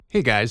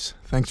Hey guys,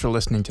 thanks for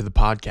listening to the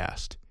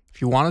podcast. If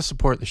you want to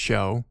support the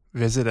show,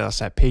 visit us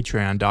at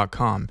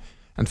patreon.com,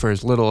 and for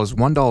as little as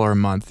 $1 a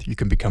month, you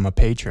can become a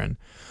patron.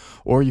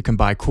 Or you can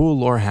buy cool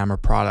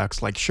Lorehammer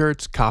products like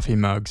shirts, coffee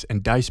mugs,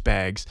 and dice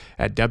bags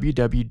at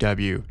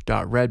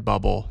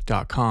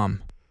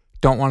www.redbubble.com.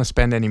 Don't want to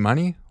spend any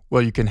money?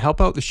 Well, you can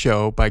help out the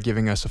show by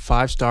giving us a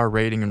 5-star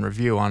rating and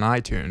review on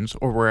iTunes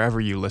or wherever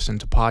you listen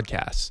to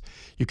podcasts.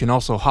 You can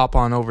also hop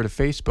on over to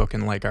Facebook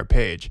and like our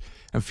page,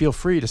 and feel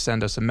free to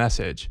send us a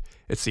message.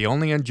 It's the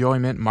only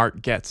enjoyment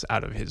Mark gets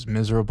out of his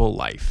miserable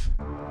life.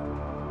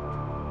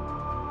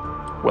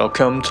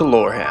 Welcome to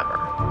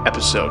Lorehammer,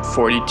 episode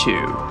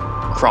 42,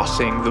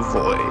 Crossing the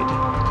Void.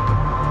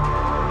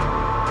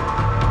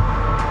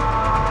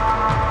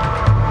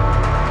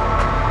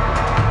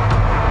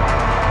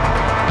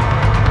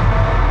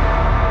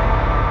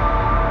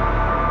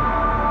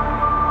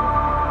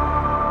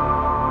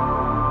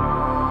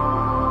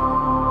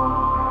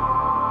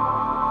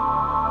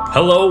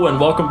 Hello and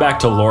welcome back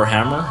to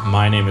Lorehammer.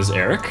 My name is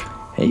Eric.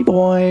 Hey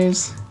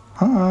boys.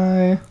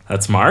 Hi.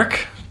 That's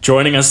Mark.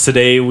 Joining us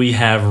today we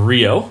have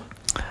Rio.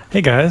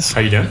 Hey guys.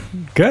 How you doing?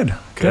 Good.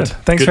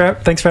 Thanks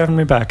for having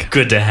me back.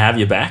 Good to have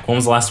you back. When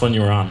was the last one you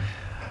were on?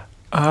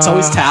 It's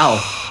always Tal.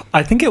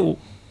 I think it was.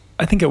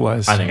 I think it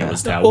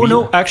was Tao. Oh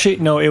no, actually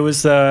no, it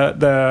was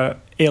the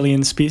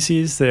alien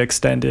species, the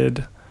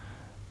extended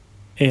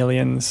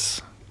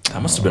aliens.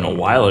 That must have been a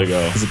while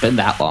ago. Has it been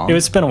that long?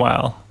 It's been a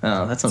while.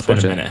 Oh, that's It's been a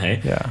unfortunate.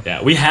 minute, hey?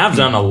 Yeah. We have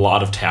done a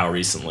lot of Tao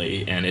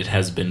recently, and it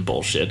has been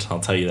bullshit. I'll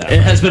tell you that.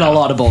 It has been a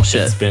lot of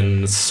bullshit. It's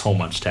been so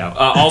much Tao.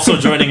 Also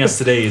joining us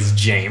today is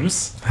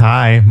James.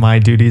 Hi, my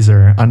duties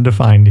are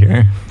undefined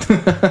here.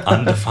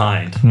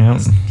 Undefined.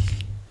 Yep.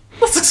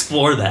 Let's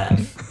explore that.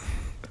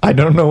 I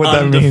don't know what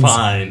that means.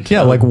 Undefined.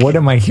 Yeah, like what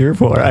am I here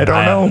for? I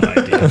don't know. have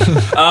no idea.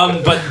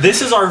 But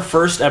this is our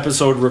first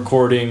episode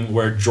recording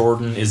where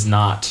Jordan is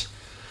not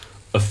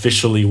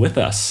officially with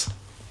us.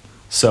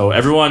 So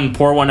everyone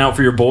pour one out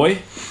for your boy,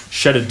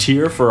 shed a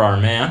tear for our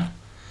man,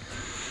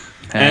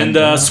 and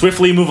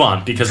swiftly move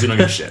on because we don't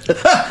give a shit.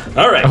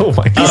 All right. Oh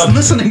my God. He's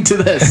listening to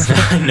this.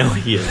 I know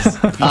he is.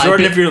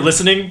 Jordan, if you're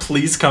listening,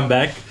 please come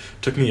back.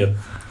 Took me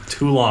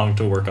too long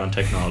to work on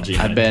technology.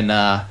 I've been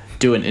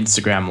doing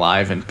Instagram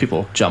Live and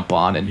people jump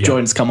on and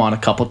Jordan's come on a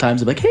couple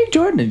times and be like, hey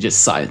Jordan, and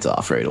just signs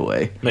off right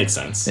away. Makes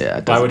sense. Yeah,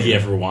 it Why would doesn't he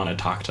even- ever want to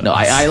talk to No,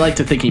 us? I like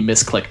to think he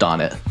misclicked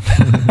on it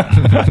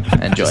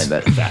and joined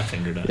it. Fat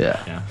fingered it.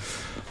 Yeah.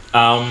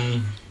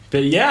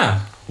 But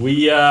yeah,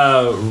 we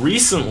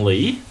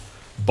recently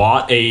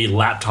bought a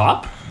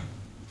laptop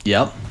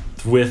Yep.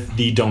 with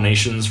the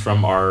donations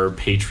from our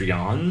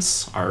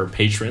Patreons, our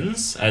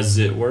patrons, as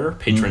it were,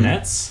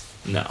 patronettes.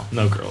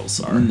 No girls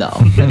are No.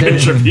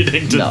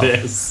 contributing to No.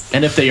 this.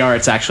 And if they are,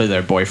 it's actually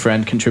their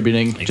boyfriend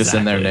contributing just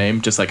in their Exactly.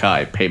 name, just like how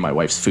I pay my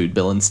wife's food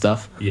bill and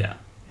stuff. Yeah.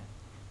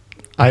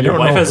 I Your don't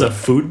wife know. has a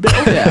food bill?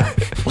 Yeah.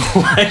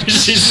 Why did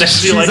she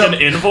send you like an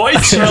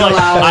invoice? she's You're like,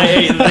 allowed- I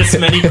ate this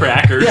many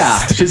crackers.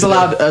 Yeah. She's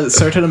allowed a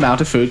certain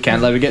amount of food,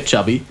 can't let her get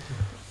chubby.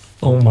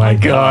 Oh my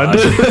God.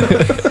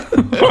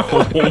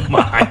 Oh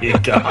my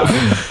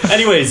God.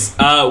 Anyways,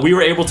 we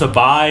were able to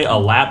buy a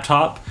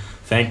laptop.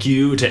 Thank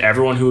you to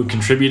everyone who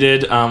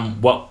contributed.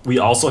 What we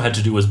also had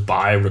to do was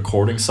buy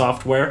recording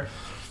software.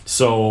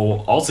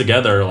 So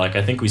altogether,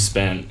 I think we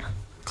spent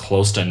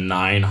close to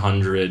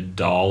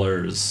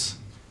 $900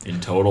 in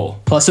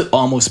total. Plus, it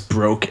almost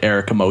broke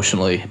Eric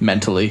emotionally,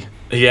 mentally.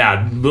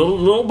 Yeah, a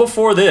little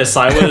before this,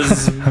 I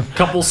was a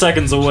couple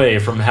seconds away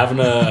from having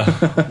a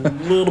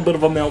little bit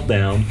of a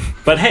meltdown.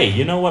 But hey,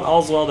 you know what?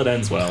 All's well that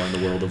ends well in the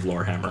world of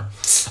Lorehammer.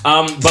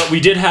 But we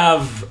did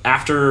have,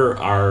 after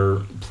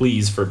our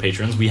pleas for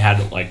patrons, we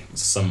had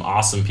some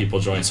awesome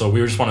people join. So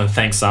we just want to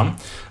thank some.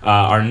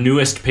 Our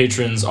newest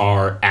patrons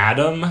are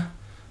Adam,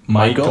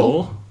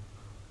 Michael.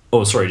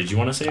 Oh, sorry, did you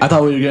want to say it? I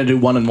thought we were going to do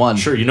one and one.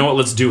 Sure, you know what?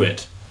 Let's do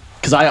it.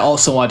 Because I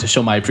also want to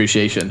show my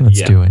appreciation. Let's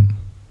Yeah. do it.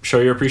 Show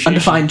your appreciation.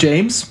 Undefined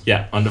James.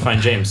 Yeah,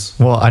 Undefined James.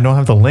 Well, I don't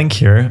have the link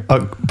here,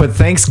 but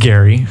thanks,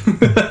 Gary.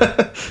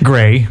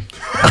 Gray.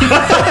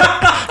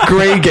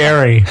 Gray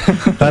Gary.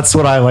 That's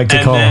what I like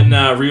to call And him.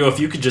 then, Rio, if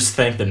you could just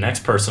thank the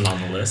next person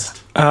on the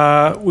list.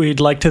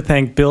 We'd like to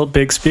thank Bill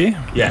Bixby.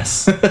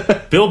 Yes.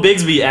 Bill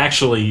Bigsby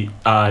actually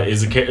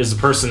is a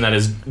person that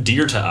is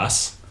dear to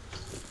us.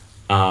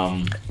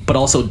 But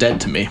also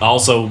dead to me.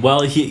 Also,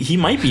 well, he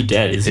might be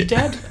dead. Is he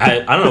dead? I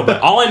don't know,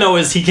 but all I know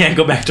is he can't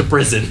go back to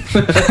prison.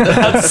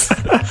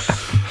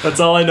 That's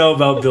all I know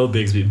about Bill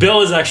Bigsby.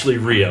 Bill is actually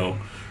Rio.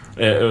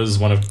 It was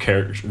one of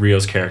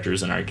Rio's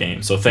characters in our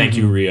game. So thank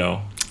you,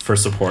 Rio, for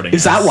supporting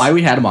Is us. that why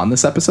we had him on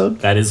this episode?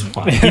 That is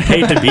why. He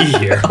paid to be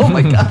here. Oh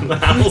my God.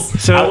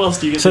 How else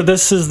do you get So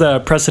this is the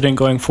precedent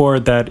going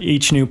forward that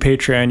each new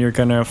Patreon you're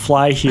gonna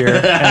fly here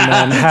and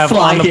then have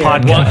Fly on the here.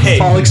 podcast. Well, hey.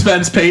 All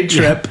expense paid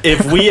trip.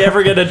 If we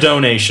ever get a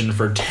donation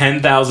for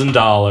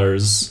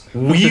 $10,000,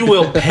 we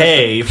will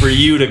pay for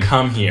you to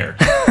come here.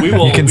 We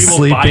will. You can we will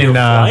sleep buy your in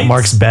flights.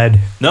 Mark's bed.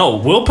 No,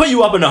 we'll put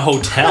you up in a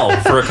hotel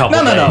for a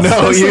couple No, days.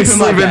 no. No, Sleep you in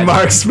my sleep in bed.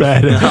 Mark's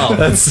bed. No.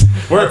 That's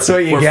what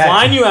you we're get.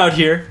 flying you out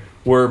here.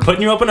 We're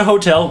putting you up in a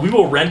hotel. We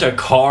will rent a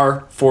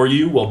car for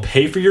you. We'll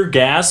pay for your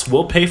gas.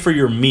 We'll pay for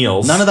your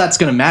meals. None of that's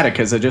going to matter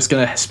because they're just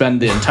going to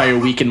spend the entire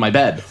week in my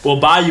bed. We'll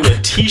buy you a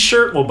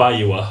t-shirt. We'll buy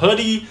you a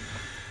hoodie.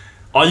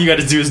 All you got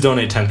to do is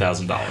donate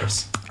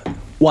 $10,000.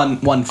 One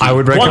fee. I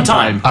would recommend. One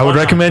time. I would One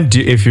time. recommend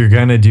if you're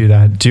gonna do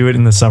that, do it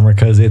in the summer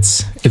because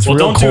it's Well, real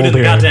don't do cold it in the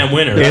here. goddamn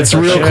winter. It's That's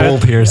real for sure.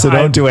 cold here, so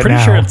don't do it pretty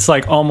now. sure it's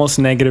like almost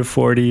negative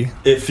 40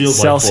 It feels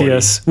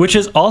Celsius, which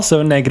is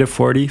also negative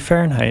 40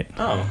 Fahrenheit.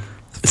 like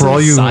 40. For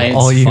all you,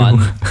 Science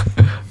fun.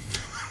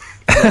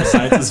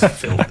 Science is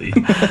filthy.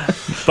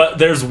 But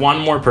there's one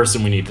more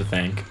person we need to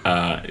thank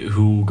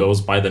who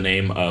goes by the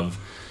name of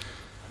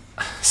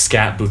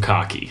Scat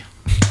Bukaki.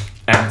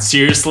 And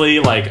seriously,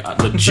 like,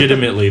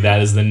 legitimately,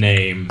 that is the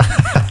name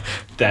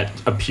that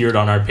appeared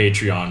on our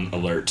Patreon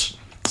alert.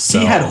 So,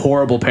 He had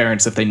horrible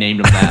parents if they named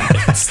him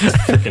that. it's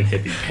freaking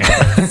hippie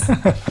parents.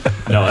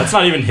 No, that's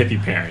not even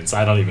hippie parents.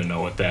 I don't even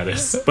know what that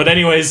is. But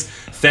anyways,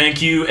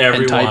 thank you,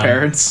 everyone.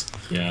 Anti-parents.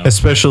 Yeah.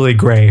 Especially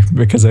Gray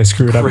because I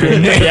screwed up your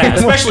name. Yeah,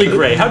 especially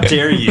Gray. How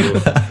dare you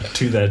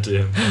do that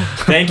to him?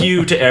 Thank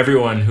you to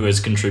everyone who has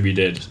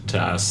contributed to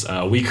us.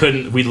 We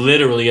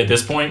literally at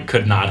this point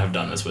could not have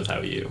done this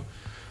without you.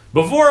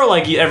 Before,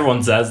 like,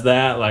 everyone says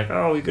that, like,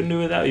 oh, we couldn't do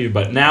it without you.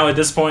 But now at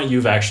this point,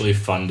 you've actually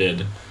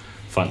funded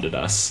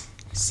us.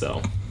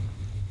 So,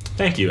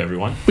 thank you,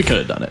 everyone. We could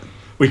have done it.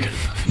 We could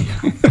have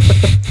done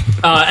it,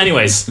 yeah.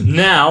 Anyways,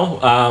 now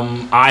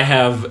I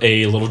have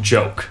a little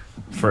joke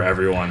for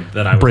everyone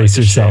that I would Brace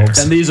like to share. yourselves.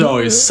 And these are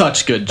always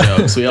such good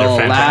jokes. We all laugh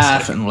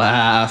fantastic. and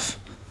laugh.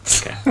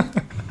 Okay,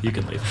 you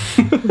can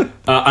leave.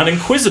 An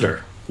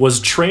inquisitor was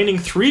training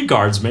 3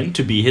 guardsmen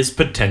to be his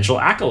potential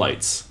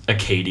acolytes: a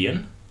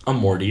Cadian, a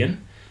Mordian,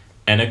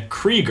 and a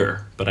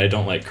Krieger. But I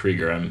don't like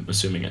Krieger. I'm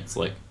assuming it's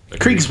like a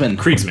Kriegsman.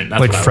 Kriegsman. That's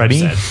Like what Freddy?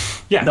 I would have said.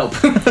 Yeah. Nope.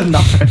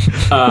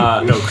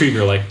 Not No,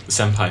 Krieger, like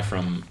senpai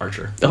from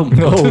Archer. oh.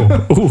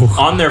 Oh, ooh.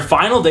 On their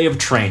final day of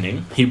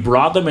training, he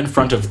brought them in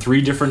front of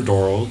 3 different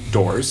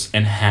doors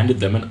and handed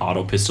them an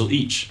auto pistol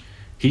each.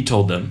 He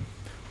told them,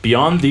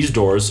 "Beyond these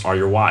doors are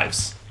your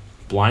wives,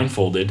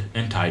 blindfolded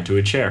and tied to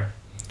a chair.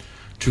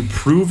 To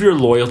prove your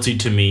loyalty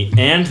to me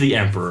and the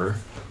Emperor,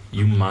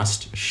 you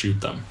must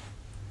shoot them."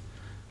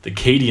 The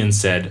Cadian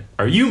said,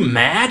 "Are you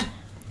mad?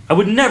 I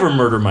would never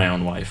murder my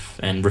own wife,"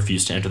 and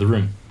refused to enter the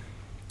room.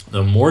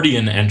 The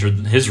Mordian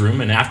entered his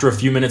room and after a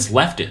few minutes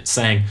left it,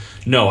 saying,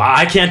 "No,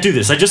 I can't do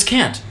this. I just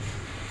can't."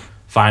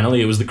 Finally,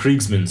 it was the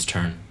Kriegsman's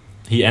turn.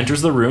 He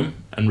enters the room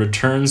and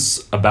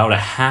returns about a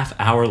half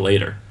hour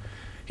later.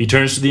 He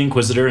turns to the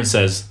Inquisitor and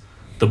says,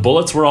 "The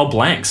bullets were all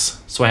blanks,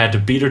 so I had to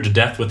beat her to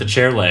death with a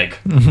chair leg."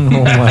 Oh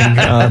my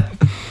god.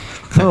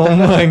 Oh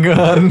my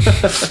god.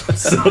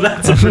 So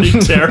that's a pretty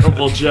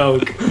terrible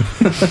joke.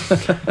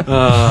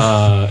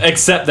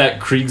 Except that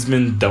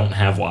Kriegsmen don't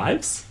have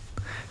wives.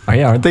 Oh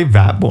yeah, aren't they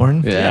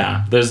vat-born? Yeah.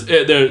 Yeah.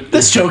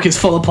 This joke is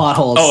full of plot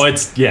holes. Oh,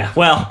 it's, yeah.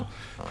 Well,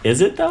 is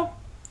it though?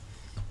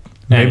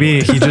 Maybe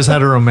Anyway, he just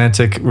had a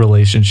romantic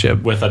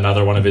relationship. with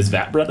another one of his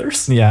Vat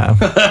brothers. Yeah.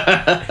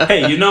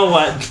 Hey, you know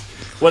what?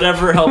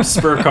 Whatever helps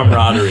spur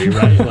camaraderie,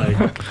 right?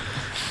 Like,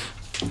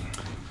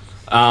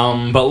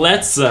 but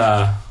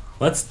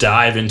let's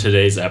dive into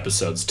today's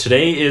episodes.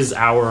 Today is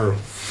our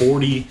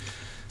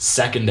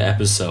 42nd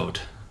episode,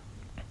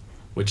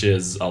 which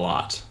is a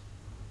lot.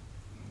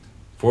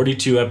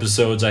 42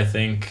 episodes, I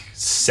think.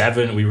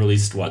 7. We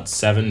released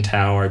 7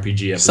 Tau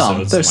RPG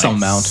episodes. There's some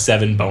amount.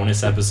 7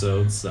 bonus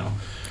episodes. So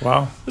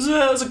Wow.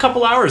 it was a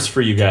couple hours for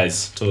you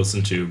guys to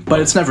listen to. But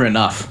it's never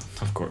enough.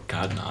 Of course,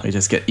 God not. We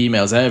just get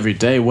emails every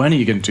day. When are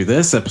you going to do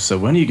this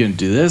episode? When are you going to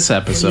do this We're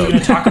going episode? to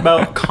talk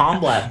about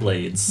combat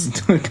blades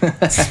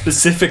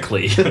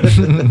specifically. No, just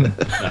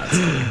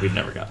kidding. We've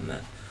never gotten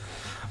that.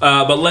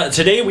 But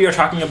today we are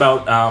talking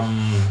about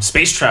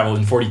space travel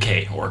in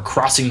 40K, or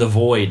crossing the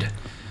void,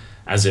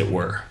 as it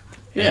were.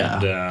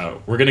 Yeah.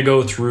 And we're going to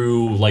go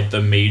through like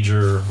the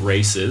major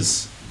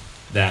races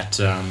that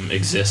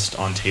exist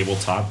on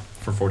tabletop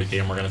for 40K,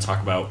 and we're going to talk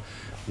about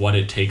what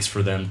it takes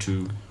for them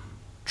to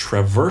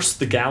traverse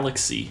the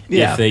galaxy,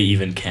 Yeah. if they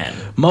even can.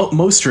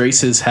 Most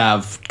races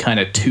have kind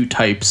of 2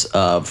 types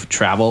of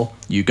travel.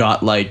 You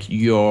got like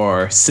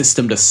your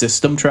system to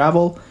system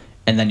travel,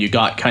 and then you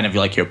got kind of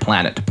like your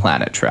planet to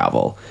planet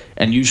travel.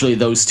 And usually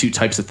those 2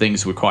 types of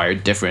things require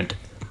different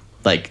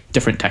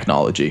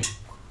technology.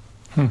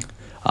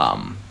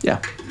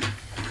 Yeah.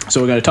 So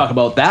we're going to talk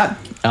about that.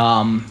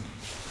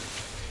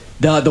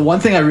 The one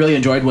thing I really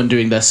enjoyed when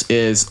doing this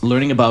is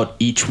learning about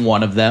each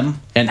one of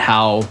them and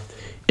how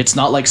it's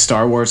not like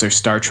Star Wars or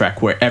Star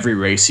Trek where every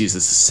race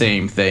uses the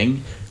same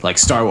thing. Like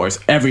Star Wars,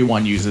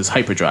 everyone uses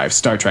hyperdrive.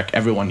 Star Trek,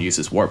 everyone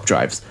uses warp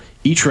drives.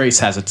 Each race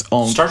has its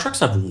own. Star Treks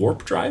have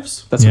warp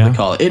drives? That's what Yeah. they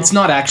call it. It's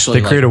not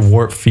actually. They create a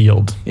warp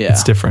field. Yeah.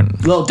 It's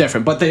different. a little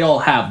different, but they all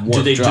have warp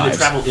Do they drives.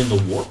 travel in the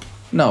warp?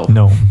 No.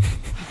 No.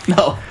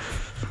 No.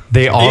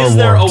 They are Is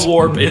there warped. a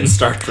warp in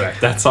Star Trek?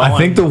 That's all. I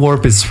think the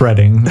warp is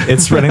spreading.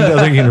 It's spreading to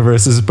other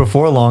universes.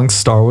 Before long,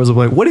 Star Wars will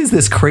be like, what is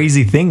this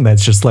crazy thing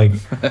that's just like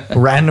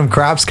random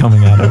craps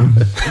coming at him?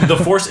 the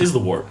Force is the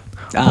warp.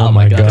 Oh,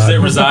 my God. because it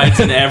resides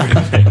in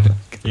everything.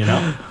 You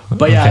know,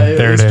 But yeah, Okay,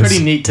 there it's it is.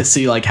 pretty neat to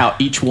see like how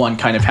each one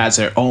kind of has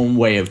their own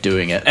way of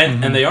doing it.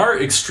 and they are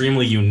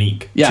extremely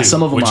unique. Yeah, too,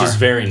 some of them which are. is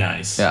very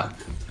nice. Yeah.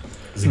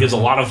 'Cause it gives a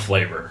lot of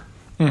flavor.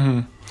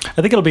 I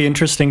think it'll be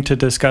interesting to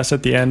discuss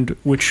at the end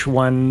which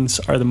ones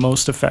are the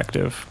most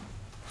effective.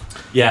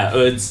 Yeah,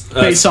 it's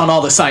Based on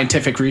all the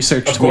scientific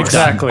research of we've course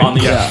done. Exactly. on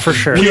the Yeah. For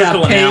sure. We have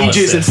Empirical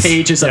pages and analysis.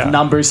 pages Yeah. of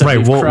numbers that Right,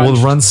 we've we'll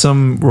crunched. run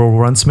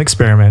some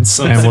experiments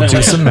and we'll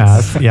do some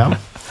math. Yeah.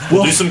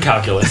 We'll do some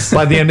calculus.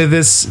 By the end of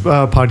this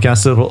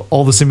podcast,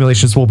 all the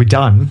simulations will be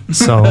done.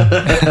 So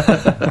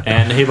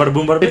And hey, bada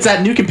boom, bada bing. It's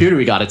that new computer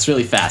we got. It's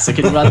really fast. It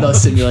can run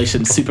those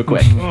simulations super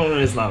quick. Oh,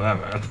 it's not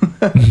that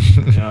bad.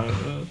 Yeah.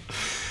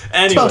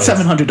 It's about Anyways,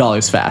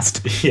 $700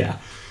 fast. yeah.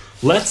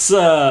 Let's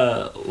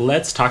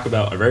talk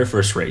about our very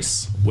first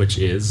race, which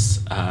is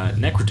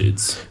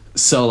Necrodudes.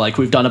 So like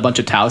we've done a bunch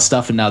of Tau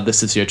stuff, and now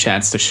this is your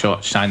chance to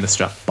shine the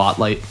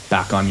spotlight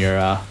back on your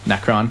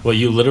Necron. Well,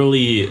 you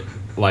literally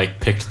like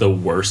picked the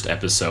worst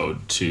episode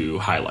to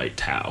highlight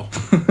Tau.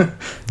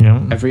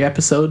 Every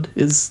episode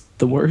is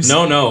the worst.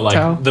 No, like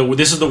Tau?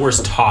 this is the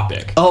worst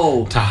topic.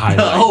 Oh, to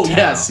highlight. Oh Tau.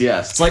 yes.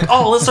 It's like,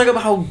 oh, let's talk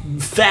about how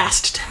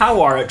fast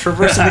Tau are at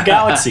traversing the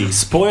galaxy.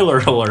 Spoiler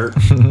alert,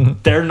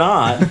 they're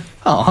not.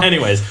 Oh.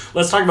 Anyways,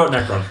 let's talk about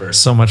Necron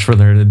first. so much for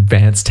their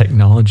advanced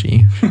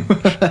technology.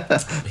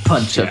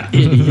 Bunch Yeah. of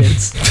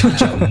idiots.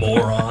 Bunch of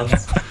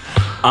morons.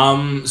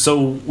 So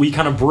we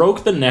kind of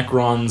broke the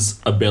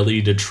Necron's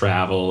ability to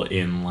travel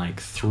in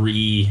like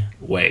 3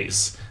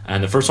 ways.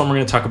 And the first one we're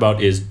going to talk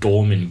about is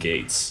Dolmen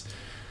Gates.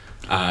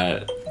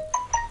 Wow,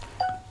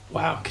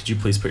 could you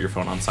please put your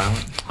phone on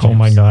silent? Oh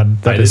my God,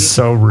 I that is didn't-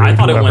 so rude. I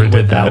thought it whoever went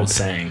did without that.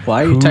 saying.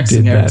 Why are you Who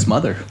texting did Eric's that?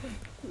 mother?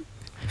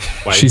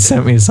 Why- She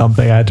sent me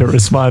something. I had to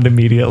respond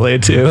immediately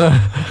to.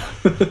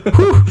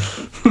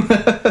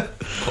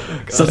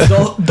 So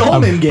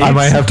Dolmen Gates. I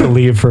might have to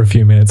leave for a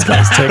few minutes,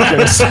 guys. Take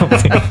care of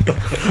something.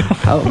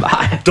 Oh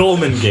my.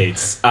 Dolmen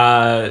Gates.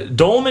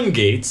 Dolmen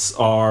Gates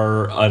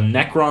are a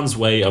Necron's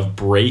way of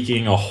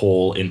breaking a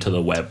hole into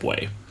the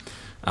webway.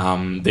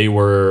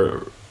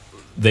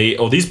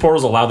 These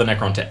portals allow the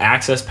Necron to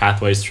access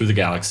pathways through the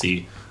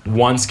galaxy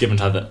once given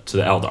to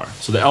the Eldar.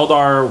 So the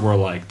Eldar were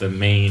like the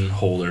main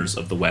holders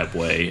of the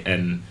webway,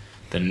 and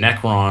the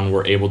Necron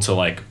were able to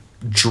like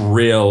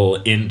drill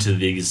into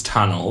these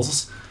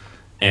tunnels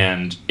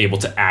and able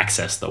to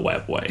access the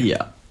webway.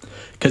 Yeah.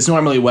 Because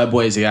normally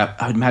webways,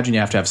 I would imagine you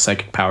have to have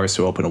psychic powers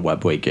to open a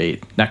webway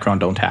gate. Necron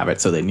don't have it,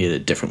 so they need a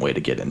different way to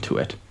get into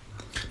it.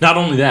 Not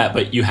only that,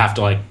 but you have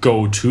to like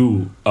go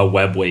to a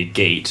webway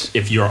gate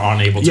if you're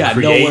unable to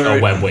create a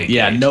webway gate.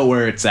 Yeah, know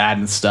where it's at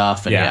and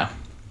stuff. And Yeah. yeah.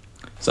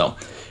 So,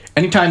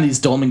 anytime these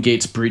dolmen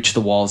gates breach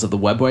the walls of the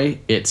webway,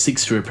 it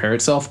seeks to repair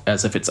itself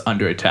as if it's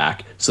under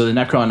attack. So the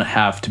Necron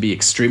have to be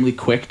extremely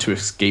quick to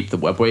escape the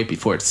webway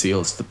before it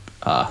seals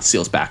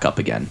back up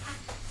again.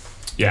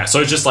 Yeah,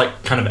 so it just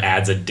like kind of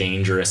adds a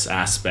dangerous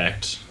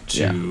aspect to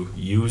Yeah.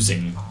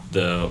 using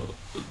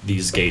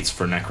these gates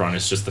for Necron.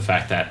 It's just the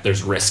fact that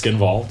there's risk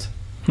involved.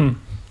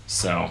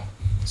 So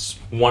it's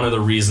one of the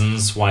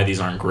reasons why these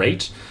aren't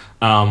great.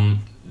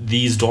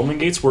 These dolmen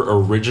gates were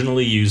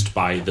originally used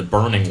by the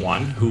Burning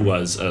One, who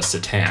was a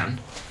Satan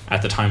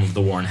at the time of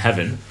the War in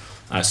Heaven.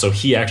 So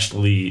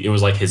it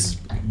was like his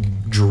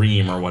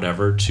dream or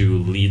whatever to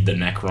lead the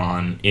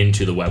Necron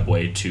into the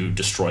webway to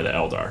destroy the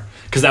Eldar.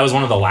 Because that was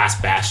one of the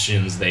last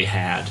bastions they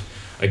had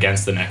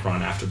against the Necron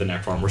after the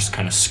Necron were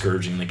kind of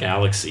scourging the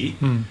galaxy.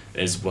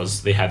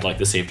 They had like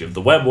the safety of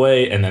the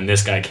webway, and then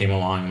this guy came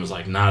along and was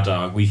like, nah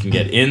dog, we can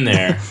get in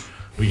there.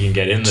 We can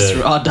get in Just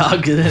the... raw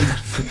dog it in.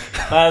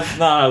 That's not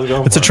what I was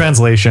going It's a for.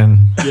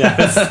 translation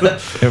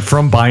Yes.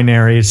 from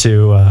binary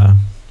to.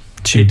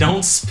 They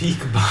don't speak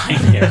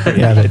binary.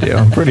 Yeah, they do.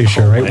 I'm pretty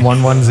sure, right?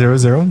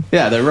 1100.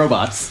 Yeah, they're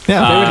robots.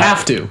 Yeah. They would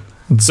have to.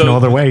 It's no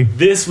other way.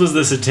 This was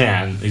the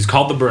Satan. He's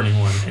called the Burning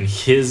One, and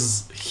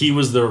he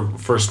was the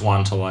first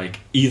one to like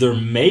either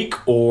make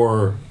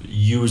or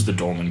use the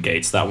Dolmen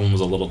Gates. That one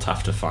was a little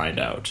tough to find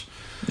out.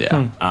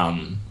 Yeah.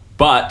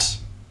 But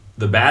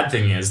the bad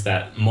thing is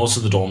that most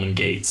of the Dolmen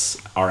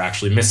Gates are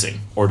actually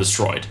missing or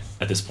destroyed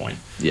at this point.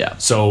 Yeah.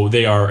 So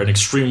they are an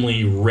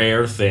extremely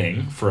rare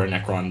thing for a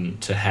Necron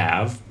to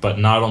have, but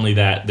not only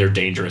that, they're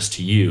dangerous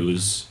to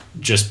use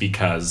just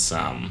because... You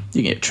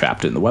can get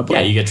trapped in the webway.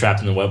 yeah, you get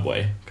trapped in the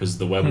webway because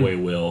the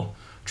webway will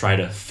try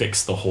to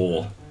fix the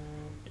hole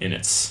in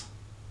its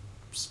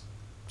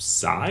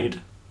side?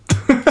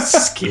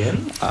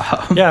 Skin?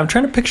 Yeah, I'm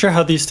trying to picture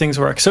how these things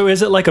work. So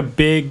is it like a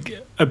big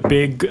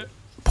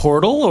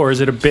portal, or is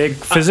it a big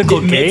physical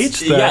It gate?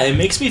 makes- yeah, it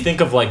makes me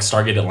think of like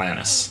Stargate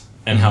Atlantis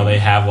and how they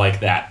have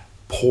like that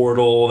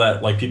portal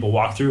that like people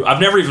walk through.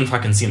 I've never even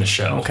fucking seen the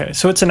show. Okay,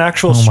 so it's an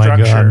actual Oh my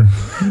structure.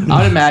 God.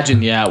 I would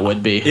imagine, yeah, it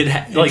would be.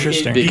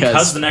 Interesting.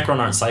 Because the Necron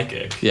aren't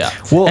psychic. Yeah.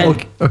 Well,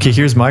 And- okay,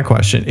 here's my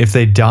question. If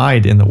they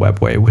died in the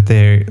webway, would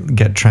they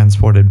get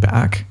transported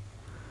back?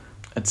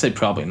 I'd say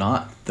probably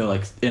not. They're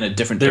like in a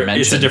different It's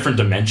dimension. a different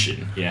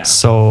dimension. Yeah.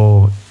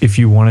 So if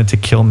you wanted to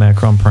kill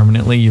Necron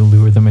permanently, you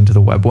lure them into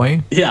the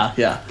webway? Yeah,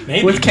 yeah.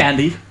 Maybe. With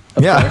candy.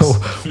 Yeah.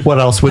 course. What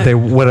else would they?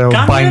 What a Come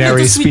here, binary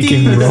little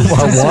speaking sweeties.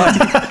 robot?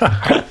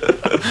 What?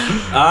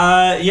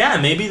 Yeah,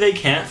 maybe they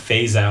can't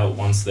phase out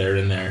once they're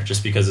in there,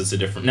 just because it's a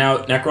different. Now,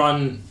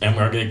 Necron, and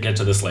we're gonna get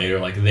to this later.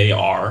 Like, they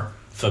are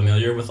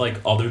familiar with like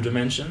other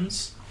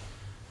dimensions,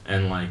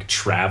 and like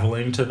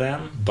traveling to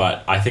them.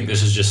 But I think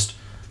this is just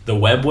the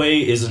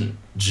webway isn't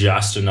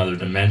just another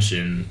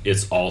dimension.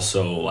 It's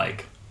also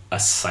like a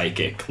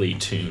psychically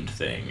tuned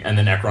thing, and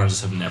the Necrons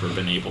just have never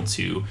been able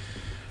to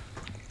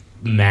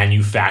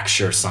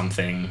manufacture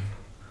something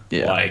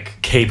like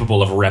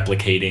capable of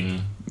replicating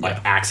like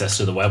access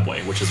to the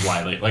webway, which is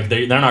why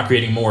they're not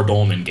creating more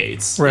dolmen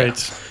gates.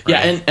 Right.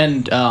 Yeah,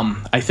 and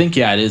I think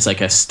it is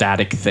like a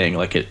static thing.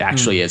 Like it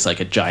actually is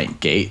like a giant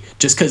gate,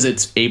 just because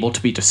it's able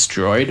to be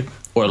destroyed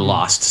or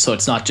lost. So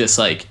it's not just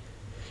like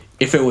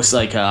if it was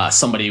like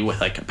somebody with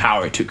like a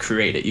power to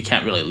create it, you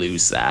can't really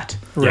lose that.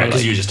 Yeah,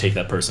 because Right. you just take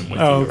that person with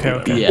Oh, you. okay, or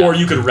whatever. okay. Yeah. Or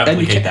you could And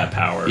replicate you that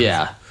power.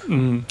 Yeah,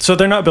 So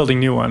they're not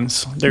building new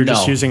ones. They're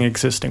just No. using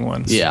existing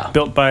ones. Yeah.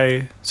 Built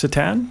by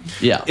Satan?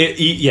 yeah,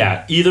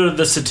 Yeah, either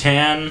the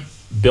Satan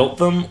built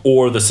them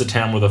or the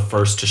Satan were the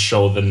first to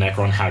show the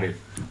Necron how to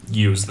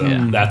use them.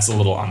 Yeah. That's a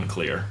little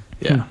unclear.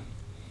 yeah.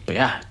 But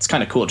yeah, it's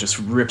kind of cool. It just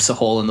rips a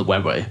hole in the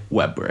webway.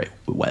 Yeah.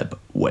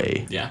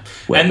 Webway.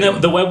 And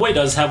the webway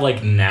does have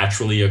like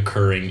naturally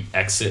occurring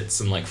exits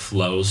and like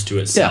flows to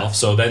itself. Yeah.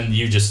 So then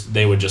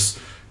they would just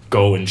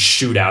go and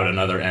shoot out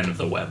another end of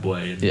the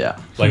webway. And Yeah.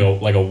 Like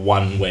a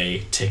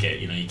one-way ticket,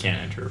 you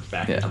can't enter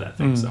back into that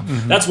thing. So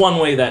that's one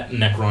way that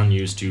Necron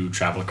used to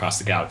travel across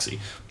the galaxy.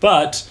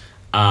 But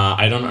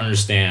I don't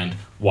understand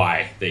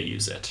why they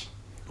use it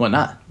Why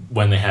not?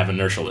 when they have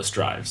inertialess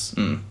drives,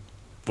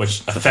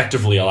 which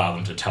effectively allow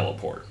them to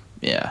teleport.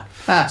 Yeah.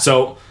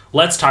 So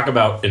let's talk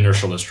about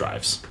inertialess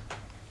drives.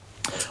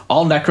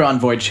 All Necron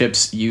void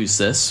ships use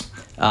this,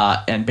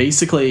 and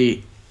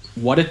basically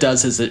what it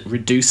does is it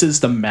reduces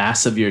the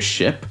mass of your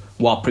ship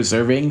while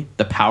preserving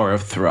the power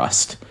of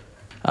thrust.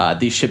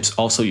 These ships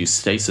also use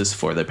stasis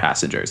for their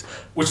passengers.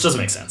 Which doesn't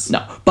make sense.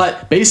 No,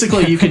 but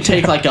basically you can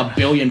take like a 1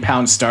 billion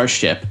pound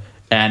starship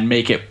and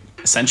make it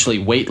essentially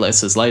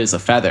weightless, as light as a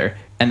feather,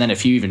 and then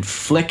if you even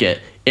flick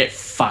it, it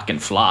fucking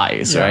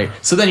flies, Yeah. right?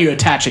 So then you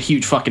attach a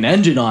huge fucking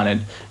engine on it,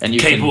 and you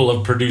Capable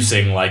of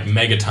producing like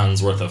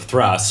megatons worth of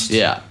thrust. can,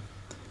 yeah.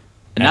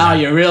 And now that-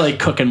 you're really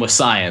cooking with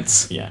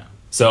science. Yeah.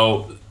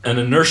 So an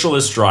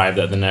inertialess drive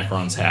that the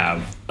Necrons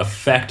have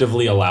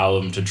effectively allow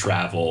them to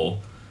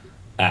travel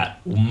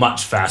at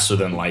much faster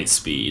than light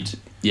speed.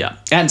 Yeah,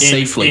 and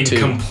safely in too.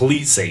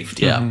 complete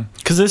safety. Yeah.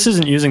 Because this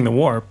isn't using the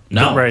warp.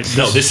 No, Right.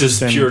 no, this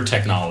is in- pure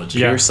technology.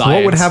 Yeah. Pure science.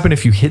 What would happen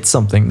if you hit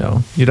something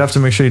though? You'd have to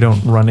make sure you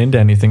don't run into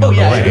anything Oh on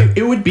yeah, the way.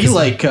 it would be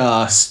like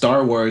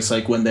Star Wars,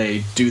 like when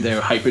they do their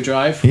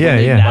hyperdrive. Yeah, when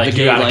they yeah. Like navigate,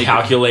 you gotta like-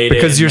 calculate it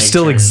Because and you're make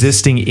still turns.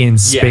 existing in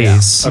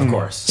space. Yeah, of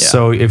course. Yeah.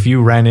 So if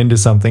you ran into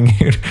something,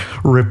 you'd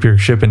rip your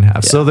ship in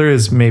half. So there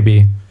is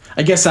maybe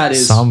I guess that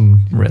is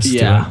some risk to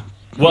yeah. it.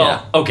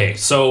 Well, okay,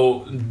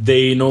 so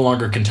they no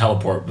longer can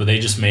teleport, but they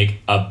just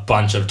make a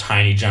bunch of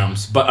tiny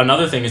jumps. But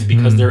another thing is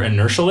because they're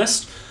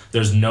inertialist,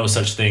 there's no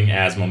such thing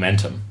as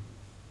momentum.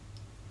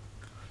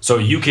 So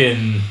you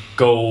can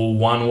go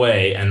one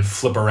way and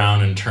flip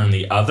around and turn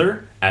the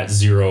other at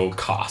zero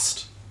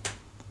cost.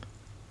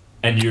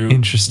 And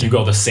Interesting. you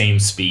go the same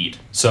speed.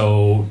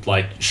 So,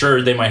 like,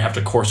 sure, they might have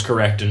to course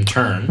correct and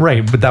turn.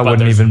 Right, but that wouldn't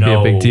there's even be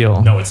a big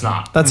deal. No, it's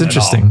not. That's at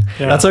interesting. all.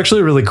 Yeah. That's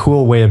actually a really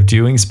cool way of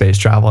doing space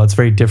travel. It's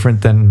very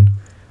different than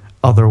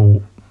other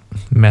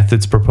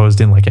methods proposed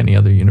in like any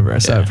other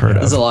universe I've heard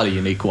There's of. a lot of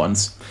unique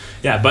ones.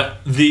 Yeah, but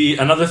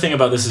another thing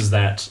about this is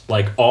that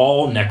like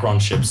all Necron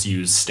ships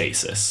use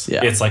stasis.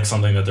 Yeah. It's like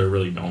something that they're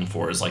really known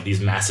for is like these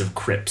massive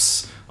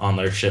crypts on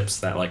their ships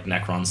that like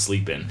Necrons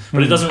sleep in.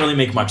 But it doesn't really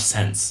make much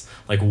sense.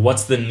 Like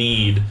what's the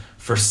need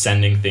for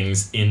sending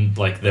things in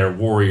like their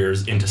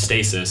warriors into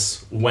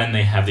stasis when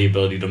they have the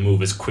ability to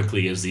move as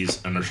quickly as these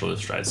inertialist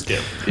drives do?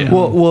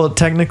 Well,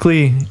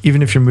 technically,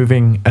 even if you're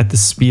moving at the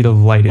speed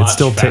of light, it Much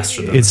still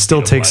faster than it the still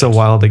speed of takes a light.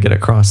 while to get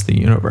across the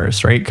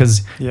universe, right?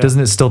 Because Yeah.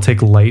 doesn't it still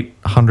take light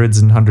hundreds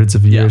and hundreds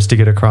of years to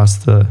get across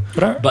the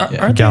But-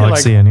 aren't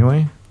galaxy they like,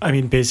 anyway? I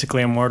mean,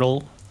 basically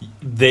immortal?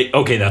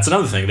 That's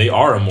another thing. They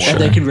are immortal. And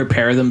they can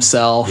repair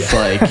themselves.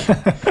 Like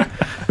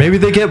Maybe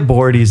they get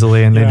bored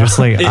easily and they're Yeah. just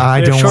like,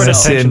 I they have don't want short to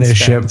sit in attention this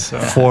ship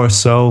span, so- for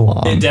so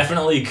long. It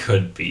definitely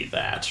could be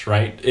that,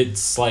 right?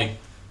 It's like,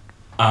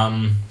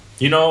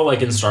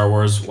 like in Star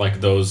Wars,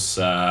 like those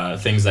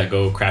things that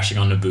go crashing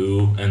on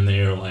Naboo, and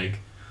they're like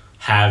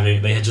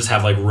they just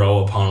have like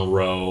row upon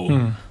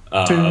row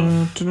of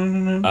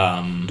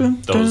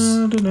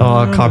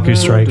those Copy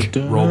strike.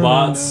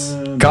 robots.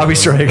 Copy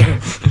strike.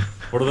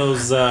 What are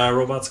those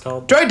robots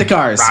called? droid to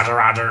cars. Roger,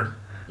 Roger.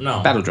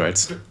 No, Battle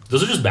droids.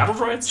 those are just battle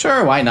droids.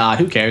 Sure, why not?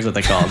 Who cares what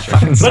they call it?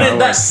 Fucking But Star it,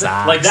 Wars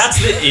sucks.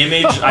 that's the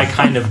image I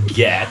kind of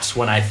get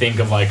when I think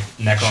of like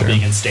Necron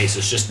being in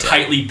stasis, just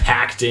tightly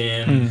packed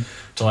in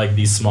to like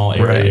these small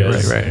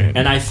areas. right.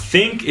 And I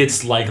think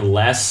it's like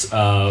less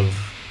of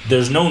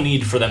there's no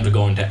need for them to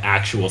go into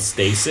actual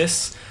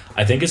stasis.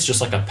 I think it's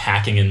just like a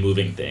packing and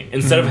moving thing.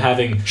 Instead of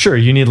having Sure,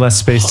 you need less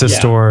space to Yeah.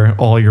 store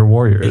all your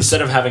warriors.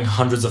 Instead of having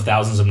hundreds of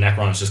thousands of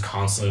Necrons just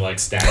constantly like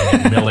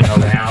standing and milling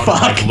around,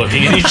 like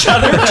looking at each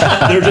other,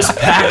 they're just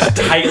packed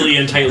tightly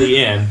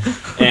in,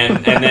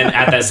 and then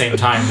at that same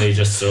time they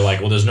just are like,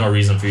 well, there's no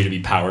reason for you to be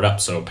powered up,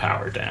 so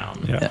power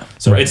down. Yeah.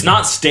 So it's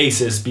not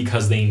stasis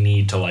because they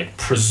need to like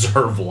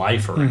preserve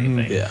life or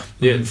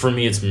anything. For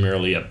me, it's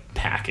merely a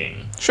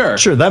packing. Sure.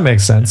 Sure, that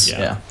makes sense.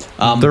 Yeah.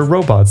 Yeah. They're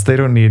robots. They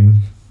don't need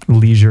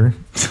leisure.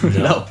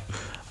 No.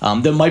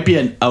 There might be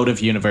an out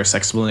of universe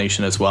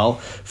explanation as well.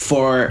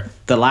 For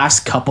the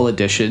last couple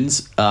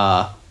editions,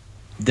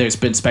 there's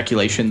been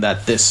speculation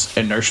that this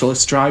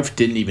inertialist drive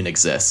didn't even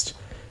exist.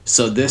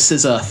 So this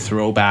is a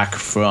throwback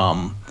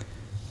from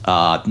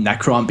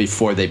Necron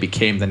before they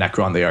became the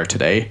Necron they are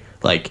today.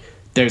 Like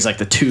there's like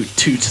the two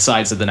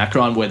sides of the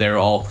Necron where they're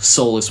all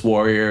soulless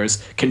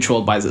warriors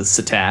controlled by the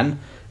Satan.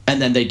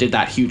 And then they did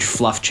that huge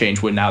fluff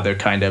change where now they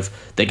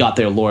got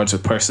their lords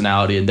with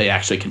personality and they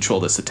actually control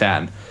the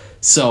Satan.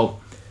 So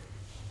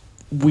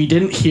we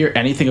didn't hear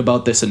anything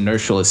about this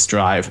inertialist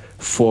drive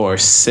for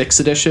 6th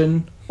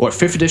edition or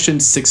 5th edition,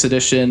 6th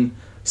edition,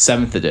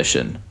 7th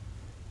edition.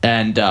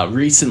 And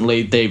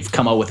recently they've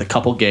come out with a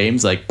couple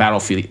games like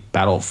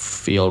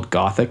Battlefield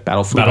Gothic.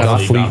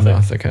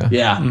 Gothica.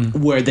 Yeah,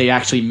 where they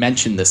actually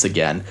mention this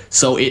again.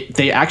 So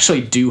they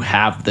actually do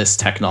have this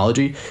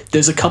technology.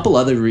 There's a couple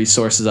other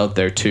resources out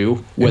there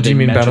too. Where Do you they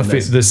mean mention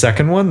Battlefield, this. the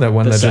second one, that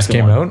one The that just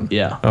second came one. out?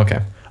 Yeah. Okay.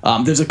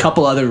 There's a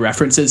couple other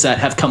references that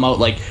have come out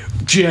like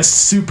just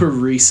super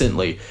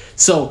recently.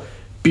 So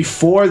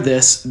before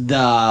this,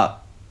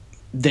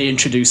 they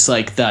introduced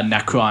like the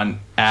Necron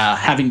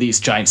having these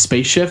giant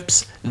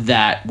spaceships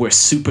that were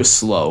super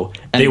slow,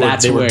 and They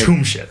were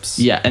tomb ships.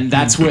 Yeah, and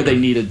that's where they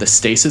needed the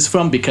stasis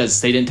from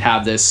because they didn't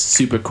have this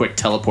super quick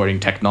teleporting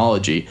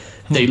technology.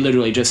 They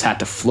literally just had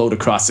to float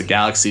across the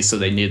galaxy, so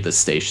they needed the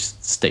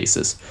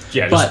stasis.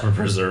 Yeah, but, just to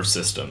preserve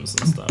systems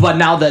and stuff. But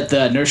now that the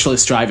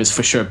inertialist drive is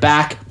for sure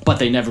back, but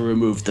they never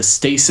removed the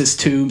stasis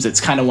tombs, it's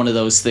kind of one of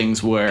those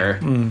things where,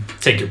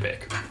 Take your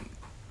pick.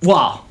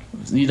 well,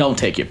 you don't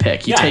take your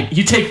pick. You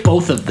Yeah. take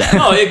both of them.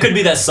 Oh, it could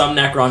be that some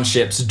Necron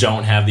ships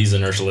don't have these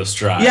inertialist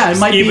drives. Yeah, it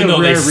might even be a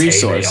though rare they say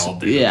resource. They all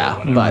do, Yeah,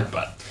 or whatever,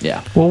 but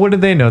yeah. Well, what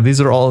did they know? This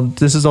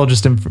is all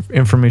just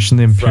information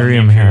the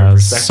Imperium Imperium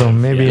has. So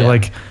perspective, maybe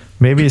yeah.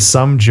 maybe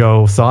some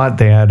Joe thought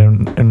they had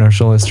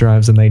inertialist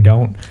drives and they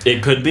don't.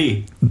 it could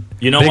be.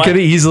 You know They what? could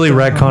easily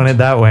retcon it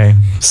that way.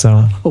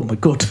 So Oh my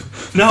god.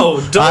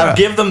 No, don't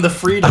give them the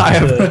freedom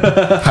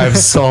to. I've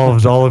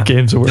solved all of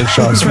Games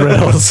Workshop's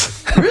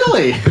riddles.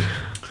 Really?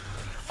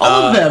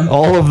 All of them.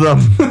 All of them.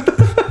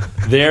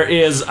 There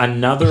is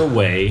another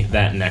way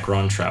that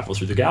Necron travels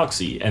through the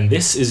galaxy, and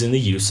this is in the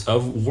use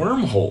of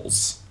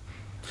wormholes.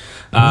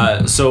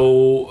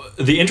 So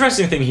the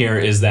interesting thing here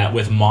is that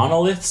with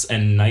monoliths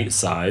and night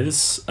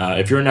scythes,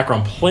 if you're a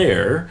Necron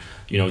player,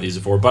 you know what these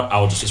are for, but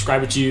I'll just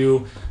describe it to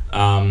you.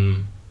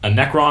 A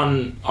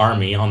Necron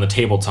army on the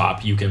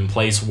tabletop, you can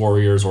place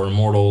warriors or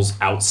immortals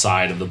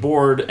outside of the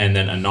board, and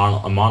then a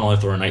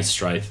monolith or a night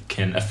scythe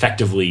can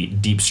effectively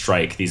deep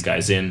strike these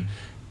guys in.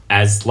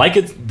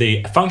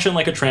 They function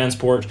like a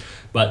transport,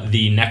 but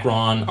the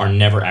Necron are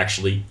never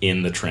actually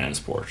in the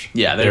transport.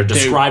 Yeah, they're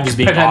described as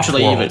being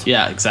potentially off-world. even.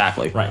 Yeah,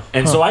 exactly. Right.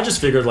 And so I just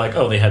figured like,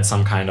 oh, they had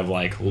some kind of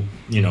like,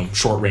 you know,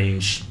 short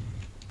range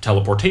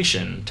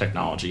teleportation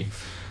technology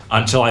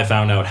until I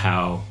found out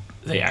how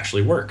they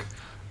actually work.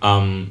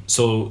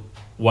 So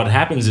what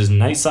happens is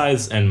night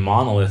scythes and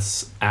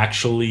monoliths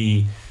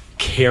actually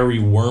carry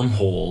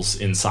wormholes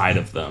inside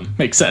of them.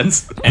 Makes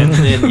sense. And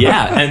then,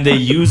 and they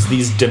use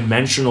these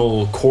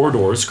dimensional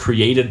corridors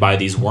created by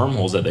these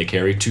wormholes that they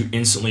carry to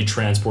instantly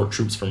transport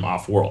troops from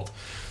off-world.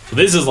 So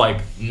this is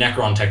like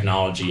Necron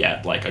technology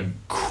at like a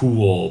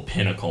cool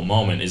pinnacle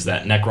moment, is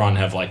that Necron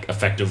have like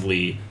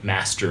effectively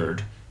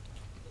mastered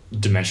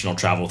dimensional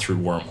travel through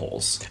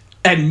wormholes.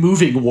 And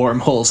moving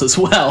wormholes as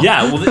well.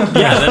 Yeah, well,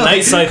 the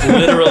Night Scythe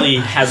literally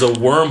has a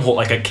wormhole,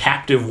 like a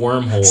captive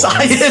wormhole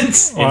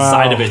Science!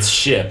 inside of its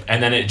ship,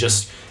 and then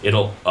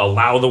it'll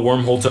allow the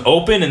wormhole to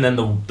open, and then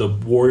the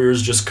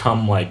warriors just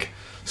come like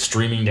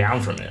streaming down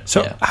from it.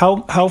 So Yeah.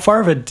 how far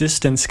of a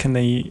distance can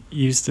they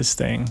use this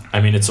thing? I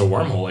mean, it's a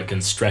wormhole; it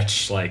can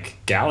stretch like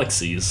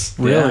galaxies.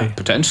 Really? Yeah,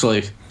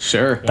 potentially.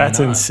 Sure. Why That's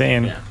not?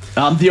 insane.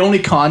 Yeah. The only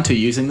con to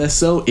using this,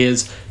 though,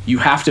 is you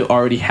have to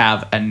already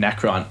have a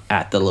Necron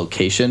at the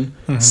location.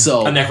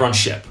 So, A Necron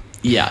ship.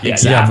 yeah, Yeah,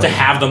 exactly. you have to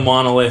have the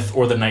monolith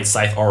or the Night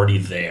Scythe already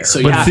there. So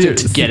you But have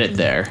to get it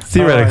there.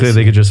 Theoretically, Oh, I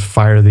they could just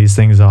fire these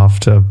things off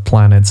to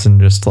planets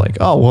and just like,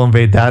 oh, we'll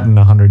invade that in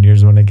 100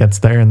 years when it gets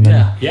there, and then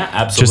Yeah. yeah,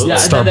 absolutely. Yeah,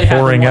 Start and then they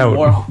pouring have the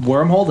one out.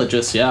 wormhole that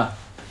just,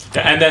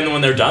 And then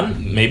when they're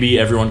done, maybe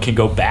everyone can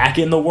go back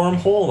in the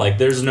wormhole. Like,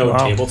 there's no Wow.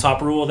 tabletop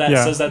rule that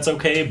Yeah. says that's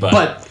okay,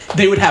 But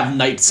they would have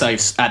night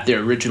scythes at their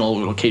original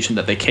location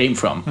that they came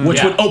from, which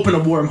Yeah. would open a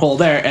wormhole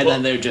there, and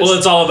then they're just. well,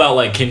 it's all about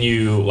like, can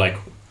you like,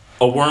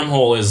 a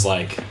wormhole is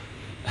like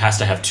has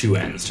to have two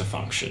ends to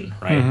function,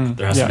 right?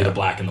 There has to be Yeah. the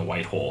black and the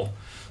white hole.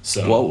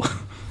 So Whoa.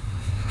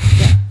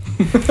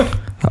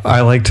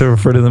 I like to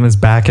refer to them as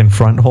back and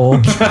front hole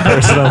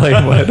personally,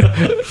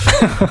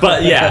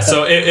 But yeah,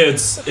 so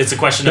it's a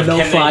question of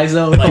no-fly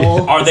zone like,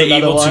 hole are is they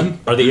another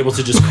able one.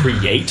 to just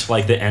create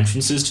like the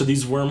entrances to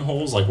these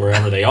wormholes like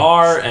wherever they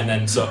are, and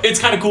then so it's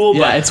kind of cool.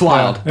 Yeah, but, it's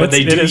wild. But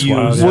they It do is use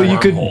wild, yeah.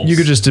 well, you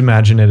could just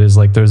imagine it as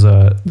like there's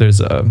a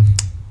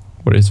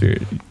what is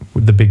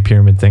the big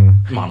pyramid thing?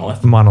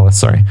 monolith.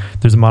 Sorry,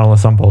 there's a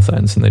monolith on both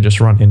ends, and they just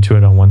run into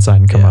it on one side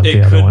and come out the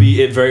It other could one.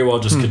 be. It very well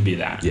just could be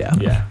that. Yeah.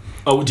 Yeah.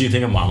 Oh, do you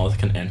think a monolith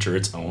can enter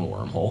its own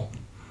wormhole?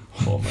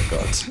 Oh my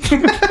god.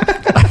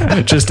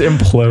 Just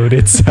implode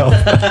itself.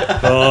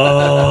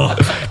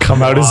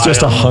 Come out as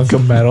just a hunk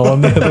of metal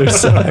on the other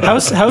side. How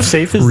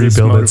safe is this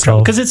Rebuild mode of itself.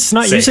 travel? Because it's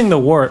not Safe. using the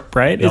warp,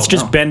 right? No, it's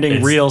just no. bending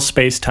It's- real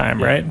space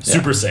time, right?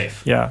 Super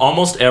safe. Yeah.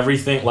 Almost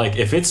everything. Like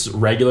if it's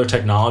regular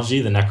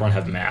technology, the Necron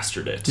have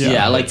mastered it.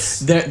 Yeah, like It's-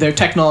 their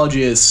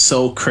technology is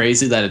so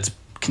crazy that it's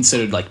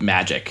considered like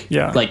magic.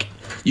 Yeah. Like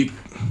you.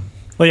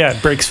 Well, yeah,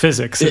 it breaks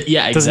physics. It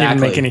Yeah, doesn't even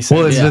exactly. make any sense.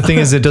 Well, Yeah. the thing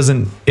is,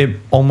 it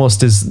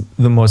almost is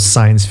the most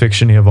science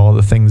fiction-y of all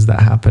the things that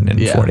happen in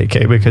Yeah.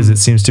 40K, because it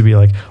seems to be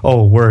like,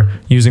 oh, we're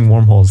using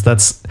wormholes.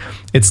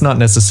 It's not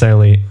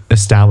necessarily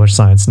established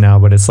science now,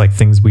 but it's like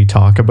things we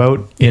talk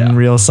about in Yeah.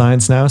 real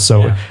science now. So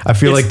Yeah. I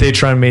feel It's- like they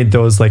try and made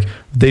those, like,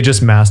 they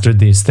just mastered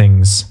these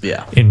things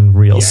Yeah. in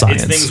real Yeah,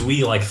 science. it's things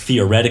we like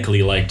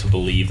theoretically like to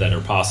believe that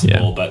are possible,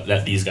 Yeah. but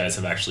that these guys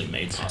have actually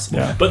made possible.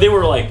 Yeah. But they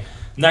were like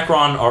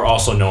Necron are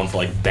also known for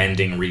like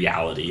bending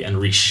reality and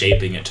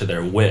reshaping it to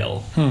their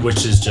will,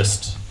 which is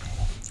just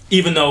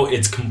even though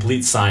it's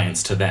complete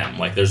science to them,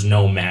 like there's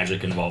no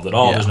magic involved at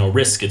all, Yeah. there's no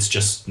risk, it's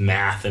just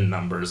math and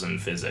numbers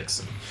and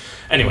physics.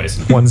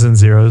 Anyways, Ones and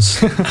zeros.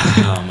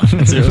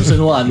 Zeros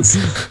and ones.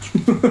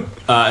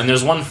 and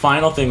there's one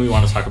final thing we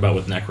want to talk about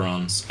with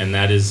Necrons, and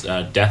that is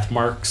death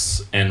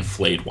marks and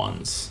flayed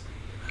ones.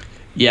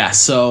 Yeah,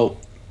 so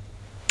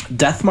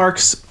death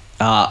marks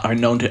are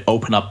known to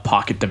open up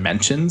pocket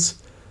dimensions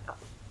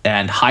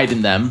and hide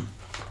in them,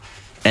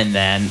 and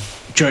then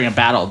during a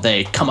battle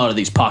they come out of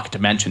these pocket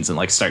dimensions and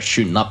like start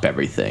shooting up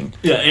everything.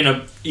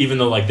 Yeah, even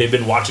though like they've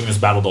been watching this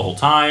battle the whole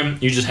time,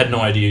 you just had no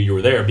idea you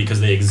were there because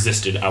they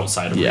existed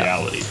outside of Yeah.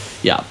 reality.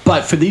 Yeah,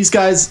 but for these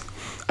guys,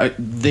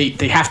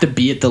 they have to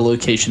be at the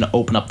location to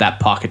open up that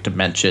pocket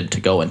dimension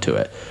to go into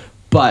it.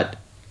 But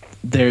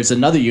there's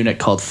another unit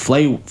called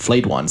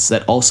Flayed Ones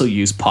that also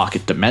use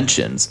pocket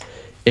dimensions,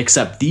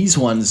 except these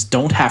ones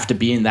don't have to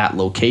be in that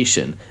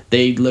location.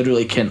 They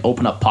literally can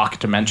open up pocket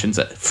dimensions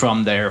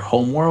from their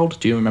home world.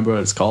 Do you remember what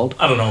it's called?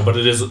 I don't know, but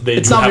It's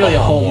do not have really a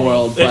home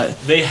world, but-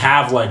 they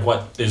have like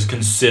what is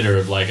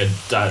considered like a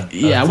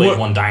Yeah, Flayed what-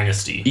 One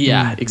dynasty.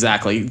 Yeah,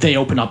 exactly. They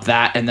open up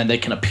that, and then they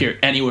can appear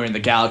anywhere in the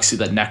galaxy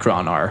that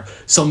Necron are.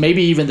 So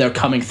maybe even they're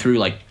coming through,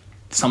 like,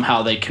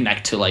 somehow they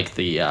connect to, like,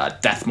 the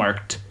death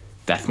marked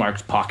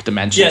pocket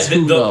dimensions. Yeah,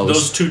 Who knows?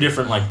 those two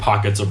different like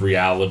pockets of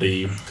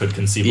reality could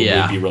conceivably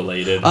Yeah. be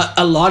related.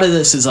 A lot of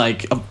this is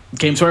like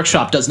Games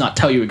Workshop does not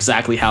tell you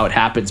exactly how it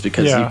happens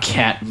because Yeah. you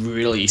can't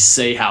really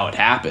say how it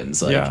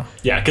happens. Like, Yeah.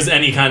 Yeah, because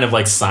any kind of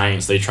like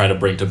science they try to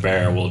bring to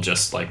bear will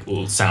just like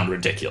will sound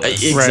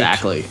ridiculous.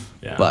 exactly.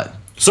 Yeah. But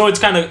So it's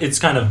kind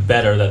of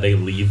better that they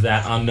leave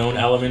that unknown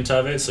element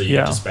of it, so you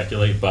Yeah. have to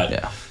speculate. But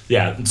Yeah.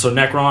 yeah, so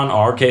Necron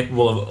are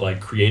capable of like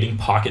creating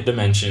pocket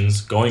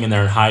dimensions, going in there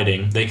and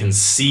hiding. They can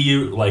see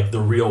like the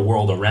real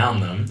world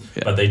around them,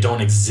 but they don't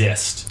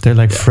exist. They're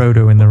like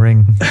Frodo in the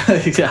ring.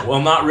 yeah.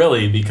 Well, not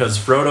really, because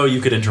Frodo you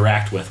could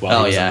interact with while Oh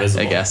he was yeah,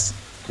 invisible. I guess.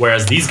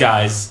 Whereas these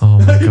guys, Oh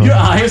my Your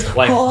god. eyes.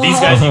 like these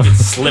guys, you could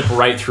slip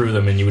right through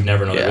them and you would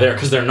never know they Yeah. were there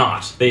because they're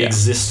not. They Yeah.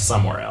 exist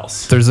somewhere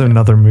else. There's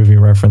another movie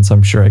reference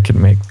I'm sure I could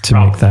make to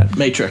make Probably. that.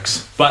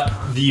 Matrix. But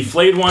the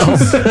flayed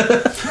ones.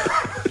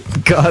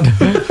 God.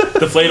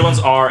 The flayed ones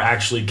are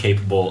actually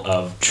capable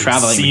of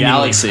Traveling the seemingly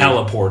galaxy.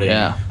 teleporting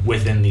Yeah.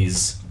 within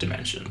these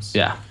dimensions.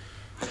 Yeah.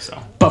 So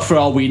But for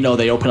all we know,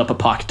 they open up a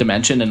pocket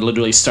dimension and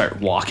literally start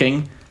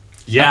walking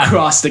yeah,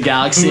 across the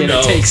galaxy, Who and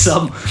knows? it takes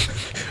them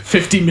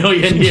 50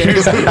 million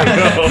years.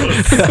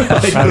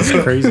 That's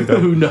crazy, though.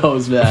 Who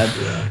knows, man?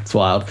 It's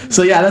wild.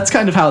 So yeah, that's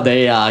kind of how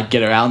they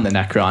get around the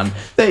Necron.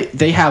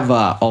 They have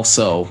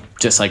also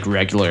just like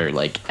regular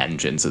like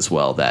engines as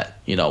well. That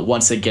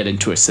once they get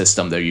into a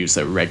system, they use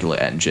their regular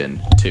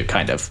engine to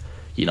kind of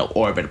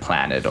orbit a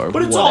planet or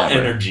but it's whatever.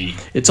 all energy.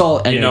 It's all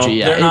energy. You know,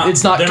 yeah, they're not-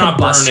 it's not they're not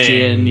combustion.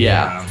 burning,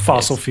 yeah.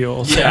 Fossil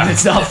fuels. Yeah.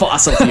 It's not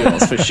fossil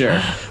fuels for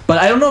sure. But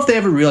I don't know if they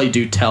ever really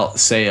do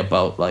say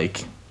about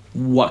like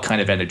what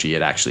kind of energy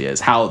it actually is,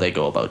 how they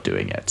go about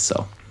doing it.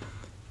 So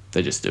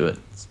they just do it.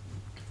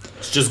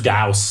 It's just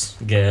Gauss.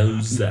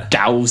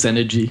 Gauss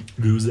energy.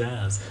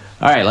 Gauss.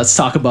 All right, let's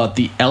talk about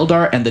the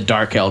Eldar and the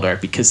Dark Eldar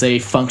because they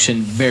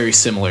function very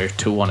similar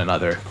to one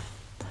another.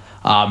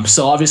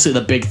 So obviously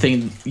the big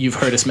thing you've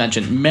heard us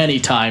mention many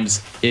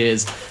times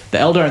is the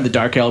Eldar and the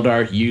Dark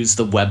Eldar use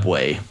the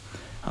Webway.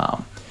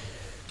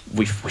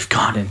 we've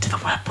gone into the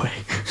webway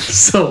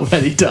so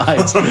many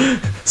times.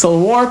 So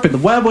the warp and the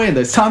webway and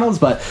there's tunnels,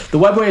 but the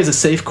webway is a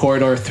safe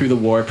corridor through the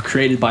warp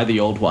created by the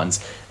Old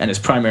Ones and is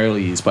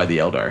primarily used by the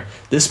Eldar.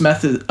 This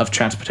method of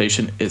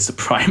transportation is the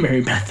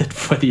primary method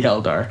for the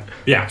Eldar.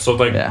 Yeah, so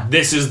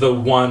this is the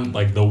one,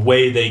 like the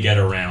way they get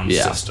around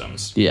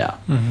systems. Yeah.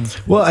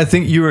 Well, I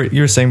think you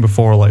were saying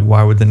before, like,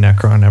 why would the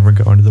Necron ever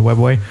go into the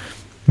webway?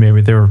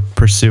 Maybe they were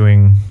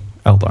pursuing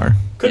Eldar.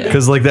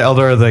 Because like the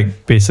Eldar are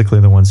like basically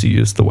the ones who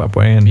use the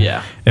webway, and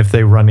if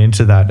they run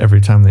into that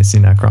every time they see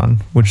Necron,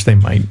 which they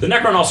might, the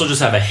Necron also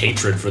just have a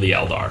hatred for the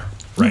Eldar,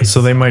 right?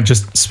 So they might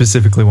just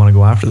specifically want to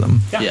go after them.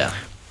 Yeah.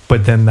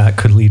 But then that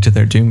could lead to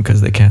their doom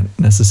because they can't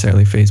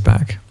necessarily phase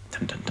back.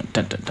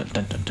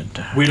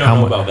 We don't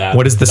know about that.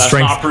 What is the That's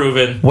strength? Not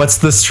proven. What's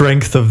the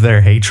strength of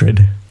their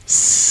hatred?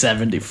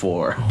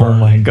 74. Oh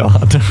my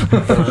god.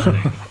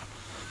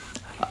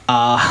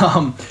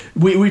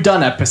 We've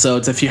done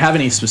episodes. If you have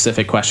any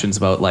specific questions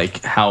about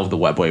like how the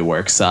webway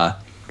works, let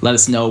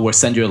us know. We'll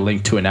send you a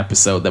link to an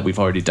episode that we've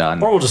already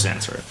done. Or we'll just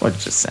answer it. Or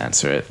just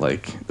answer it.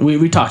 Like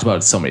we talked about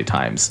it so many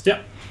times.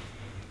 Yeah.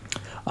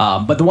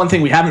 But the one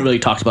thing we haven't really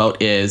talked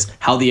about is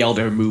how the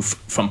Eldar move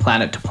from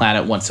planet to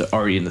planet once they're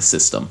already in the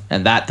system,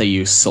 and that they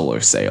use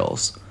solar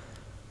sails.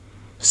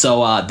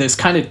 So there's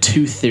kind of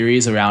two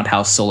theories around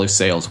how solar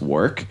sails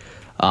work.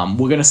 We're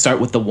going to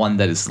start with the one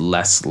that is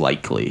less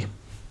likely.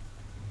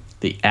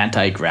 The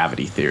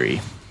anti-gravity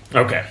theory.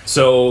 Okay,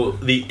 so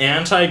the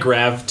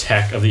anti-grav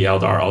tech of the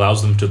Eldar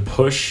allows them to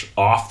push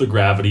off the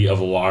gravity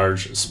of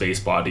large space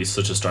bodies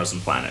such as stars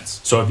and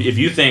planets. So if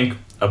you think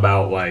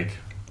about like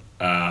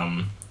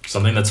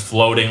something that's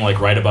floating like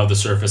right above the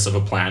surface of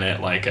a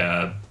planet, like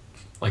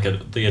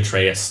the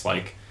Atreus,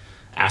 like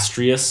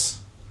Astrius.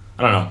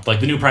 I don't know, like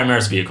the new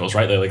Primaris vehicles,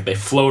 right? They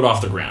float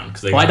off the ground.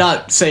 Why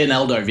not say an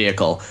Eldar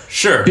vehicle?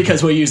 Sure.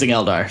 Because we're using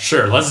Eldar.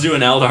 Sure, let's do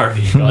an Eldar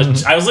vehicle.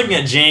 I was looking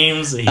at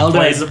James. He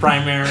plays the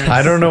Primaris.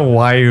 I don't know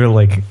why you're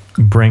like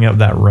bring up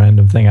that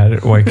random thing.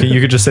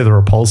 You could just say the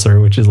repulsor,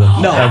 which is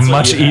like a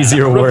much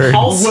easier word.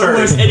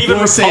 Repulsors. And even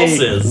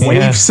repulses.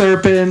 Wave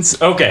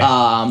serpents. Okay.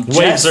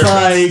 Jet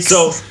spikes.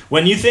 So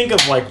when you think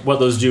of like what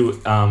those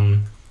do,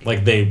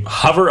 like they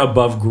hover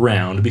above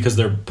ground because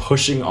they're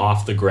pushing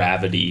off the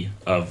gravity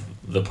of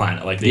the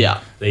planet. Like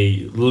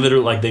they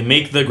literally like they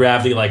make the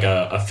gravity like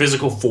a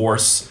physical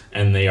force,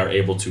 and they are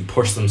able to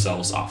push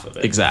themselves off of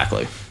it.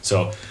 Exactly.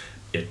 So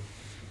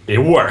it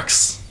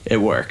works. It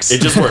works. It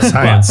just works.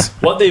 Science.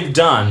 But what they've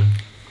done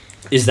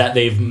is that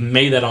they've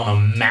made that on a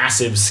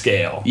massive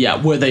scale.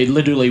 Yeah, where they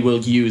literally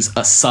will use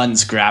a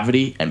sun's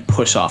gravity and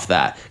push off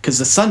that, because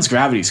the sun's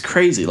gravity is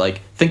crazy.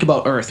 Like think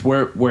about Earth,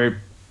 we're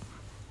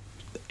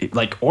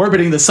like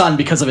orbiting the sun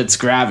because of its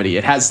gravity.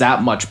 It has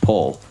that much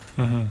pull.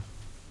 Mm-hmm.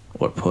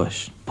 Or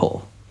push.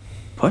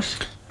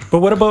 But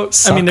what about,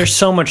 I mean, there's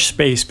so much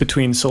space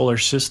between solar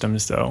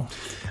systems, though.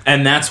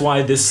 And that's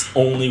why this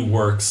only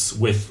works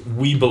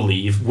we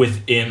believe,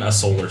 within a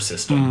solar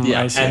system.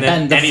 Yeah. And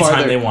then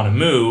anytime they want to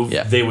move,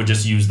 Yeah. they would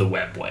just use the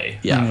webway.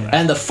 Yeah.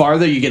 And the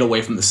farther you get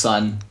away from the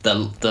sun,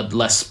 the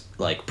less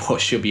like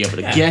push you'll be able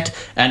to get.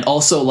 And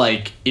also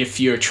like if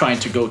you're trying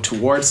to go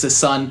towards the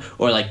sun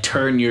or like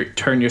turn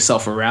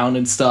yourself around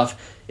and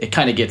stuff, it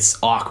kind of gets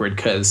awkward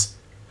because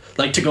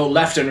like to go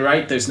left and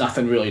right, there's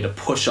nothing really to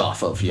push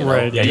off of, you know?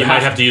 Right. Yeah, you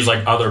might have to use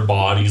like other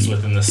bodies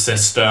within the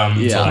system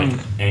to like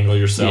angle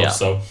yourself. Yeah.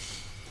 So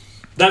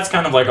that's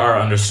kind of like our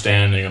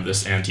understanding of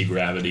this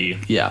anti-gravity.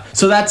 Yeah.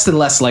 So that's the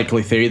less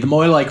likely theory. The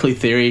more likely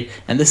theory,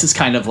 and this is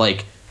kind of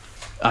like,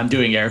 I'm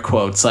doing air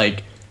quotes,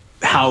 like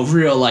how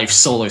real life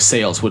solar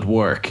sails would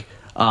work.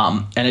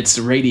 And it's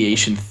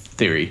radiation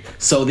theory.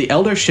 So the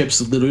Eldar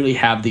ships literally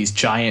have these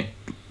giant,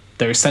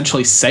 they're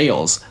essentially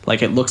sails.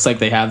 Like it looks like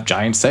they have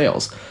giant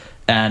sails.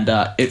 And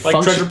it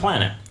like Treasure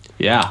Planet.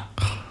 Yeah.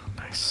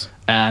 Nice.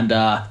 And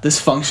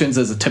this functions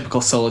as a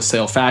typical solar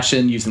sail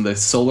fashion, using the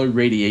solar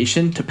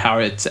radiation to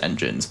power its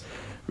engines.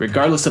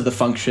 Regardless of the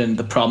function,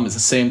 the problem is the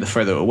same. The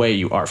further away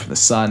you are from the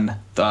sun,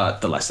 the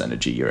less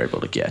energy you're able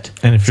to get.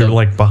 And if you're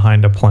like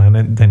behind a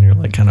planet, then you're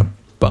like kind of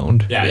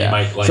boned. Yeah, Yeah. you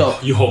might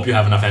like you hope you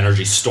have enough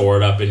energy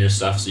stored up in your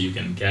stuff so you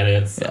can get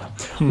it. So.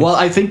 Yeah. Well,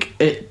 I think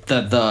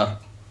the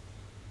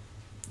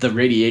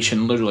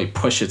radiation literally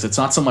pushes. It's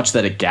not so much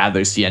that it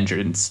gathers the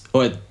engines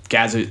or it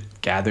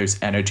gathers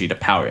energy to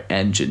power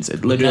engines.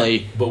 It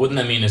literally. But wouldn't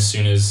that mean as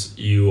soon as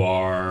you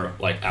are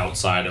like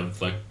outside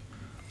of like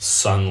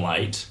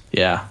sunlight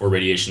or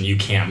radiation, you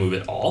can't move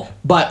at all?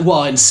 But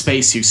well, in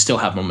space you still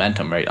have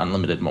momentum, right?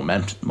 Unlimited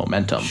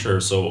momentum.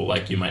 Sure. So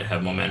like you might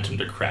have momentum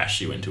to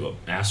crash you into an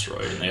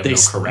asteroid, and they have no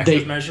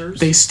corrective measures.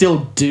 They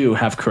still do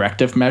have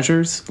corrective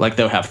measures, like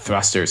they'll have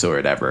thrusters or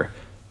whatever.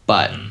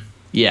 But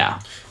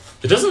yeah.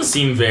 It doesn't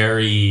seem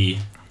very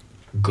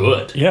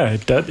good. Yeah,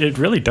 it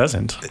really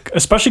doesn't.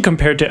 Especially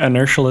compared to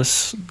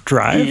inertialess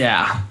drive.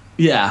 Yeah.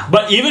 Yeah.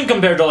 But even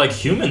compared to like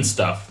human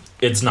stuff,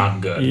 it's not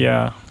good.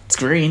 Yeah. It's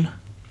green.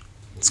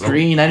 It's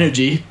green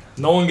energy.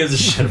 No one gives a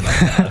shit about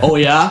that. Oh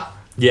yeah?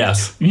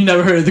 Yes. You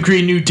never heard of the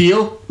Green New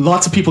Deal?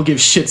 Lots of people give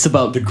shits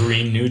about The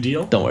Green New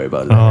Deal? Don't worry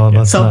about it. Oh,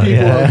 that's Some not,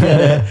 people yeah. will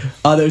get it,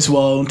 others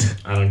won't.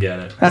 I don't get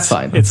it. That's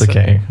fine. It's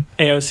okay.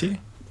 AOC.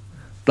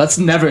 Let's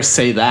never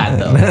say that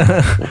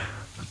though.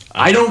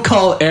 I don't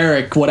call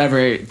Eric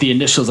whatever the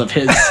initials of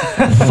his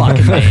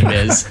fucking name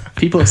is.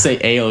 People who say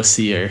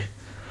AOC are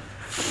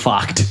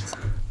fucked.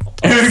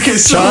 Eric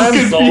is so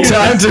confused.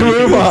 Time to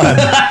move on.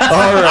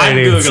 I'm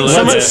Alrighty.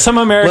 Googling it. Some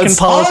American let's-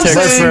 politics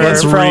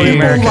let's for all read- People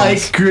Americans.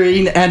 like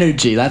green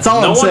energy. That's all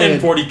No I'm one saying. in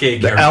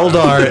 40K cares.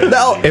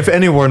 Eldar. If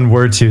anyone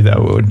were to,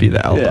 though, it would be the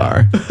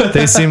Eldar.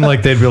 They seem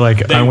like they'd be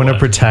like, They I want to would.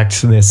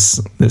 protect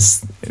this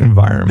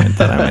environment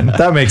that I'm in.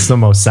 That makes the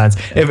most sense.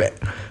 If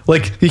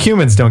like the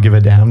humans don't give a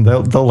damn,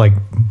 they'll like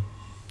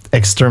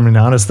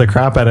exterminate the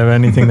crap out of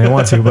anything they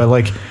want to. But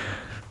like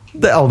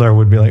the Eldar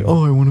would be like,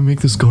 oh, I want to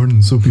make this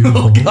garden so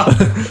beautiful.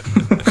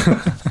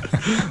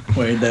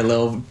 Wearing their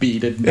little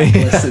beaded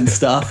necklace and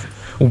stuff.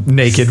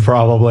 Naked,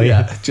 probably.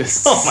 Yeah,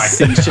 just Oh my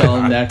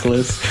seashell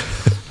necklace.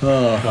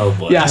 Oh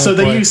boy. Yeah, so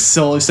boy. they use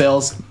solar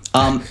sails.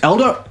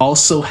 Eldar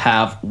also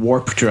have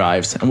warp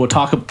drives, and we'll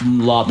talk a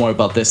lot more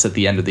about this at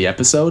the end of the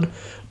episode.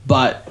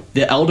 But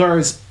the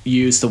Eldars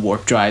use the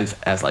warp drive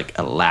as like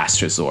a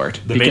last resort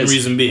The main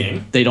reason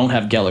being, they don't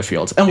have Geller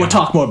fields, and we'll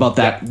talk more about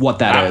that. What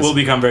that is. will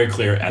become very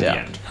clear at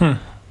Yeah. the end.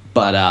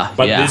 But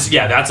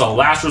yeah. That's a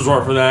last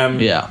resort for them.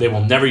 Yeah. They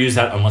will never use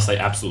that unless they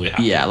absolutely have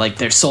to. Yeah, like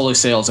their solar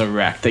sails are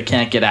wrecked. They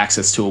can't get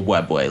access to a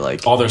webway.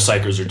 Like, All their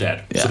psychers are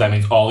dead. Yeah. So that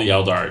means all the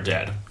Eldar are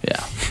dead.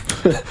 yeah.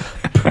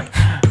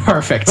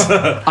 Perfect.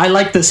 I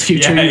like this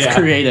future Yeah, you've yeah.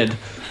 created.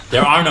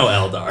 There are no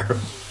Eldar.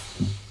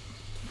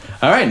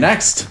 All right,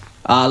 next.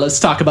 Let's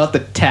talk about the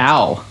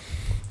Tau.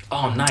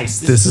 Oh, nice.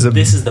 This is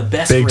the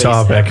best big race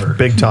topic. ever.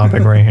 Big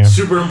topic right here.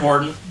 Super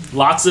important.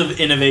 Lots of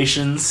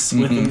innovations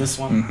within this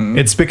one.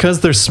 It's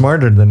because they're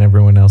smarter than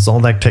everyone else. All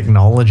that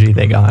technology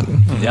they got. Yep.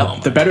 Oh,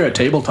 They're better at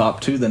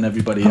tabletop too than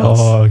everybody else.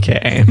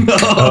 Okay. You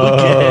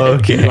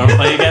Okay. want to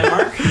play again,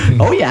 Mark?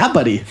 Oh yeah,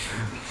 buddy.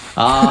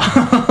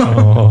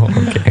 Oh,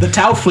 okay. The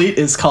Tau fleet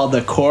is called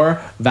the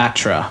Kor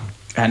Vatra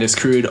and is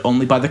crewed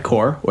only by the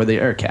Kor or the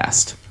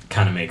Aircast.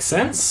 Kind of makes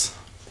sense.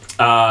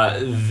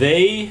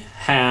 They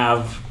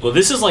have... Well,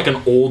 this is like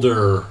an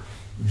older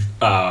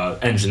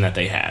engine that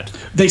they had.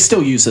 They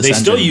still use this They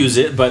engine. still use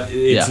it, but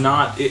it's Yeah.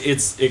 not...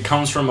 It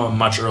comes from a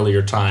much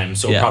earlier time,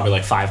 so Yeah. probably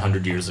like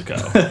 500 years ago.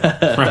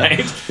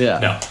 Right?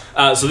 Yeah.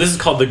 No. So this is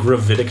called the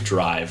gravitic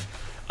drive.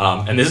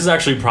 And this is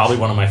actually probably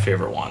one of my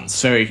favorite ones.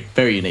 It's very,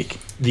 very unique.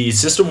 The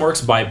system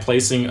works by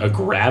placing a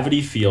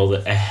gravity field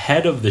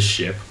ahead of the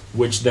ship,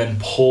 which then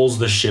pulls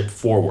the ship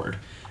forward.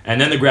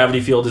 And then the gravity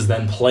field is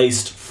then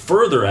placed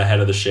further ahead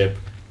of the ship,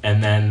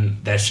 and then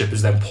that ship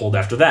is then pulled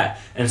after that.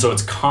 And so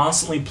it's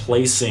constantly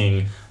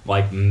placing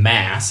like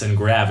mass and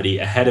gravity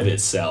ahead of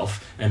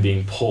itself and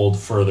being pulled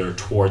further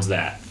towards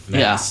that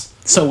mass. Yeah.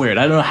 So weird.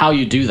 I don't know how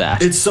you do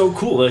that. It's so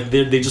cool. Like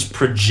they just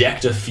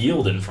project a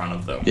field in front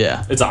of them.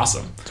 Yeah. It's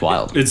awesome. It's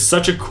wild. It's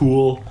such a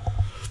cool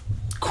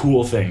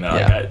thing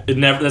that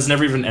Yeah. that's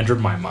never even entered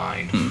my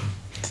mind.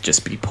 to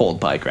just be pulled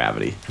by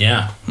gravity.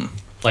 Yeah.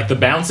 Like the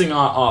bouncing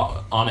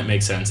on it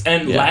makes sense.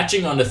 And Yeah.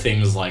 latching onto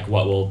things like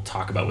what we'll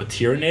talk about with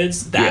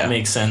Tyranids, that Yeah.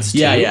 makes sense too.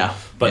 Yeah, yeah.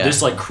 But Yeah.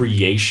 this like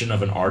creation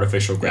of an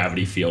artificial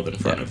gravity field in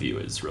front of you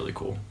is really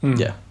cool.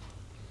 Yeah.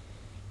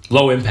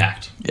 Low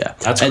impact. Yeah.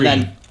 That's and green.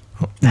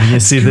 then You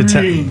see,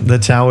 the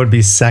Tau would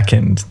be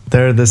second.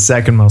 They're the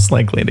second most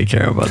likely to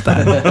care about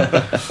that.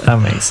 That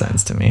makes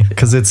sense to me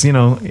because it's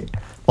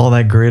all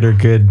that greater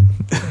good.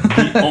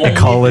 The only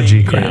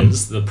Ecology thing ground.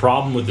 is, the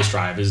problem with this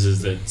drive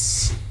is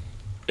it's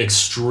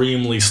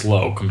extremely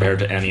slow compared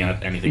to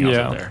anything else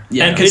Yeah. out there.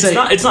 Yeah, and 'cause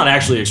it's not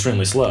actually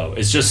extremely slow.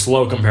 It's just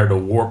slow compared to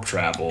warp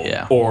travel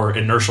Yeah. or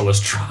inertialess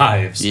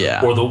drives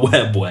Yeah. or the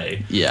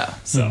webway. yeah.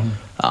 So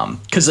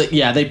Because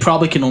they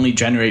probably can only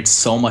generate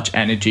so much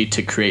energy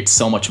to create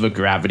so much of a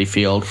gravity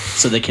field,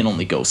 so they can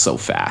only go so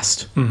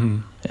fast. Mm-hmm.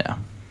 Yeah.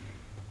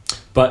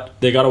 but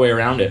they got a way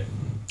around it.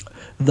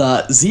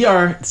 The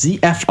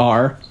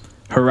ZFR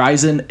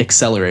Horizon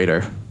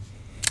Accelerator.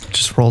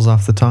 Just rolls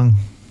off the tongue.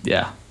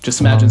 Yeah. Just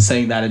imagine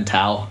saying that in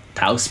Tau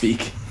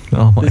speak.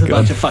 Oh my There's a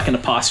bunch god. of fucking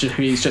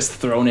apostrophes just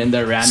thrown in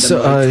there randomly.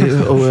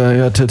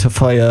 So to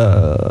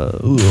fire.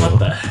 What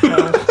the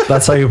hell?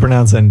 That's how you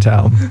pronounce it in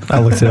Tau. I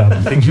looked it up.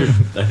 I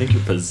think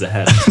you're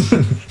possessed.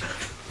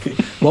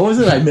 What was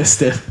it? I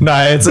missed it. No,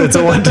 it's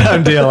a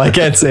one-time deal. I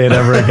can't say it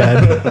ever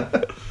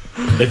again.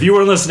 If you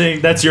were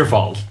listening, that's your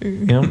fault.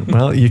 Yeah,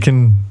 well, you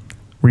can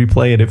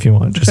replay it if you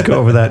want. Just go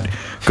over that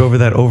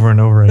over and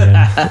over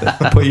again.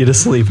 Put you to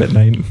sleep at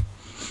night.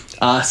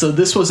 So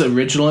this was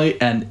originally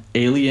an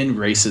alien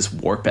race's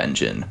warp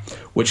engine,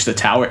 which the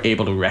Tau were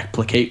able to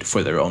replicate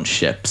for their own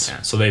ships.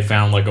 So they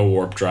found like a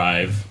warp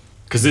drive,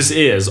 because this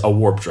is a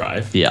warp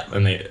drive. Yeah.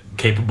 And they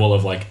capable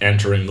of like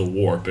entering the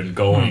warp and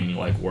going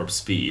like warp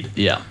speed.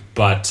 Yeah.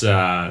 But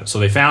so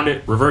they found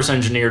it, reverse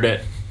engineered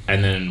it,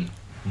 and then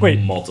Wait,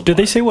 multiplied. did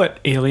they say what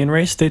alien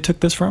race they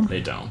took this from?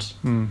 They don't.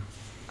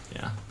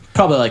 Yeah.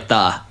 Probably like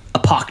the a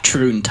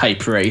Paktroon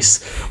type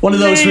race. One of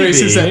those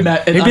races that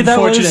met an Maybe that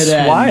was unfortunate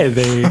end.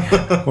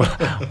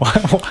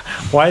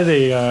 why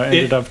they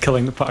ended up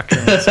killing the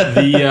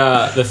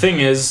Paktroons. The thing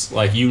is,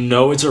 like,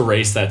 it's a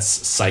race that's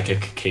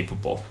psychic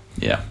capable.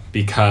 Yeah.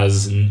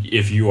 Because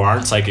if you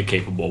aren't psychic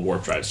capable,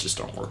 warp drives just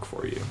don't work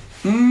for you.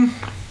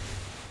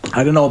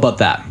 I don't know about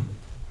that.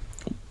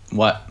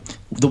 What?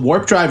 The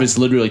warp drive is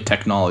literally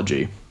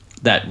technology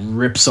that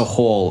rips a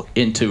hole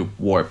into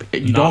warp.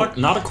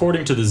 Not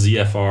according to the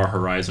ZFR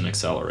Horizon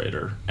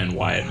Accelerator and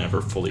why it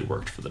never fully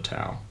worked for the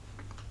Tau.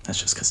 That's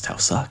just because Tau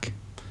suck.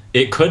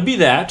 It could be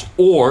that,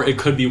 or it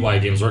could be why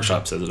Games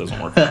Workshop says it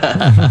doesn't work.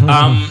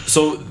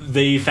 So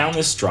they found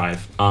this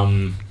drive.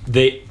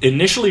 They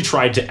initially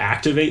tried to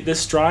activate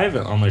this drive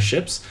on their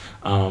ships,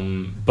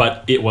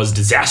 but it was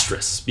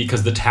disastrous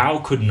because the Tau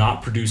could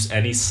not produce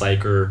any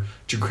psyker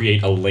to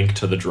create a link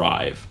to the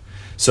drive.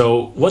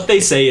 So what they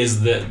say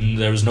is that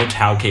there was no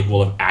Tau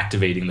capable of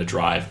activating the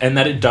drive, and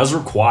that it does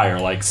require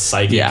like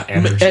psychic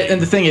energy.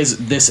 And the thing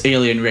is, this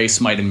alien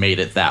race might have made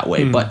it that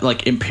way, but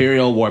like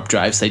Imperial warp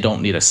drives, they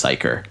don't need a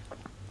psyker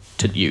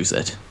to use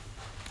it.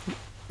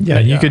 Yeah,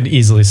 you could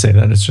easily say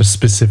that it's just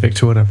specific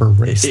to whatever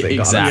race they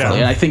got. Exactly,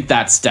 and I think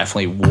that's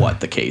definitely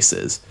what the case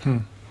is.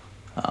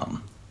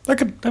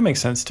 That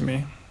makes sense to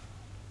me.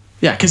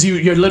 Yeah, because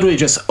you're literally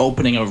just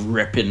opening a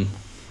rip in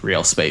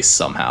real space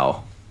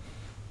somehow.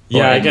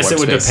 Yeah, I guess it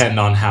would depend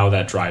on how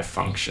that drive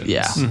functions.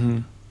 Yeah. Mm-hmm.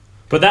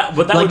 But that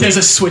like there's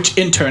a switch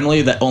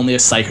internally that only a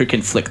psyker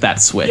can flick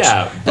that switch.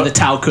 Yeah, and the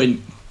Tau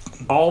couldn't.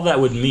 All that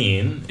would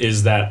mean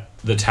is that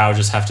the Tau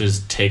just have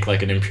to take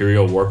like an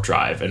Imperial warp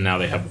drive, and now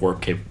they have warp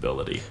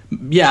capability.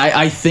 Yeah,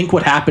 I think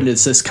what happened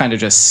is this kind of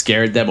just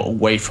scared them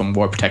away from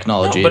warp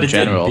technology in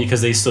general.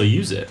 Because they still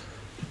use it.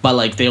 But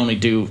like they only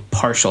do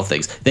partial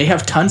things. They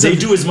have tons They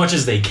do as much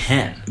as they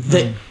can.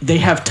 They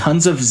have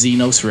tons of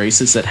Xenos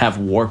races that have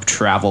warp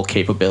travel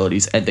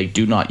capabilities, and they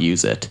do not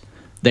use it.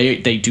 They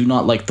do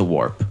not like the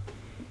warp.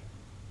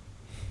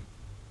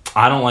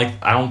 I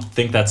don't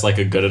think that's like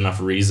a good enough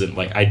reason.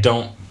 Like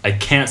I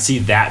can't see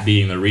that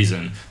being the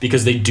reason,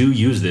 because they do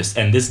use this,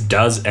 and this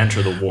does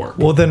enter the warp.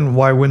 Well, then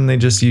why wouldn't they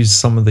just use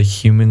some of the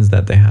humans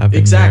that they have in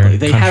Exactly.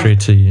 their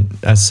country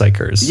as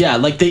psychers? Yeah,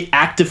 like they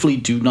actively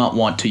do not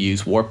want to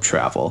use warp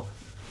travel.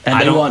 And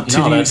they want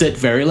to use it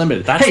very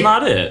limited. That's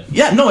not it.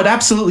 Yeah, no, it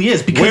absolutely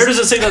is. Because where does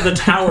it say that the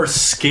Tower's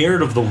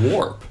scared of the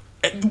warp?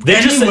 They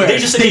just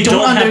say they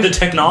don't have the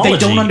technology. They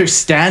don't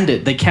understand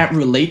it. They can't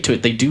relate to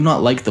it. They do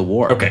not like the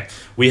warp. Okay,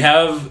 we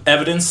have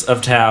evidence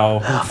of Tau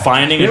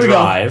finding a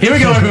drive. Here we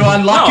go,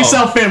 everyone. Lock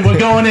yourself in. We're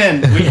going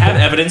in. We have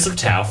evidence of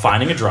Tau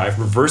finding a drive,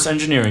 reverse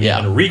engineering it,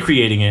 and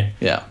recreating it.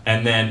 Yeah.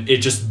 And then it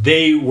just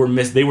they were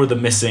the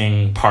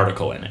missing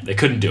particle in it. They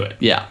couldn't do it.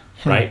 Yeah.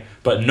 Right?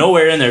 But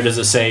nowhere in there does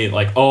it say,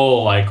 like,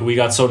 oh, like, we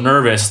got so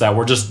nervous that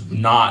we're just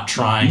not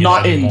trying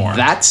Not it in anymore.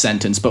 that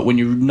sentence, but when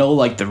you know,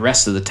 like, the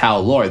rest of the Tau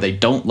lore, they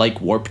don't like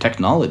warp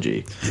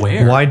technology.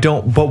 Where?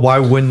 Why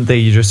wouldn't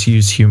they just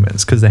use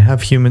humans? Because they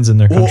have humans in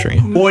their country.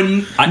 Or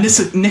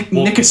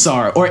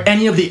Nikasar, or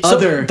any of the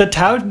other... The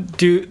Tau,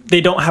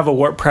 they don't have a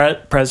warp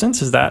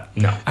presence? Is that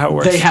how it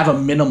works? They have a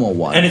minimal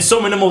one. And it's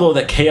so minimal, though,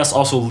 that Chaos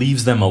also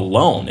leaves them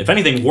alone. If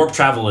anything, warp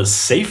travel is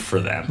safe for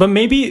them. But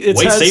maybe it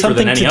Way has safer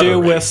something than to any do other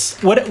with... race.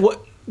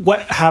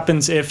 What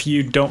happens if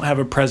you don't have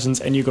a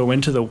presence and you go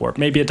into the warp?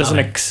 Maybe it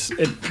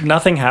doesn't.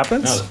 Nothing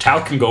happens. No, the Tau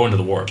can go into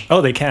the warp.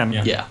 Oh, they can.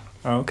 Yeah.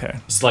 Oh, okay.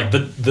 It's like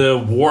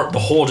the warp, the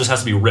hole just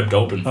has to be ripped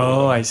open.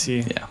 Oh, I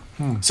see.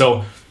 Yeah.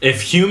 So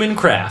if human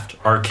craft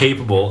are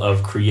capable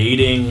of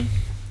creating,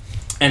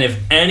 and if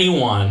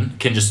anyone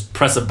can just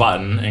press a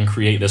button and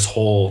create this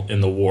hole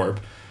in the warp,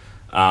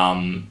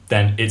 then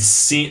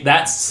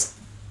that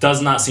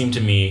does not seem to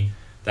me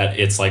that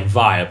it's like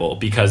viable,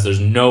 because there's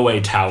no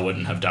way Tau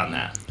wouldn't have done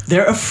that.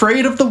 They're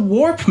afraid of the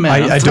warp,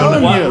 man. I don't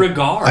In what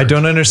regard? I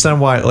don't understand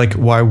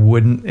why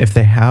wouldn't, if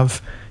they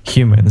have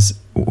humans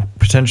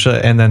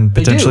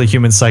potentially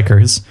human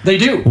psychers, They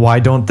do. why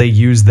don't they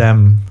use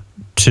them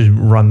to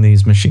run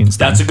these machines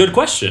then? That's a good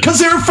question. Because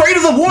they're afraid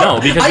of the warp.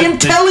 No, because I am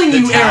telling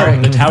you,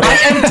 Eric.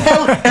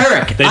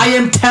 I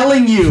am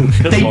telling you,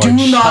 they Lord, do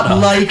shut not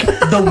up. like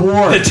the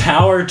warp.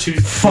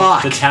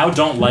 The Tau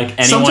don't like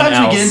anyone Sometimes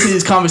else. we get into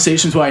these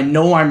conversations where I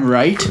know I'm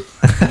right,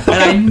 and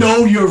I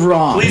know you're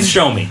wrong. Please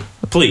show me.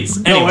 Please.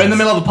 No, Anyways. in the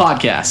middle of the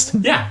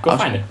podcast. Yeah, go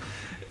find it.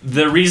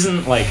 The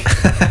reason, like,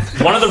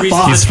 one of the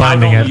reasons He's the Tau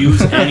finding don't it.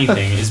 use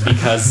anything is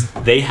because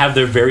they have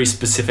their very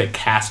specific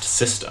caste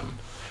system,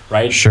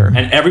 right? Sure.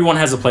 And everyone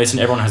has a place and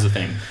everyone has a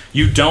thing.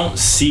 You don't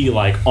see,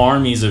 like,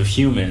 armies of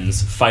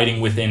humans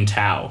fighting within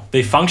Tau.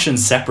 They function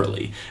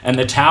separately. And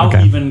the Tau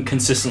even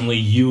consistently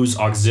use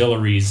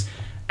auxiliaries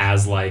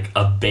as, like,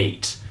 a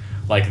bait.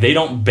 Like, they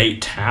don't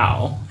bait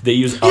Tau. They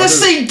use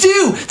Yes, they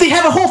do. They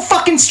have a whole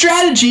fucking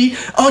strategy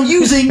on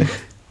using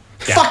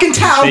fucking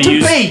Tau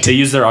to bait. They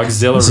use their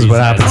auxiliaries. This is what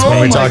happens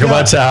when we my talk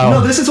about Tau.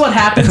 No, this is what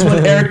happens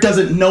when Eric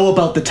doesn't know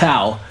about the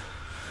Tau.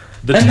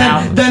 The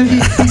Tau. Then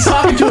he's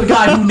talking to a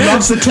guy who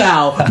loves the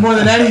Tau more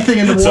than anything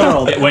in the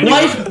world.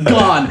 Life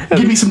gone.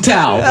 Give me some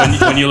Tau.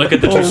 When you look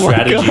at the two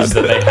strategies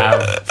that they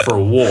have for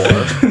war,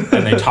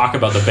 and they talk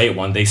about the bait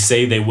one, they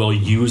say they will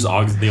use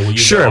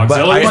auxiliaries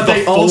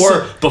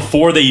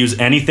before they use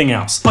anything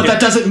else. But that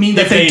doesn't mean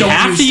that they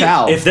don't use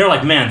Tau. If they're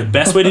like, man, the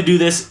best way to do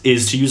this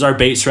is to use our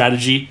bait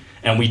strategy,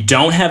 and we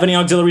don't have any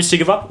auxiliaries to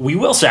give up, we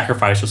will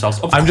sacrifice ourselves.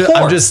 I'm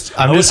just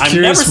curious.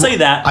 Never say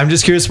that. I'm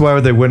just curious why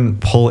they wouldn't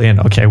pull in.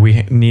 Okay,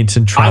 we need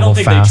to travel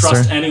faster. I don't think they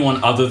trust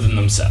anyone other than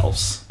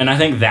themselves, and I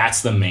think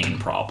that's the main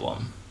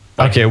problem.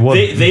 Like, okay, well,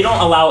 they don't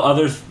allow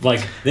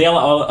they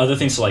allow other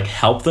things to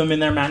help them in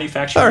their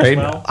manufacturing. All right, as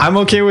well. I'm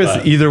okay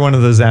with either one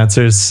of those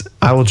answers.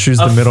 I will choose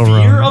the middle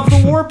road. Fear of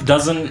the warp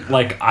doesn't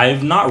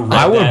I've not read.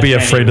 I would be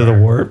afraid of the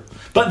warp.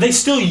 But they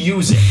still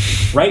use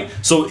it, right?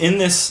 So in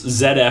this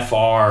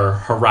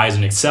ZFR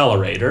Horizon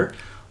Accelerator,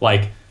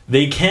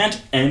 they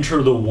can't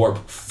enter the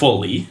warp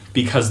fully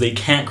because they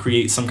can't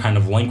create some kind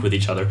of link with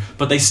each other,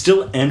 but they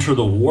still enter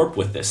the warp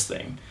with this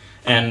thing.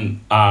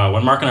 And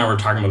when Mark and I were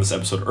talking about this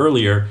episode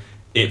earlier,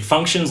 it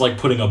functions like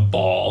putting a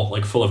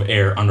ball full of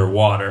air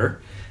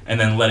underwater and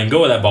then letting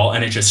go of that ball,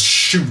 and it just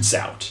shoots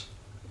out,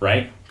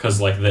 right? Because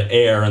the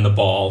air in the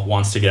ball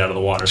wants to get out of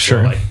the water,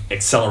 so it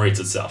accelerates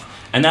itself.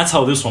 And that's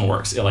how this one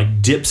works.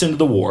 It dips into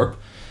the warp,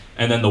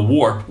 and then the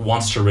warp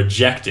wants to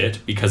reject it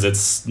because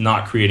it's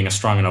not creating a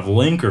strong enough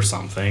link or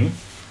something,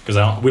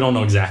 because we don't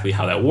know exactly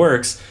how that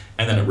works.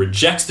 And then it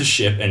rejects the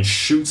ship and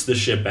shoots the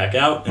ship back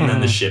out, and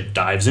then the ship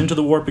dives into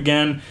the warp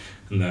again,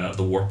 and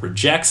the warp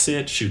rejects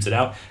it, shoots it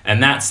out.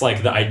 And that's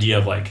the idea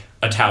of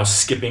a Tau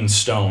skipping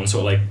stone.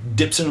 So it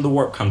dips into the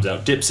warp, comes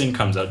out, dips in,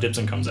 comes out, dips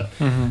in, comes out.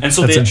 And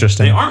so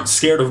they aren't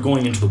scared of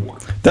going into the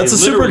warp.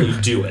 That's they literally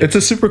do it. It's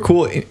a super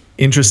cool,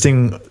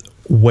 interesting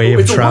way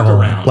of travel.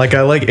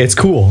 It's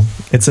cool.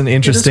 It's an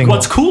interesting.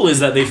 What's cool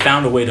is that they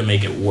found a way to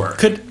make it work.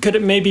 Could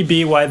it maybe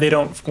be why they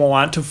don't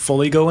want to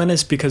fully go in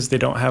is because they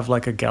don't have a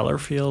Geller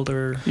field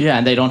or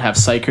and they don't have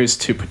psychers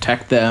to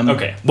protect them.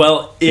 Okay,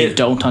 well they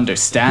don't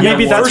understand.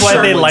 Maybe that's why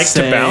they like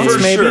to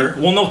bounce. Maybe. Sure.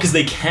 Well, no, because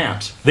they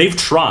can't. They've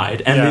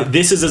tried, and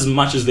this is as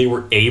much as they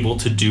were able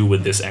to do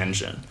with this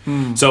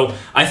engine. So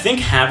I think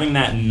having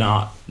that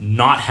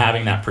not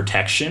having that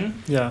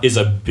protection is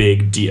a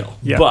big deal.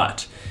 Yeah.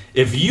 But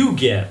if you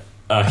get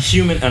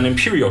an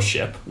Imperial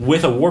ship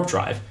with a warp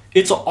drive,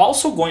 it's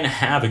also going to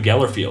have a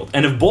Geller field.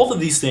 And if both of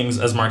these things,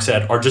 as Mark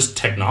said, are just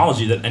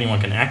technology that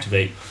anyone can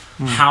activate,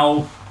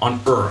 how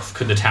on earth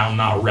could the Tau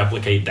not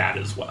replicate that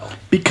as well?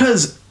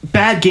 Because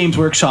bad Games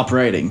Workshop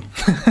writing.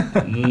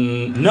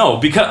 No,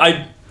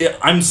 because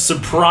I'm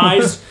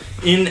surprised.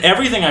 In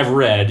everything I've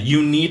read,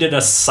 you needed a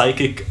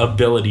psychic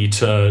ability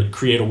to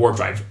create a warp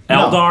drive.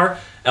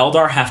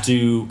 Eldar have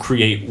to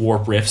create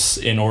warp rifts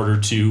in order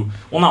to...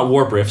 Well, not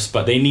warp rifts,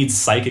 but they need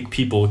psychic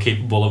people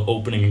capable of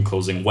opening and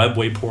closing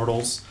webway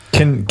portals.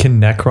 Can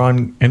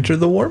Necron enter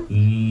the warp?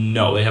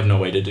 No, they have no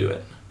way to do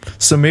it.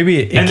 So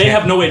maybe... they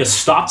have no way to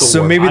stop the warp.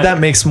 So maybe that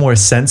makes more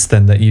sense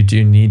then, that you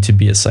do need to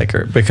be a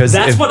psyker. Because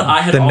that's what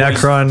I had always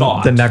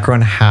thought. The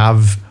Necron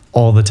have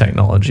all the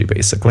technology,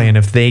 basically. And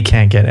if they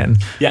can't get in...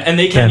 Yeah, and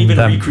they can't even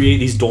recreate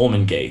these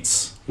dolmen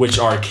gates, which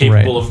are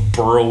capable of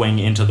burrowing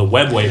into the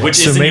webway,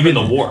 which isn't even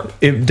the warp.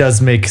 It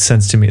does make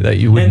sense to me that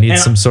you would need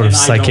some sort of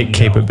psychic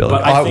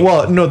capability.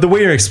 The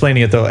way you're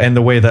explaining it, though, and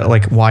the way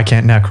that, why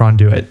can't Necron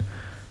do it?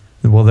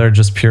 Well, they're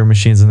just pure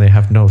machines and they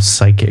have no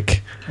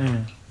psychic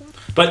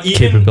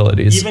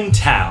capabilities. Even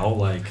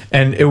Tau,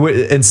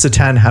 And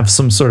Satan have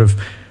some sort of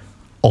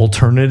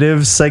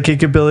alternative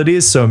psychic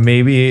abilities, so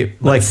maybe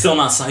it's still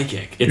not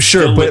psychic. It's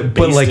sure, but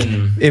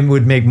it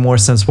would make more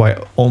sense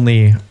why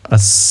only a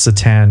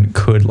Satan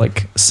could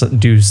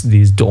do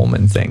these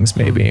dolmen things,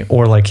 maybe,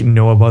 or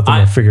know about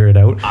them or figure it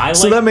out.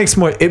 That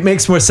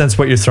makes more sense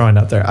what you're throwing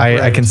out there.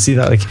 I can see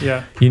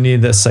that you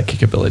need the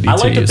psychic ability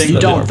to use. You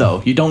don't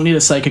though. You don't need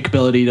a psychic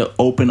ability to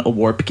open a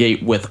warp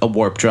gate with a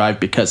warp drive,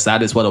 because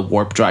that is what a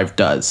warp drive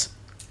does.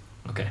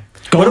 Okay.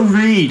 Go and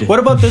read. What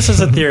about this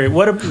as a theory?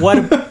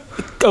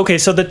 Okay,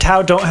 so the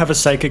Tau don't have a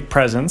psychic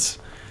presence,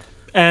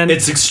 and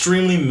it's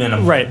extremely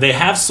minimal. Right, they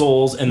have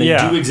souls and they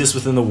do exist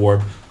within the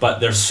warp, but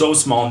they're so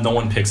small no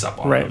one picks up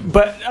on them. Right,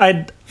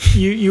 but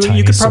you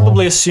could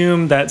probably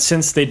assume that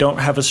since they don't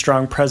have a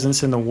strong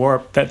presence in the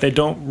warp, that they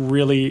don't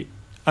really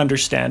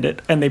understand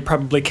it, and they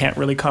probably can't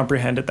really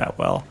comprehend it that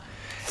well.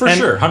 For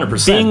sure,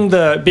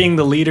 100%. Being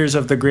the leaders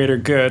of the greater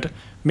good,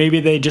 maybe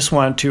they just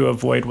want to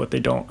avoid what they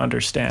don't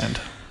understand.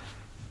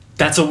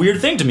 That's a weird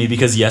thing to me,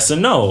 because yes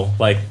and no.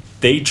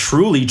 They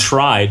truly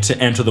tried to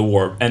enter the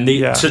warp, and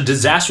to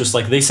disastrous.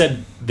 They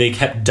said they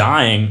kept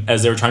dying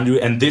as they were trying to do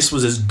it, and this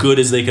was as good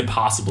as they could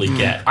possibly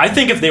get. I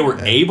think if they were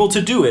able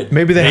to do it,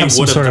 maybe they have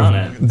some sort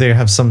of. They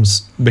have some,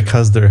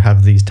 because they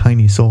have these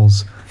tiny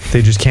souls.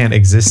 They just can't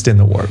exist in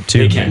the warp too.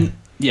 They can.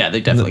 Yeah, they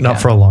definitely not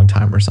can. for a long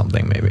time or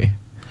something, maybe.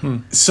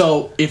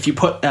 So if you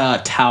put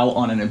Tau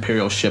on an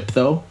Imperial ship,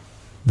 though,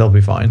 they'll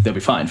be fine. They'll be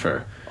fine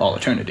for all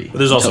eternity. But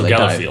there's also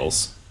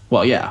Gallifeels.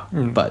 Well, yeah,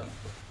 but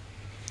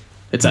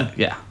it's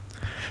yeah.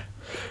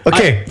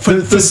 Okay,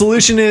 the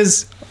solution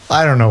is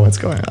I don't know what's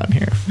going on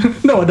here.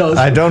 No one knows.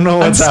 I don't know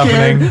what's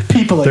happening.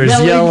 People are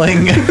There's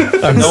yelling.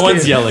 No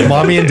one's yelling.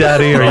 Mommy and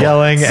daddy are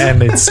yelling,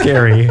 and it's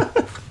scary.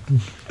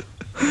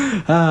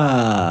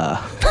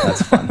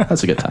 That's fun.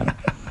 That's a good time.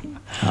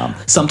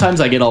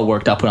 Sometimes I get all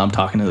worked up when I'm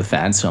talking to the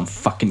fans, so I'm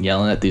fucking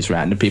yelling at these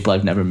random people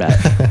I've never met.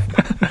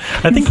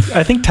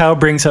 I think Tao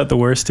brings out the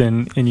worst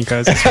in you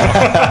guys as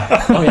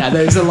well. Oh yeah,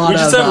 there's a lot of... We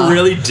just have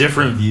really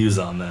different views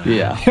on that.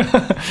 Yeah,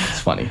 it's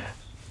funny.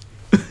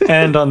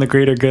 And on the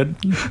greater good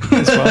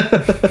as well.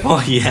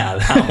 Well, yeah,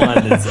 that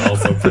one is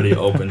also pretty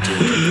open to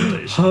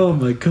interpretation. Oh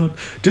my god.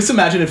 Just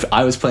imagine if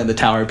I was playing the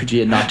Tower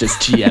RPG and not just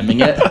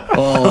GMing it.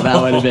 Oh,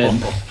 that would have been...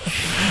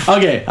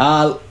 Okay,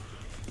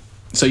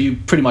 so you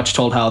pretty much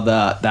told how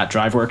that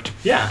drive worked?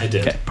 Yeah, I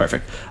did. Okay,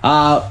 perfect.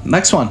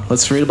 Next one,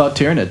 let's read about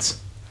Tyranids.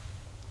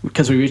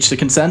 Because we reached a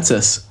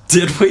consensus.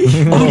 Did we?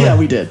 Oh yeah,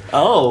 we did.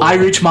 Oh. I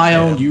reached my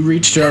own, you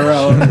reached your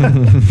own.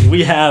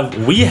 We have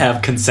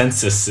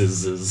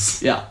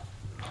consensuses. Yeah.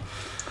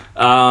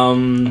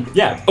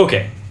 Yeah,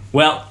 okay.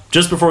 Well,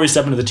 just before we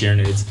step into the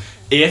Tyranids,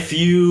 if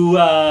you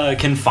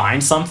can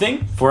find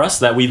something for us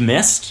that we've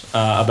missed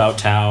about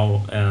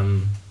Tau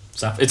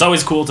stuff, it's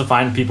always cool to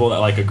find people that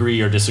like agree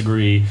or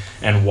disagree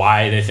and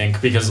why they think,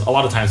 because a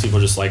lot of times people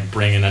just like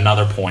bring in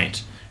another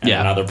point and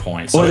another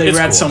point. So or they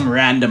read cool. some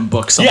random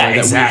book somewhere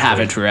that we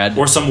haven't read.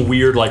 Or some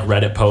weird like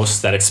Reddit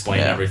posts that explain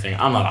everything.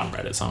 I'm not on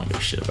Reddit, so I don't give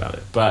a shit about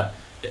it. But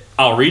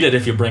I'll read it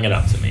if you bring it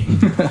up to me.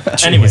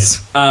 Anyways,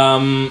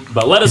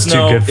 but let us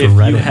know if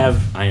you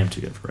have... I am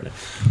too good for Reddit.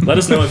 Let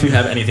us know if you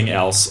have anything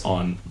else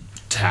on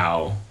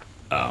Tau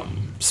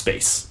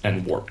space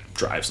and warp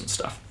drives and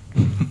stuff.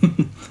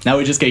 Now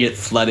we just gonna get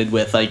flooded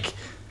with like,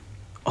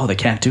 oh, they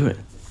can't do it.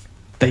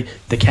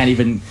 They can't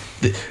even...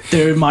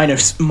 They're a minor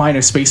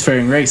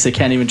spacefaring race. They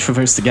can't even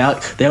traverse the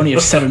galaxy. They only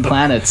have 7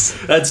 planets.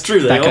 That's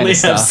true. They only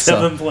have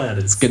 7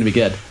 planets. It's going to be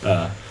good.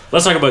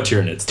 Let's talk about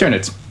Tyranids.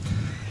 Tyranids.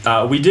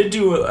 We did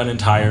do an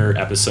entire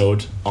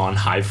episode on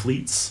hive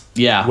fleets.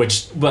 Yeah.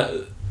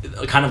 But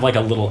kind of like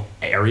a little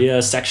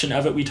area section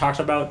of it, we talked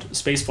about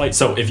spaceflight.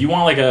 So if you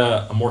want like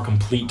a more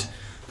complete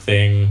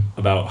thing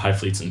about hive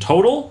fleets in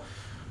total,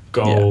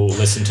 go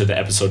listen to the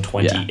episode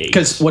 28.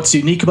 Because what's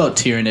unique about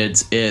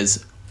Tyranids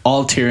is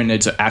all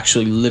Tyranids are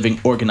actually living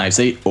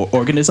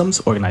organizations.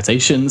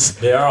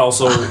 They are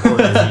also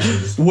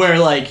organizations. Where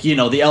like, you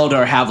know, the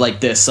Eldar have like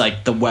this,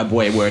 like the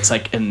webway where it's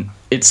like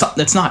it's not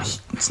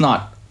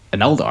an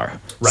Eldar.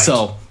 Right.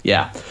 So,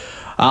 yeah.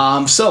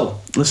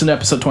 So, listen to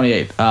episode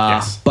 28.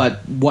 Yes.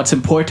 But what's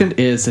important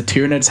is the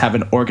Tyranids have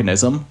an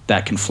organism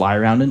that can fly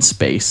around in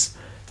space,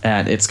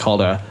 and it's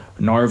called a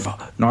Narval.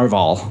 A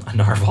narval.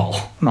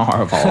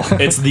 Narval.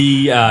 It's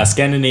the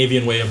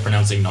Scandinavian way of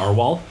pronouncing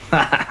narwhal.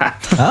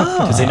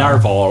 It's a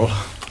narval.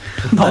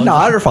 A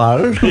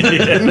narval.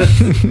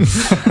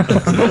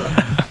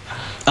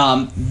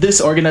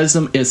 This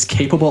organism is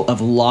capable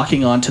of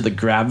locking onto the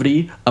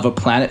gravity of a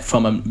planet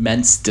from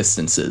immense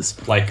distances.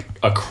 Like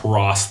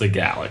across the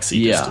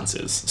galaxy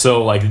distances.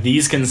 So like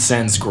these can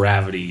sense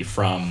gravity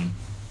from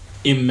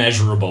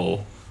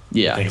immeasurable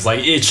things.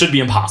 Like it should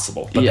be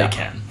impossible, but they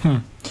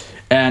can.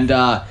 And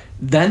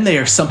then they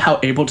are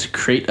somehow able to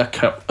create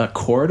a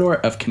corridor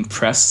of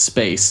compressed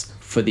space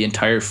for the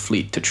entire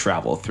fleet to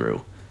travel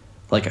through.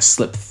 Like a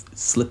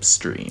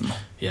slipstream.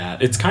 Yeah,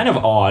 it's kind of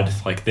odd.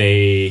 Like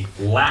they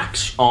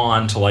latch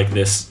on to like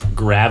this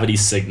gravity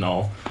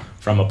signal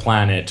from a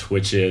planet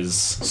which is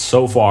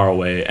so far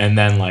away, and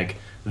then like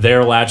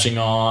they're latching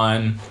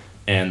on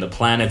and the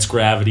planet's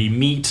gravity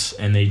meet,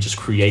 and they just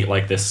create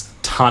like this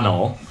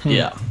tunnel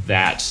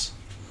that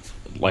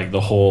like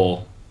the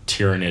whole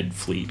Tyranid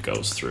fleet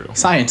goes through.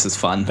 Science is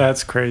fun.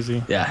 That's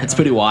crazy. Yeah, it's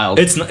pretty wild.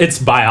 It's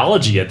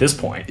biology at this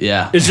point.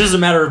 Yeah. It's just a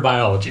matter of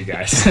biology,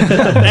 guys.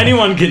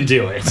 Anyone can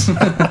do it.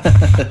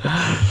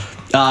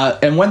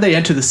 And when they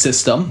enter the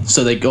system,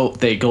 so they go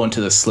into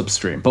the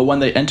slipstream. But when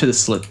they enter the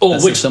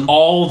system,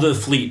 all the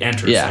fleet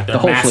enters. Yeah, like the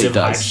whole massive fleet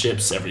does. hive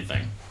ships,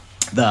 everything.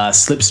 The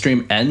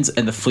slipstream ends,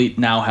 and the fleet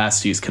now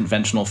has to use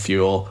conventional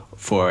fuel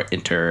for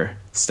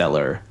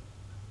intersystem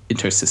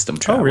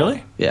travel. Oh,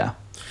 really? Yeah.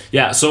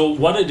 Yeah, so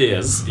what it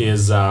is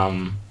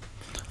the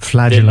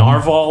Flagellum.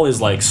 narval is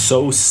like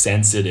so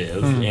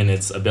sensitive in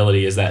its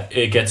ability is that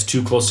it gets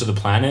too close to the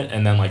planet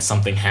and then like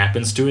something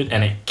happens to it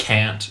and it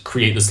can't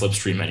create the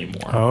slipstream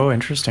anymore. Oh,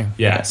 interesting.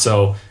 Yeah,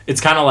 so it's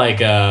kind of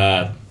like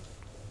I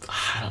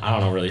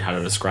don't know really how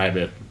to describe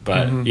it,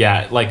 but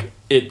yeah, like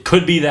it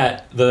could be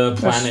that the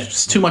planet...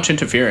 It's too much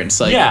interference.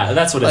 Like, yeah,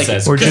 that's what it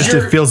says. Or just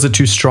it feels it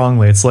too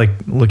strongly. It's like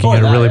looking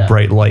at a really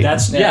bright light.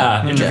 That's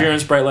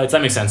interference, bright lights.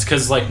 That makes sense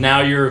because like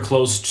now you're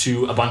close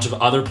to a bunch of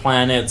other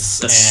planets.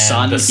 The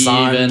sun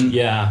even.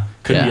 Yeah,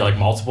 could be like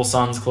multiple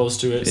suns close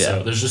to it. Yeah.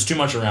 So there's just too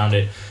much around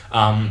it.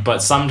 But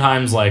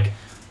sometimes like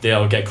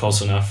they'll get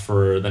close enough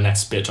for the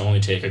next bit to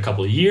only take a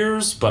couple of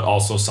years, but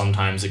also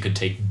sometimes it could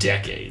take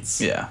decades.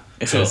 Yeah.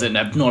 If it was an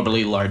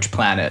abnormally large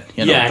planet,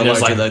 you know, and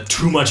there's like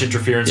too much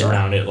interference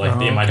around it. Like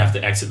they might have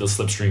to exit the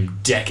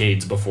slipstream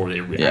decades before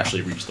they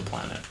actually reach the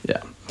planet.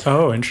 Yeah.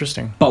 Oh,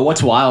 interesting. But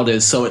what's wild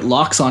is, so it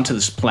locks onto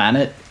this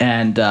planet,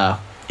 and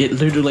it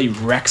literally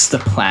wrecks the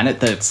planet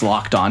that it's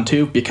locked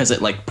onto because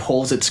it like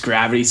pulls its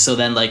gravity. So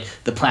then like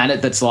the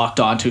planet that's locked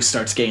onto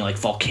starts getting like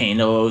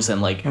volcanoes and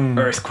like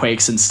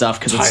earthquakes and stuff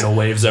because tidal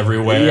waves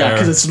everywhere. Yeah,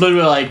 because it's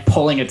literally like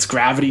pulling its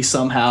gravity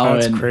somehow.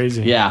 That's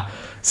crazy. Yeah.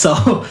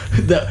 So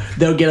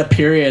they'll get a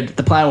period.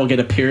 The planet will get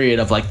a period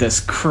of like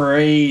this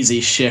crazy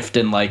shift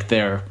in like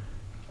their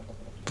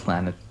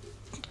planet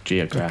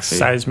geography,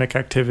 seismic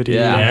activity.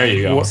 Yeah. There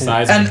you go.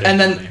 And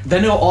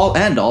then it'll all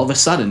end all of a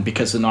sudden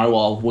because the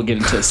narwhal will get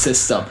into a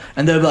system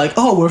and they'll be like,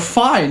 oh, we're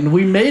fine,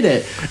 we made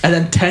it. And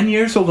then 10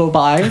 years will go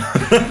by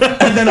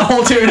and then a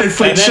whole Tyranid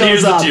fleet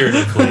shows up.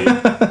 Tyranid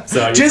fleet.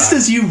 So just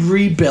as you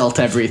rebuilt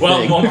everything.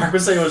 Well, Mark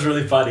was saying it was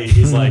really funny.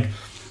 He's like,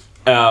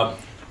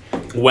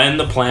 when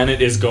the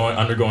planet is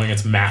undergoing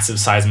its massive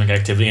seismic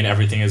activity and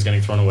everything is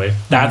getting thrown away,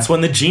 that's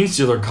when the Gene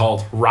Stealer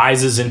cult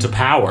rises into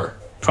power.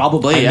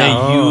 Probably, and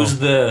they use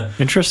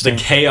the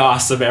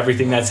chaos of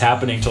everything that's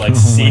happening to like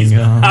seize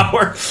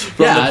power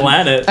from the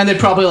planet. And they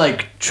probably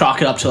like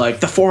chalk it up to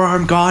like the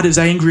four-armed god is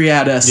angry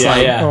at us. Yeah,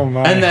 like, yeah. Oh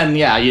my. And then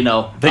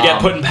they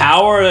get put in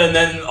power, and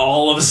then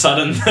all of a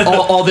sudden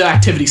all the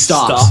activity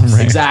stops.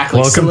 Right.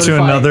 Exactly. Welcome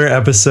to another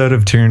episode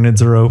of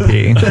Tyranids Are OP.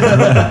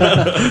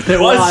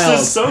 They're wild. It's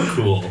just so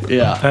cool.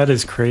 Yeah, that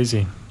is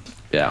crazy.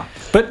 Yeah,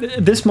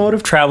 but this mode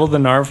of travel, the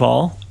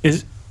Narval,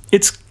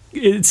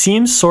 it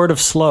seems sort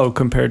of slow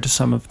compared to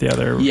some of the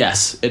other.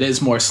 Yes, it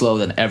is more slow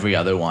than every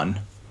other one.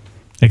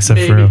 Except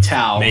maybe for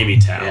Tau. Maybe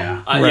Tau.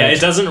 Yeah. Yeah, it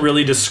doesn't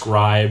really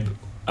describe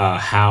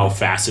how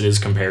fast it is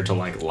compared to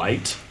like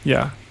light.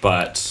 Yeah.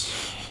 But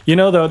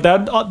though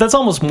that's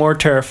almost more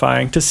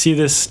terrifying to see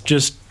this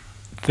just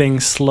thing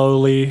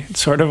slowly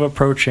sort of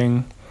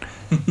approaching.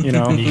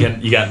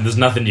 There's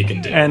nothing you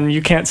can do. And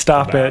you can't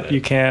stop it. You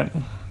can't.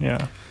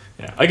 Yeah.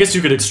 Yeah, I guess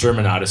you could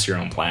exterminatus your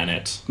own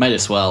planet. Might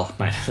as well.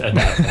 At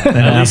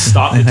least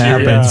stop the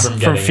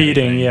Tyranids from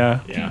feeding.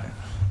 anything. Yeah.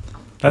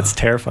 That's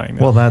terrifying.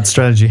 Well, that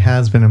strategy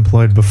has been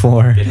employed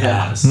before. It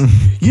has.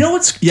 You know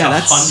what's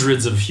that's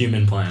hundreds of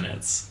human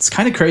planets. It's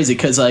kind of crazy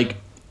because like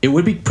it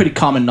would be pretty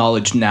common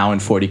knowledge now in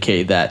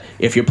 40K that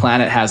if your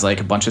planet has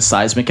like a bunch of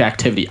seismic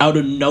activity out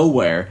of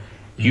nowhere,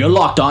 you're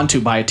locked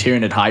onto by a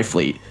Tyranid Hive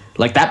fleet.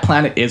 Like that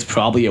planet is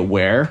probably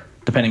aware,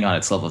 depending on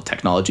its level of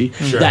technology,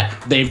 that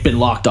they've been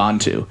locked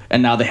onto,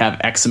 and now they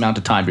have X amount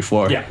of time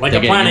before. Yeah, like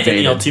a planet in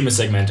the Ultima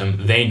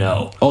Segmentum, they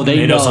know. Oh,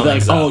 they know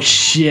something's like, up. oh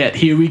shit,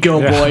 here we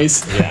go,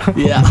 boys.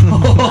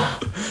 Yeah.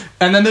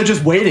 And then they're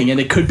just waiting, and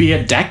it could be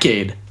a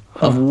decade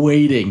of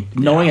waiting,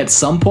 knowing at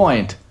some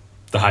point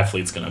the Hive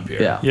Fleet's gonna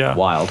appear. Yeah.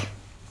 Wild.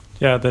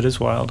 Yeah, that is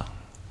wild.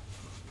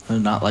 I do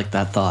not like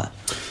that thought.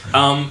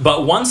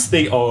 But once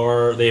they've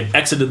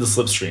exited the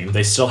slipstream,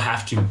 they still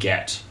have to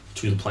get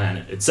to the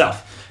planet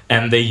itself.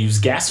 And they use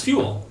gas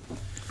fuel.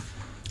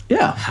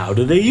 Yeah. How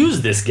do they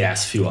use this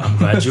gas fuel? I'm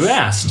glad you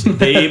asked.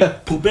 They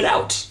poop it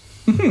out.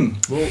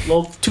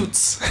 Little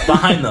toots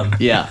behind them.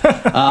 Yeah.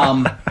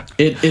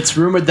 It's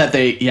rumored that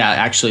they,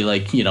 actually,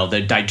 like,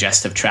 their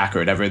digestive tract or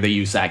whatever, they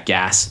use that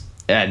gas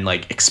and,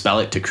 like, expel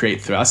it to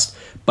create thrust.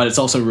 But it's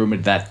also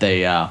rumored that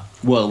they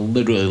will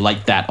literally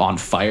light that on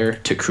fire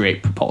to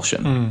create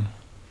propulsion.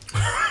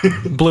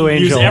 Blue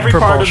Angel use every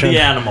propulsion.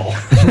 part of the animal.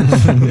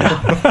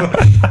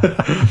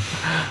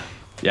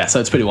 Yeah,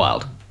 so it's pretty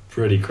wild.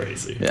 Pretty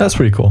crazy. Yeah. That's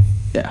pretty cool.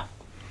 Yeah.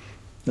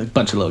 A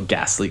bunch of little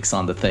gas leaks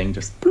on the thing,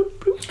 just bloop,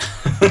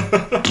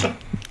 bloop.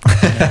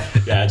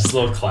 Yeah, just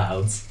little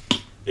clouds.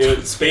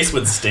 Space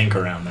would stink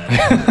around that.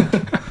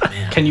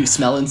 Man. Can you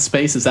smell in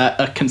space? Is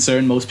that a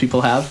concern most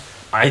people have?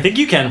 I think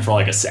you can for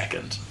like a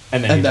second,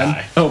 and then you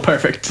die. Oh,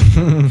 perfect.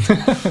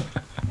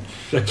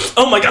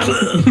 Oh my god!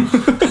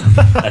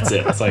 That's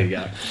it. That's all you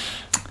got.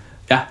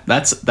 Yeah,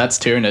 that's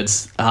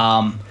Tyranids.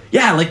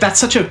 Yeah, like that's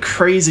such a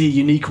crazy,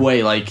 unique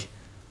way, like,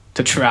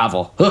 to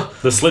travel. Ugh.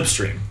 The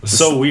slipstream. It's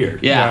so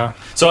weird. Yeah.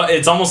 So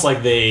it's almost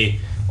like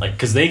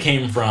because they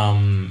came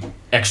from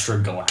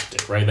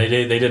extragalactic, right?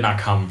 They did not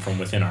come from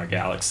within our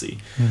galaxy.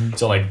 Mm-hmm.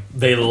 So like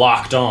they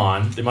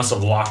must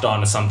have locked on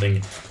to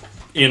something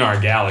in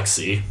our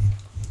galaxy,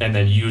 and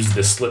then used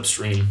this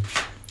slipstream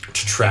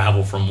to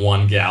travel from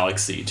one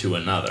galaxy to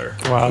another.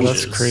 Wow,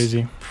 that's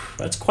crazy.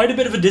 That's quite a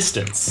bit of a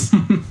distance.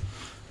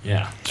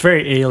 Yeah. It's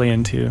very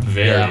alien too.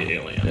 Very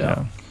alien.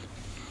 Yeah.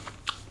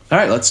 All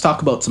right, let's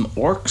talk about some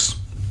orcs.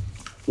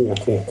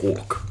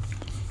 Orc.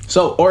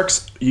 So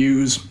orcs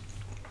use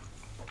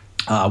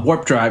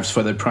warp drives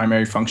for their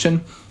primary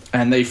function,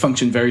 and they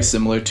function very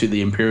similar to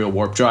the Imperial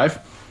warp drive.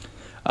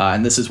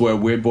 And this is where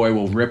Weird Boy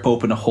will rip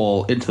open a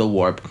hole into the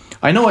warp.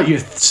 I know what you're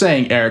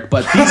saying, Eric,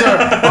 but these are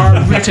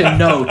our written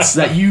notes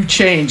that you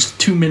changed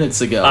 2 minutes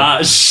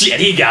ago. Shit,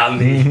 he got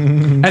me.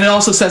 And it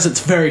also says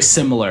it's very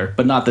similar,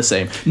 but not the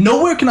same.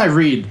 Nowhere can I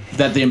read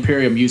that the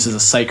Imperium uses a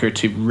psyker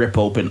to rip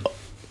open.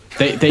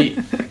 They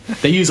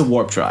use a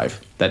warp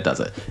drive that does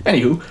it.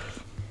 Anywho,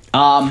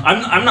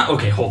 I'm not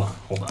okay. Hold on.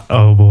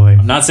 Oh boy.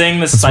 I'm not saying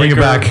Let's bring it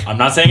back. I'm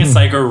not saying a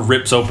psyker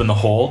rips open the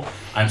hole.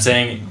 I'm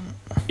saying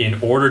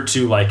in order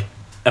to like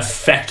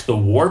affect the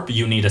warp,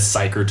 you need a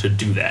psyker to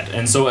do that.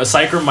 And so a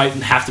psyker might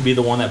have to be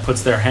the one that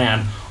puts their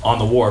hand on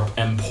the warp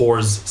and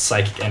pours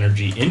psychic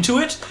energy into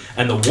it,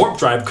 and the warp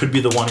drive could be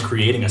the one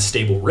creating a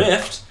stable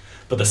rift,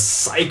 but the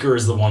psyker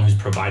is the one who's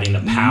providing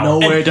the power.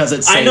 Nowhere does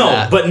it say I know,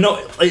 that. but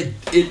no,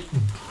 it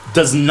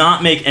does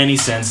not make any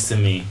sense to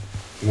me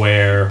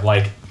where,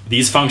 like,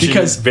 these function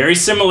very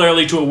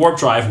similarly to a warp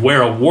drive,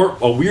 where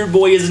a weird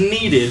boy is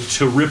needed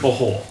to rip a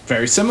hole.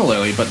 Very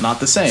similarly, but not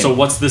the same. So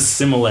what's the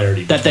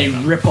similarity? That they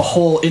rip a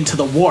hole into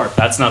the warp.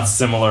 That's not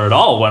similar at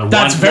all. When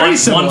That's very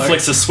similar. One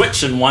flicks a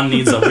switch and one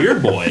needs a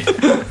weird boy.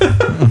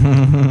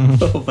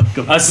 Oh my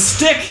God. A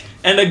stick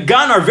and a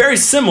gun are very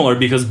similar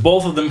because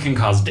both of them can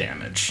cause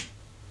damage.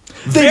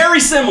 Very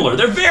similar.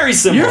 They're very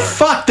similar. You're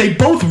fucked. They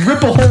both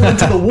rip a hole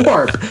into the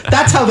warp.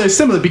 That's how they're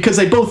similar, because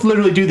they both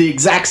literally do the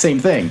exact same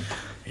thing.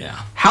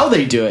 Yeah. How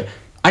they do it,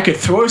 I could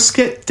throw a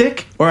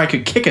stick or I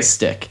could kick a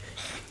stick.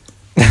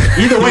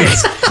 Either way,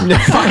 it's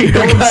fucking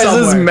going Guys'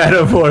 somewhere.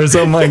 metaphors,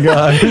 oh my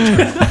God.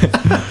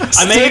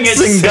 I'm making it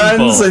Sticks and simple.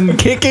 guns and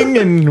kicking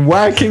and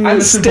whacking I'm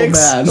with a simple sticks.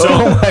 man.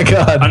 Oh my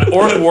God. An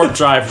orc warp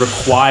drive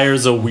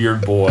requires a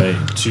weird boy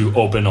to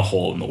open a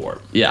hole in the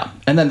warp. Yeah,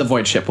 and then the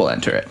void ship will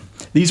enter it.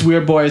 These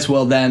weird boys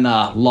will then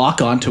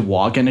lock onto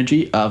Wog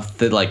energy of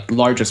the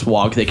largest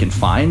Wog they can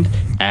find,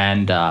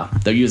 and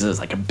they'll use it as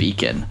like a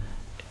beacon,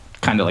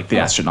 kind of like the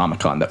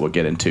Astronomicon that we'll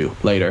get into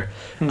later.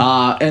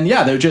 And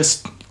yeah, they'll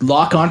just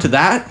lock onto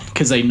that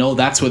because they know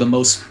that's where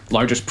the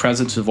largest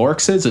presence of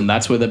orcs is, and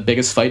that's where the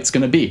biggest fight's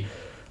going to be.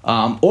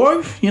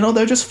 Or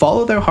they'll just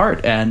follow their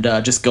heart and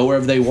just go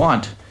wherever they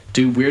want,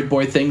 do weird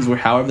boy things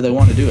however they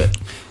want to do it.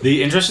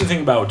 The interesting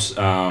thing about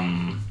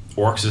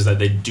orcs is that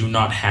they do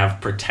not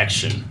have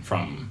protection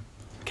from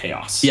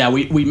chaos. Yeah,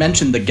 we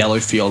mentioned the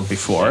Geller field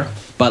before,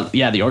 but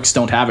yeah, the orcs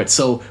don't have it.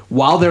 So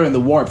while they're in the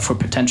warp for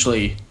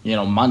potentially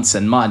months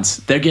and months,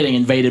 they're getting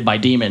invaded by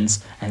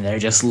demons, and they're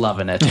just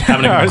loving it.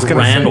 Having a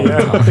grand old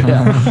time.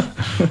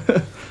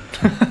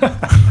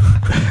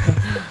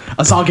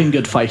 A zogging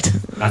good fight.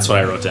 That's what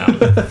I wrote down.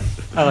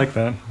 I like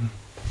that.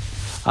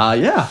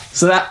 Yeah,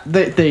 so that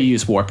they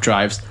use warp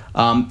drives.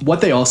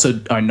 What they also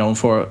are known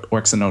for,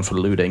 orcs are known for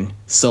looting.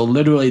 So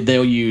literally,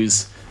 they'll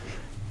use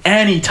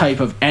any type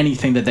of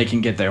anything that they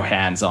can get their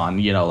hands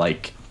on.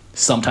 Like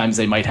sometimes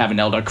they might have an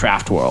Eldar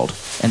craft world,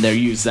 and they'll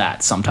use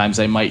that. Sometimes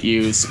they might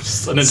use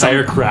Just an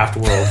entire craft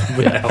world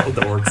with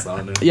the orcs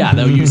on it. Yeah,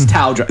 they'll use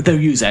Tau. They'll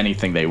use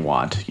anything they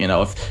want.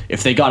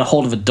 If they got a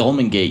hold of a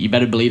Dolmen Gate, you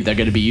better believe they're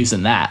going to be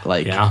using that.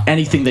 Like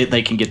anything that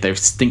they can get their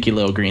stinky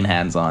little green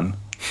hands on.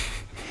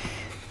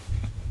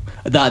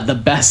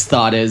 The best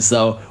thought is,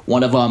 though,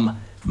 one of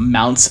them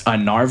mounts a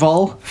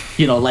narwhal,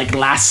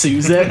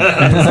 lassos it,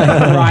 and is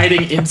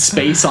riding in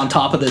space on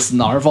top of this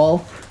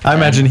narwhal. I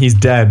imagine he's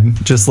dead,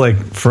 just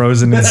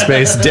frozen in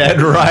space,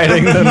 dead,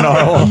 riding the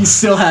narwhal. He's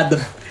still having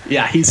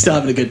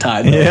a good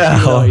time, though, Yeah.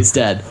 even though he's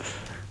dead.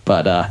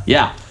 But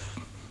yeah.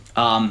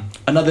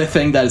 Another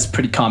thing that is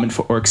pretty common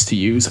for orcs to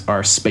use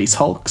are space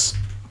hulks.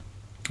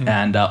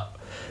 And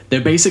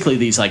they're basically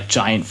these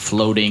giant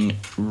floating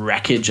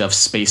wreckage of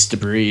space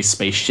debris,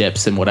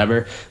 spaceships, and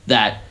whatever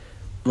that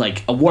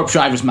a warp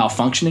drive is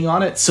malfunctioning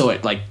on it, so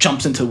it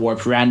jumps into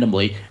warp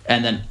randomly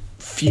and then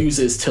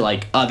fuses to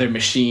other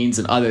machines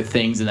and other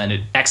things, and then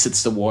it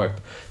exits the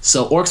warp.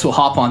 So orcs will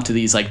hop onto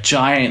these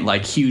giant,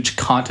 huge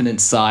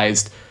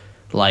continent-sized,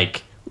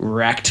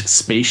 wrecked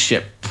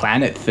spaceship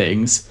planet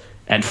things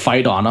and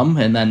fight on them,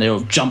 and then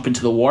they'll jump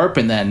into the warp,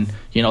 and then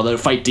they'll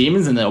fight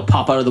demons, and they'll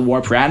pop out of the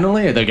warp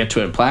randomly, or they'll get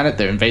to a planet,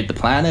 they invade the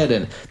planet,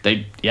 and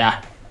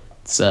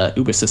it's a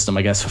Uber system,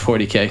 I guess, for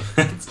 40K.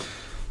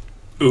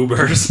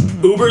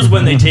 Ubers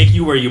when they take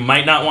you where you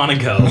might not want to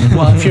go.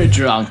 Well, if you're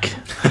drunk,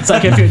 it's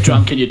like if you're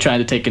drunk and you're trying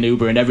to take an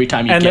Uber, and every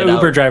time you and get the out,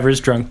 Uber driver's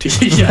drunk too.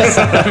 yes,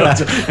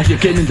 and you're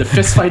getting into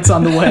fistfights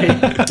on the way.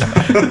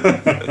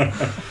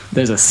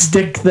 There's a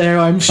stick there,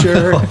 I'm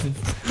sure.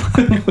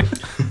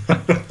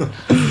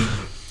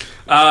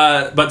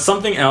 But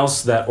something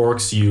else that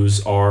orcs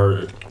use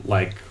are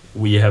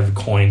we have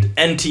coined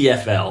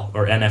NTFL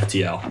or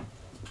NFTL.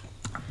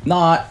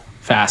 Not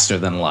faster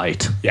than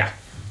light. Yeah.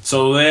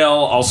 So they'll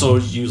also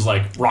use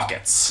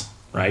rockets,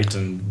 right?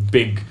 And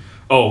big.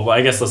 Oh, well,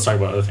 I guess let's talk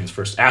about other things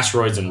first.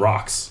 Asteroids and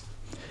rocks.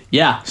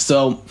 Yeah.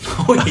 So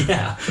Oh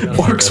yeah.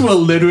 orcs will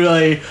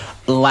literally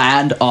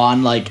land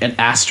on an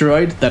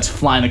asteroid that's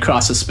flying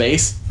across the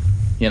space.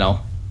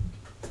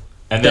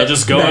 And they'll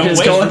just go. They'll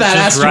just go with that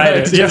Just ride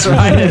asteroid. it. Just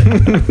ride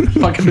it.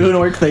 Fucking doing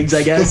orc things,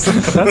 I guess.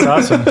 That's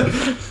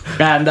awesome.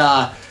 And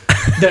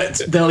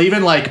they'll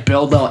even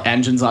build little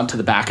engines onto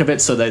the back of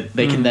it so that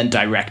they can then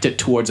direct it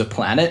towards a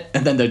planet,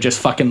 and then they'll just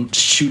fucking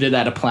shoot it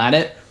at a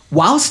planet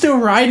while still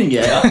riding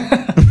it.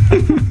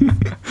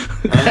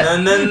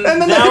 And then then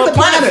now they hit a the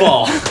planet planet.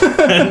 fall,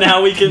 and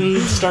now we can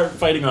start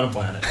fighting on a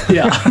planet.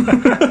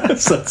 Yeah.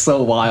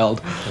 so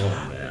wild.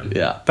 Oh man.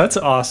 Yeah. That's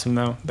awesome,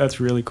 though. That's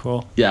really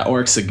cool. Yeah,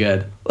 orcs are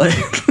good.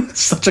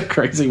 Such a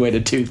crazy way to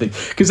do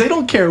things. Because they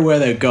don't care where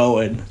they're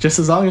going, just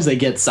as long as they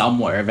get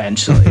somewhere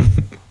eventually.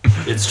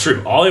 It's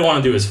true. All they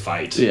want to do is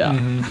fight. Yeah.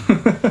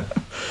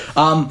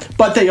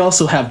 But they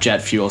also have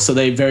jet fuel, so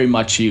they very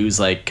much use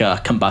like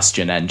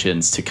combustion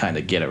engines to kind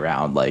of get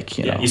around. Like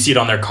you know, you see it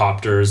on their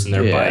copters and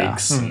their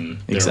bikes and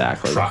their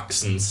exactly.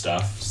 trucks and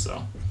stuff.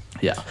 So.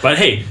 Yeah. But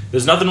hey,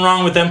 there's nothing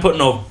wrong with them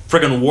putting a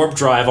friggin' warp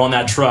drive on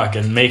that truck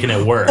and making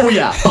it work. Oh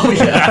yeah.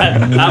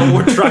 That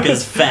warp truck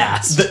is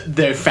fast.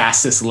 Their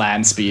fastest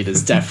land speed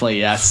is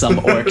definitely some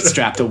orc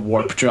strapped a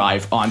warp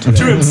drive onto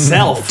to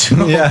himself. To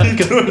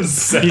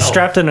himself. He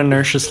strapped an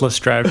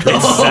inertialess drive to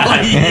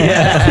Exactly.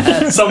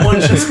 Yeah. Someone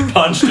just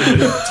punched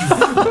it.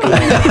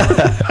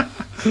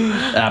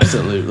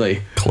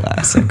 Absolutely.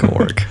 Classic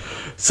orc.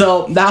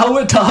 So now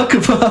we'll talk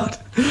about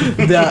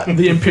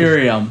the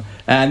Imperium.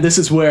 And this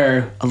is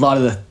where a lot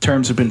of the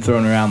terms have been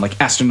thrown around, like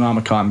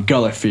Astronomicon,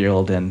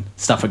 Gullerfield, and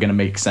stuff are going to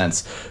make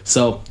sense.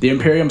 So the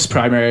Imperium's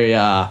primary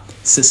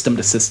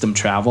system-to-system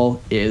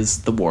travel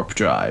is the warp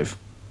drive.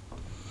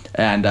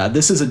 And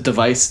this is a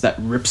device that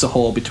rips a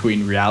hole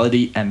between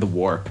reality and the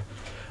warp.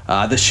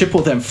 The ship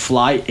will then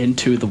fly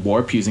into the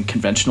warp using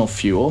conventional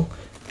fuel,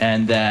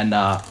 and then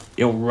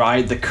it'll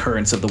ride the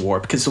currents of the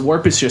warp, because the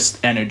warp is just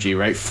energy,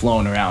 right,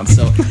 flowing around.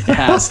 So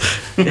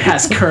it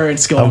has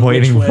currents going I'm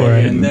waiting which way, for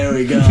it. and there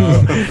we go,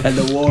 and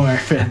the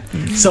warp.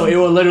 And so it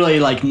will literally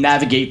like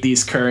navigate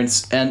these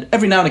currents, and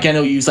every now and again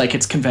it'll use like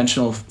its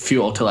conventional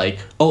fuel to like,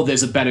 oh,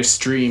 there's a better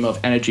stream of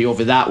energy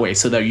over that way,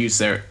 so they'll use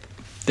their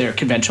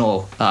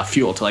conventional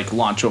fuel to like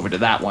launch over to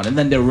that one, and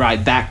then they'll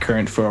ride that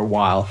current for a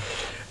while.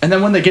 And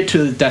then when they get to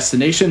the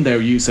destination,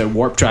 they'll use their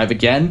warp drive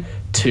again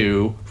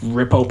to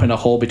rip open a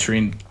hole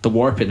between the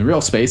warp and real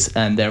space,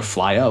 and they'll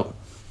fly out.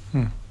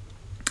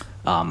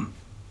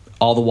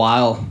 All the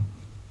while,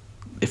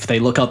 if they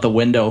look out the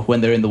window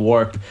when they're in the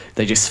warp,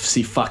 they just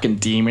see fucking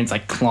demons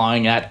like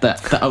clawing at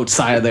the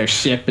outside of their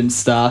ship and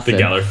stuff. The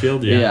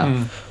Gullerfield,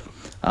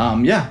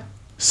 Yeah.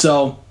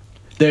 So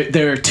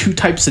there are two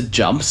types of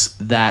jumps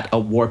that a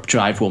warp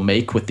drive will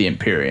make with the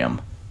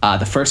Imperium.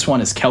 The first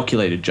one is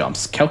calculated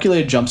jumps.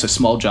 Calculated jumps are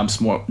small jumps,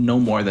 no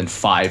more than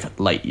 5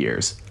 light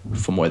years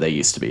from where they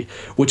used to be,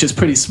 which is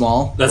pretty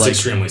small. That's like,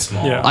 extremely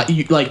small. Yeah.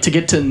 Like to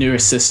get to the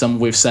nearest system,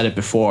 we've said it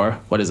before.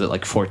 What is it,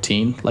 like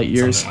 14 light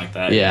years? Something like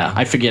that. Yeah,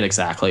 I forget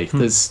exactly.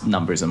 There's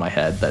numbers in my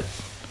head that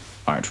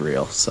aren't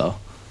real. So,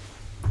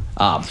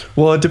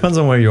 Well, it depends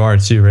on where you are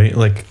too, right?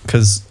 Like,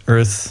 because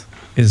Earth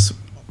is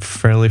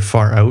fairly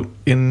far out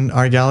in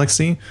our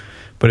galaxy,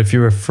 but if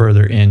you were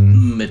further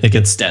in, it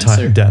gets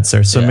denser.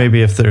 denser. So Yeah.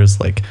 maybe if there's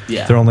like,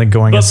 Yeah. they're only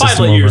going But a 5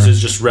 system light years over. is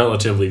just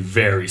relatively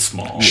very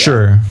small.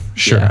 Sure.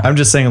 Yeah. I'm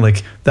just saying,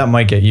 like, that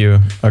might get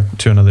you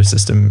to another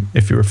system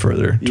if you were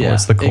further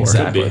towards the core.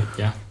 exactly. Could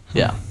be,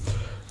 yeah.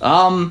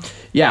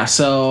 Yeah.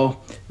 So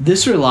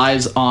this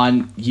relies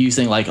on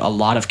using like a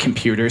lot of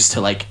computers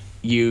to like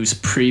use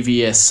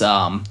previous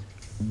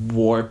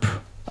warp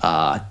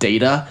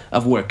data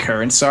of where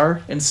currents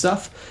are and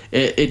stuff.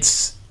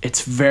 It's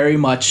very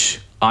much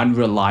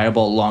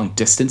unreliable long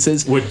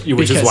distances, Which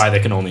is why they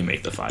can only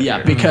make the 5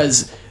 year.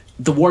 because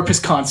the warp is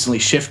constantly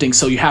shifting,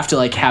 so you have to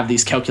like have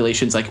these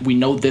calculations like, we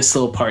know this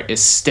little part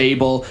is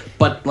stable,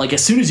 but like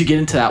as soon as you get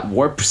into that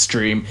warp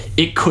stream,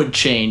 it could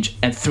change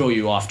and throw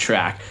you off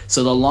track.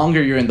 So the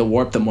longer you're in the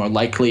warp, the more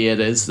likely it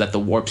is that the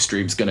warp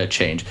stream's going to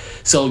change.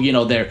 So you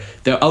know, they're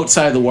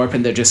outside of the warp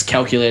and they're just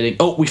calculating,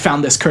 oh, we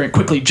found this current,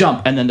 quickly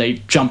jump, and then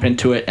they jump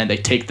into it and they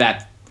take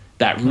that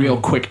real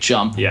quick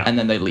jump, and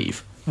then they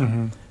leave.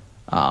 That's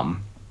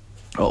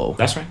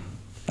right.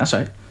 That's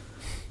right.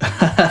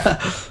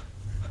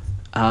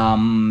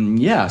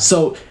 Yeah,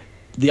 so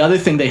the other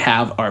thing they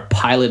have are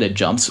piloted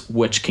jumps,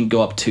 which can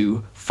go up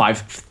to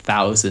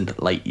 5,000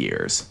 light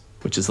years,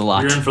 which is a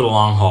lot. You're in for the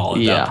long haul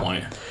at that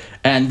point.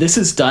 And this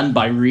is done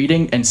by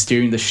reading and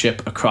steering the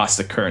ship across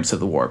the currents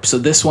of the warp. So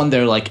this one,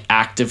 they're like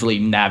actively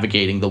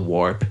navigating the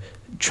warp,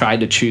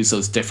 trying to choose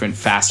those different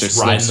faster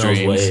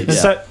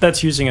slipstreams.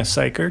 That's using a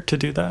psyker to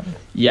do that?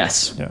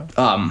 Yes. Yeah.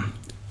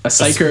 A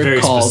psyker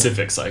very called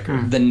specific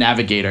psyker. the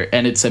Navigator,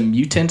 and it's a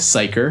mutant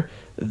psyker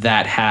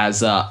that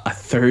has a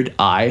third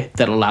eye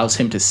that allows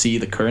him to see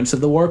the currents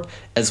of the warp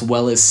as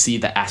well as see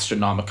the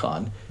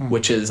Astronomicon,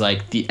 which is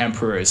like the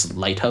Emperor's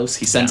lighthouse.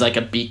 He sends like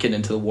a beacon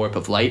into the warp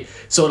of light,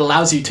 so it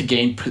allows you to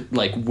gain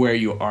like where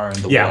you are in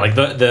the warp. Yeah, like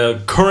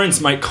the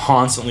currents might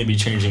constantly be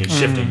changing and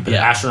shifting, but the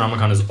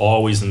Astronomicon is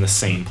always in the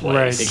same place.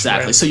 Right.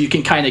 Exactly. Right. So you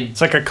can kind of...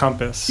 It's like a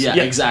compass. Yeah,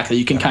 exactly.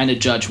 You can kind of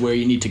judge where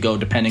you need to go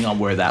depending on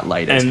where that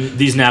light is. And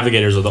these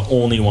navigators are the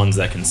only ones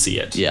that can see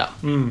it. Yeah.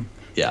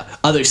 Yeah.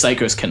 Other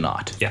psychers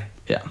cannot. Yeah.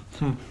 Yeah.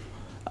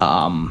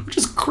 Which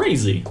is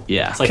crazy.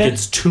 Yeah. It's like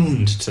it's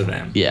tuned to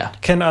them. Yeah.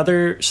 Can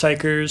other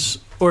psychers,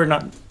 or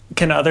not,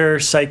 can other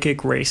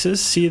psychic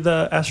races see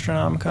the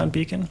Astronomicon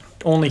beacon?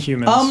 Only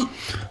humans.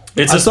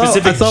 It's a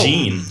specific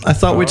gene. I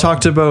thought we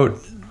talked about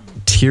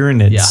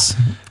Tyranids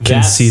can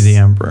That's- see the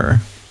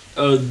Emperor.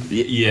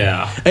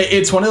 Yeah.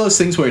 It's one of those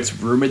things where it's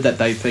rumored that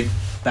they think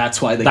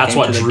that's why they That's came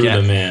what to the drew get.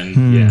 them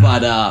in. Yeah.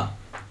 But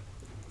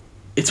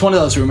it's one of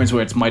those rumors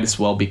where it might as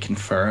well be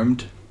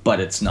confirmed, but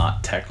it's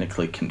not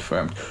technically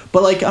confirmed.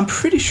 But like, I'm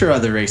pretty sure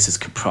other races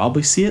could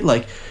probably see it.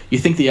 Like, you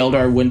think the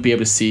Eldar wouldn't be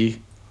able to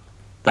see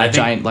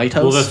giant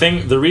lighthouse?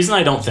 Well, the reason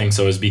I don't think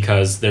so is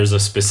because there's a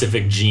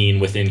specific gene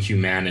within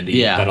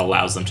humanity that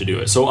allows them to do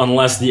it. So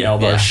unless the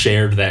Eldar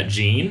shared that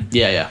gene,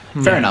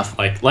 fair enough.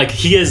 Like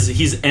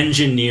he's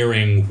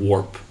engineering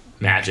warp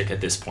magic at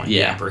this point,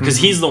 the Emperor, because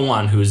he's the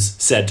one who's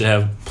said to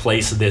have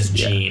placed this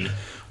gene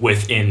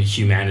within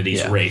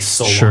humanity's race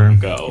so long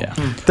ago. Yeah.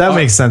 That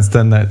makes sense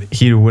then, that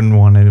he wouldn't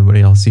want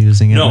anybody else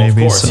using it. No,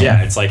 maybe, of course, so.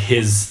 it's like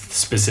his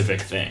specific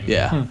thing.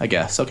 Yeah, I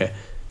guess. Okay.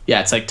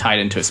 Yeah, it's like tied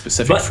into a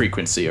specific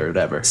frequency or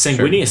whatever.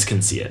 Sanguinius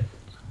can see it.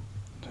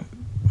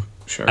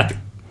 Sure. At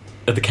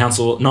the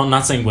council, no,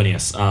 not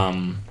Sanguinius.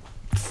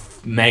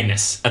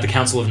 Magnus at the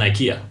Council of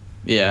Nicaea.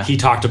 Yeah. He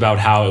talked about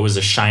how it was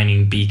a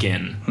shining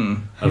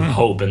beacon of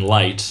hope and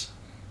light.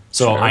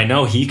 So I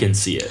know he can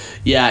see it.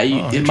 Yeah,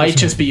 it might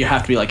just be you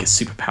have to be like a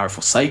super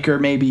powerful psyker,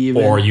 maybe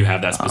even. Or you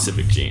have that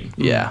specific gene.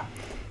 Yeah.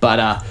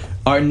 But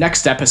our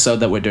next episode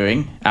that we're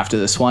doing after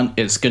this one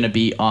is going to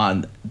be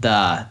on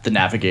the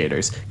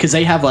navigators, because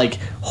they have like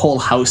whole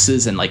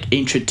houses and like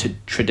ancient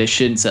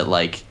traditions that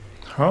like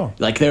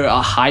they're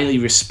a highly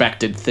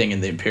respected thing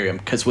in the Imperium,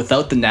 because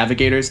without the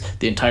navigators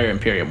the entire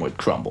Imperium would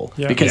crumble,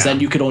 because then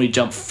you could only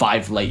jump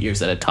 5 light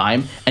years at a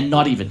time, and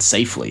not even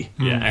safely.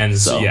 And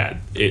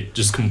it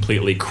just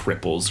completely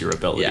cripples your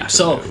ability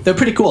to move. They're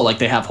pretty cool. Like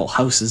they have whole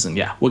houses,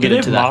 and we'll get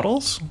into that.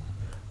 Models?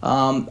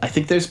 I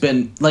think there's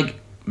been like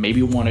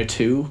maybe 1 or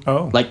 2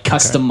 like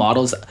custom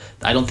models.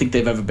 I don't think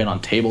they've ever been on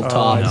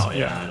tabletop.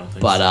 I don't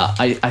think but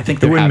I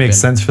think it wouldn't make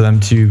sense for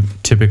them to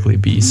typically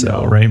be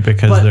right,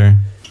 because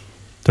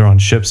they're on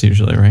ships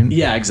usually, right?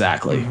 Yeah,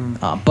 exactly.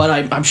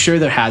 But I'm sure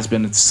there has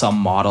been some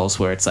models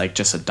where it's like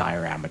just a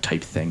diorama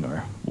type thing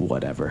or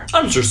whatever.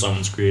 I'm sure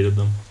someone's created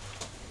them.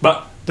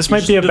 But this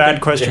might be a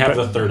bad question. They have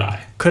the third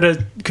eye.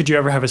 Could you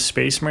ever have a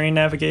Space Marine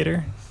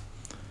navigator?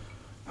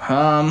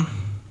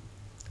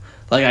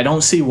 Like, I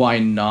don't see why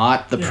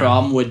not. The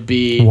problem would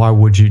be, why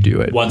would you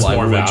do it? What's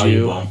more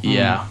valuable?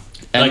 Yeah.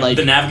 And like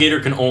the navigator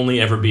can only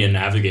ever be a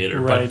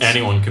navigator, but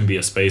anyone can be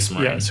a space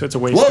marine. Yeah, so it's a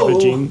waste of a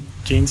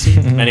gene seed.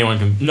 Anyone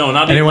can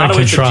not anyone a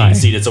waste of a gene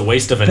seed. It's a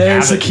waste of a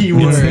There's a key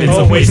word. It's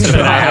a waste of a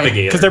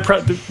navigator.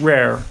 Because they're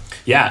rare.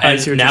 Yeah,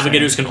 and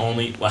navigators can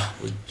only. Well,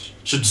 we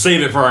should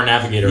save it for our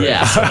navigator.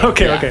 Yeah.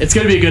 Okay. It's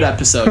going to be a good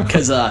episode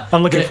because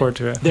I'm looking forward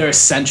to it. They're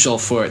essential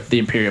for the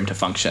Imperium to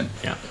function.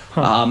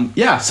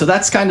 Yeah. So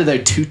that's kind of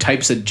their 2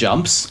 types of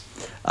jumps.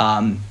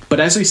 But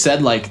as we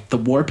said, like, the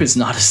warp is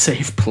not a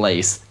safe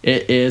place.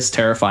 It is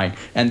terrifying,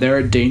 and there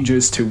are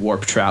dangers to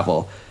warp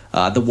travel.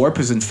 The warp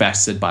is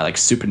infested by like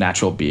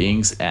supernatural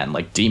beings and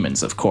like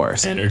demons, of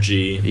course.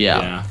 Energy.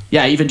 Yeah.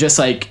 Even just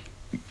like,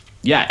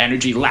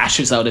 energy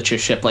lashes out at your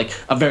ship. Like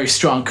a very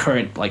strong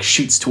current like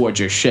shoots towards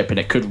your ship, and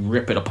it could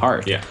rip it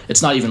apart. Yeah.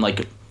 It's not even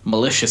like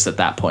malicious at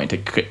that point.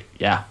 It could.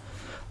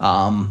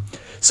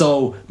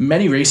 So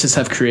many races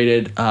have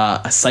created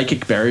a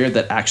psychic barrier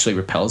that actually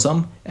repels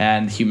them,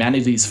 and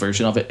humanity's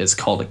version of it is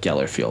called a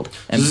Geller field.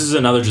 And this is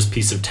another just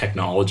piece of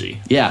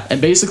technology. Yeah, and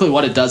basically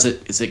what it does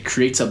is it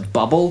creates a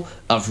bubble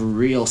of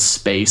real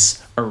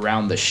space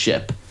around the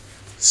ship,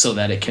 so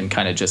that it can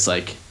kind of just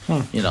like,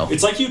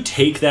 It's like you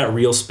take that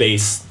real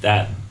space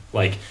that,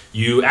 like,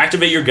 you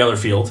activate your Geller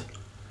field,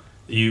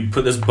 you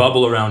put this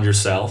bubble around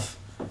yourself,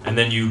 and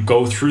then you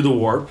go through the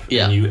warp,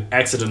 and you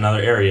exit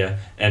another area,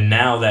 and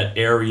now that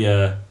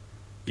area,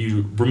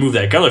 you remove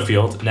that Geller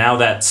field, now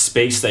that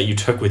space that you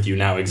took with you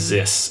now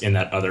exists in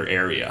that other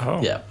area.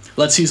 Oh. Yeah.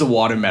 Let's use a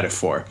water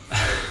metaphor.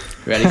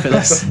 Ready for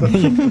this?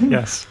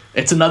 Yes.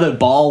 It's another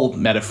ball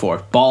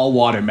metaphor,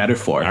 ball-water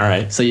metaphor. All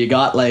right. So you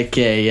got like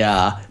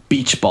a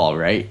beach ball,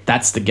 right?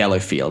 That's the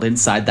Geller field.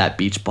 Inside that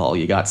beach ball,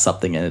 you got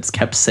something, and it's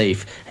kept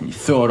safe, and you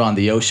throw it on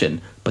the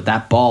ocean, but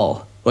that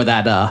ball, or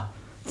that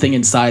thing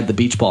inside the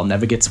beach ball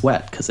never gets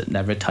wet because it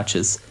never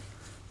touches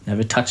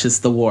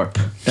the warp,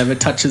 never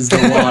touches the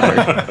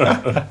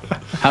water.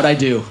 How'd I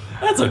do?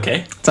 That's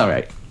okay. It's all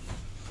right.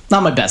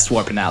 Not my best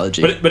warp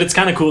analogy. But it's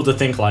kind of cool to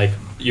think like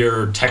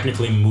you're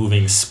technically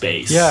moving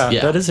space. Yeah,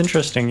 that is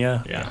interesting.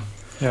 Yeah.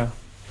 Yeah.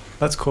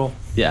 That's cool.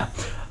 Yeah.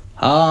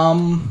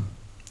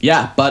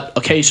 But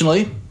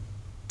occasionally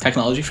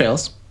technology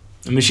fails.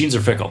 The machines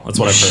are fickle. That's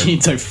what I've heard.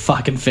 Machines are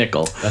fucking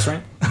fickle. That's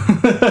right.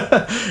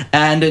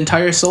 And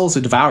entire souls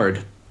are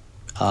devoured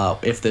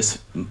if this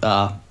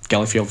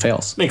Geller field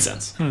fails. Makes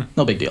sense.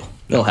 No big deal.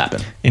 It'll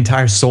happen.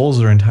 Entire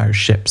souls or entire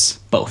ships?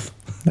 Both.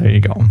 There you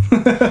go.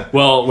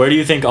 Well, where do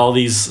you think all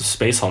these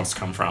space hulks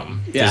come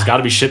from? Yeah. There's got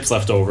to be ships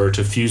left over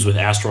to fuse with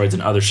asteroids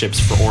and other ships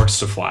for orcs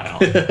to fly on.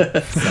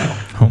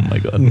 Oh my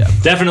god. Yeah.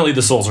 Definitely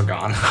the souls are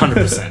gone.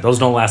 100%. Those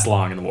don't last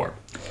long in the warp.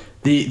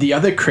 The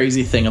other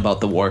crazy thing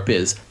about the warp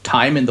is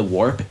time in the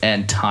warp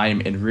and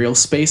time in real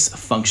space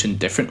function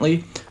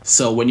differently.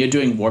 So when you're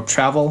doing warp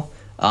travel,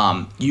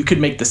 you could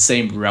make the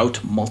same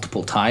route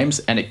multiple times,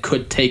 and it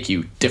could take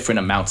you different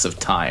amounts of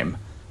time.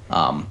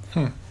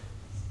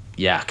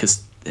 Yeah,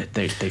 because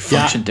they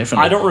function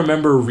differently. I don't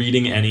remember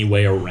reading any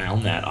way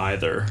around that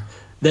either.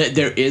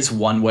 There is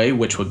one way,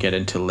 which we'll get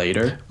into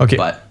later. Okay,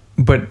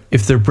 but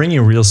if they're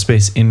bringing real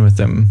space in with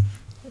them,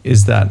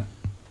 is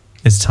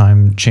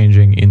time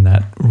changing in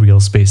that real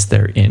space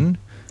they're in?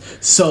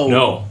 So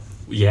No.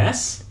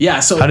 Yes? Yeah,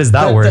 so how does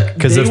that work?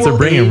 Because if they're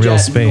bringing real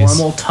space,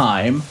 normal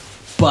time,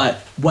 but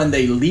when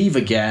they leave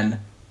again,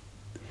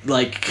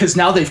 like, because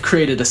now they've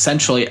created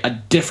essentially a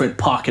different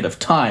pocket of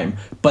time,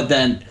 but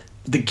then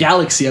the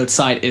galaxy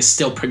outside is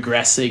still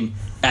progressing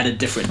at a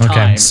different time.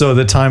 Okay, so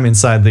the time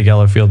inside the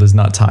Geller field is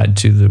not tied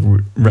to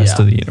the rest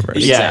of the universe.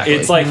 Exactly. Yeah,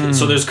 it's like,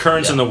 so there's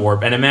currents in the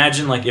warp, and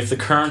imagine, like, if the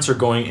currents are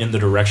going in the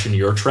direction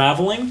you're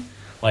traveling,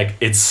 like,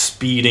 it's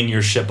speeding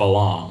your ship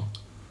along,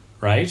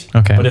 right?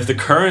 Okay. But if the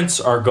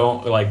currents are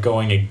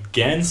going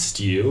against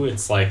you,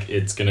 it's like,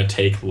 it's going to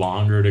take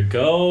longer to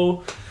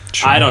go.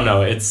 True. I don't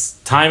know.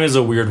 Time is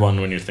a weird one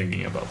when you're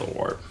thinking about the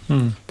warp.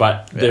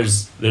 But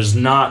there's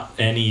not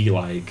any,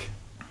 like...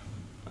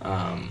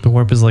 the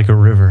warp is like a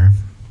river.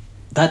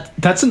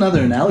 That's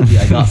another analogy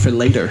I got for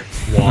later.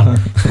 Water.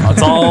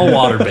 It's all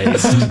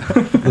water-based.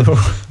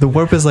 The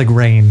warp is like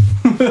rain.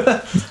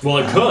 Well,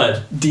 it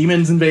could.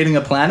 Demons invading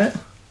a planet?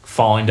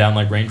 Falling down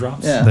like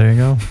raindrops. Yeah. There you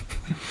go.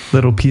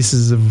 Little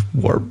pieces of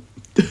warp.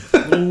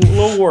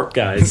 little warp,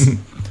 guys.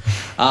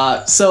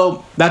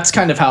 So that's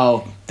kind of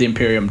how the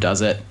Imperium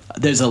does it.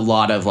 There's a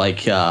lot of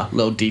like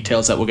little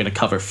details that we're going to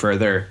cover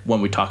further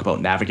when we talk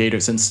about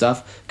navigators and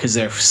stuff, because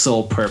their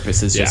sole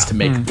purpose is just to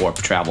make warp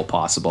travel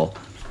possible.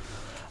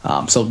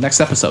 So next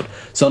episode.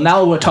 So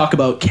now we'll talk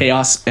about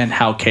chaos and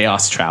how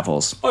chaos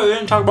travels. Oh, they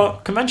didn't talk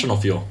about conventional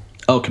fuel.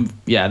 Oh,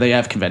 yeah, they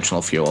have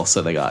conventional fuel.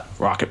 So they got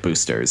rocket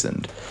boosters,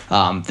 and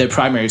their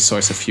primary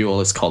source of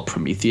fuel is called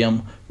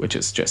promethium, which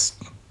is just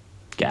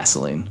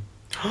gasoline.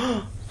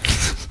 How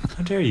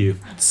dare you?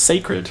 It's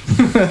sacred.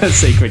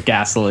 Sacred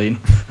gasoline.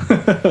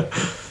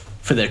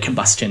 For their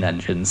combustion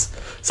engines.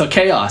 So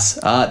Chaos,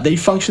 they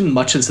function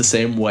much as the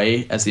same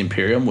way as the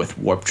Imperium with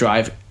warp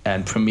drive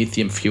and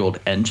promethium-fueled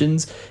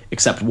engines,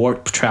 except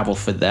warp travel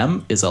for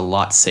them is a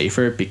lot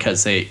safer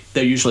because they're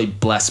usually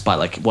blessed by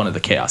like one of the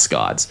Chaos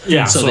gods.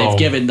 Yeah, so they've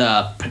given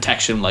the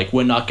protection, like,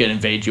 we're not going to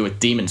invade you with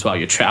demons while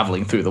you're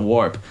traveling through the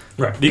warp.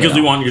 Right, because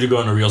we want you to go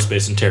into real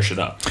space and tear shit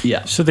up.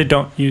 Yeah. So they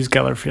don't use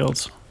Geller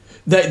fields.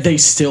 They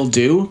still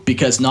do,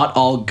 because not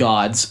all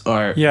gods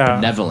are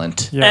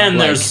benevolent. Yeah. And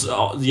there's,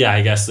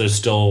 I guess there's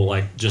still,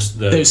 like, just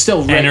there's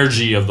still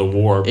energy of the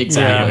warp.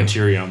 Exactly.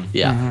 Materium.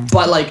 Yeah.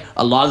 But, like,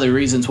 a lot of the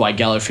reasons why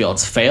Geller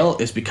fields fail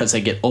is because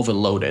they get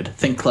overloaded.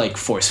 Think, like,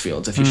 force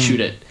fields. If you shoot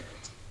it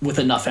with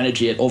enough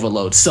energy, it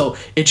overloads. So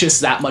it's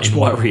just that much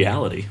more. What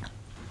reality?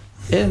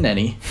 In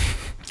any.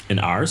 In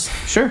ours?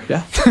 Sure,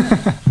 yeah.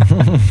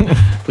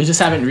 We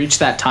just haven't reached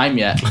that time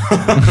yet.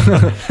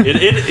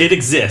 It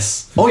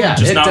exists. Oh, yeah.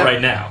 Just not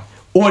right now.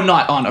 Or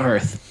not on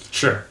Earth.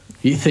 Sure.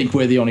 You think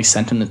we're the only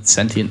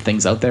sentient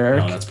things out there,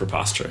 Eric? No, that's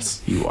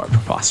preposterous. You are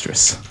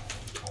preposterous.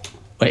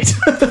 Wait.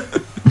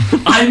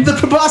 I'm the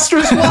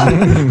preposterous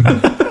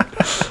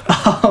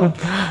one?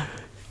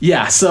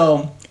 Yeah,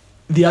 so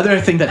the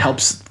other thing that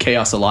helps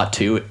Chaos a lot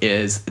too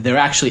is they're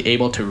actually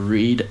able to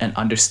read and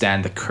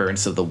understand the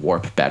currents of the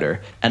warp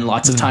better. And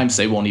lots of times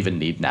they won't even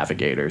need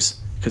navigators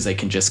because they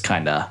can just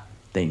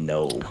they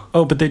know.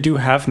 Oh, but they do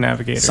have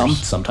navigators.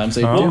 Sometimes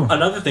they do.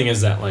 Another thing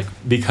is that, like,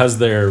 because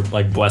they're,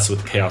 like, blessed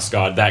with Chaos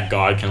God, that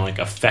God can, like,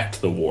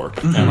 affect the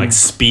warp and, like,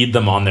 speed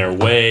them on their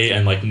way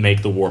and, like,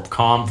 make the warp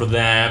calm for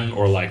them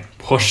or, like,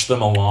 push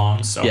them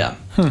along. So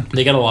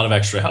they get a lot of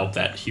extra help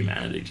that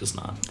humanity does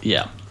not.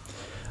 Yeah.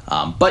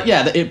 But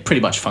yeah, it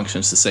pretty much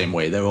functions the same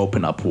way. They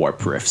open up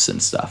warp rifts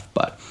and stuff.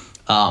 But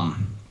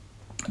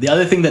the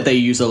other thing that they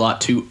use a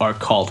lot too are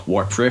called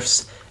warp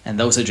rifts, and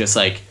those are just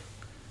like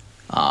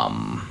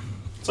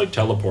it's like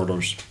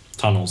teleporters,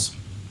 tunnels.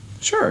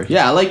 Sure,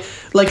 yeah, like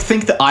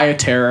think the Eye of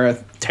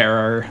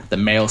Terror, the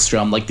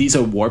Maelstrom. Like, these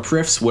are warp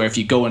rifts where if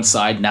you go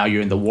inside, now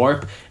you're in the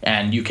warp,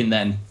 and you can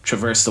then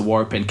traverse the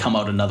warp and come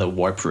out another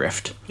warp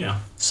rift. Yeah.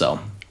 So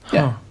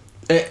yeah.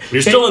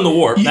 You're still in the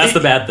warp. That's the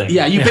bad thing.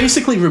 Yeah, you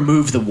basically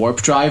remove the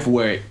warp drive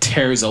where it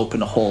tears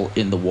open a hole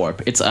in the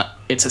warp. It's a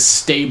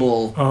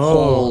stable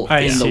hole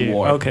in the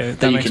warp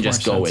that you can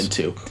just go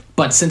into.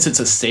 But since it's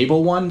a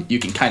stable one, you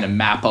can kind of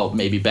map out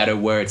maybe better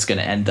where it's going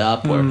to end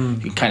up, or you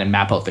can kind of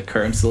map out the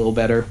currents a little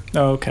better.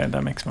 Oh, okay,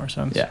 that makes more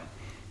sense. Yeah.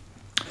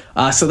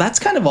 So that's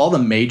kind of all the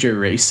major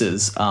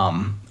races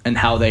and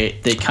how they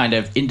kind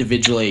of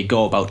individually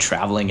go about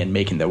traveling and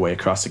making their way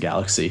across the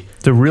galaxy.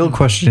 The real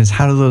question is,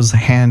 how do those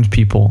hand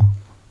people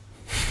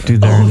do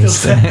their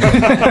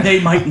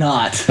They might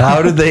not.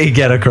 How do they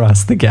get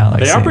across the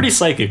galaxy? They are pretty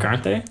psychic,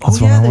 aren't they?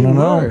 That's what I want to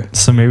know.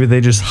 So maybe they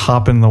just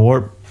hop in the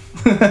warp.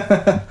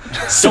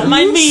 Don't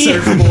mind me.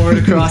 Surfboard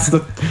across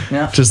the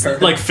just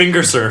like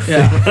finger surf.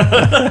 Yeah.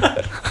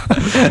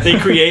 They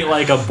create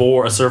like a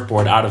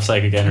surfboard out of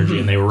psychic energy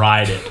and they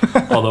ride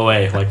it all the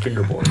way like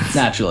fingerboards.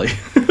 Naturally.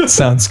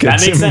 Sounds good.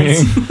 That makes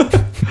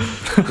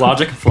sense.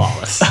 Logic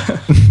flawless.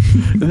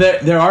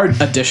 There are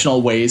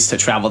additional ways to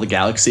travel the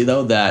galaxy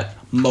though that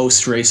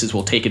most races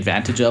will take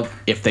advantage of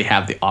if they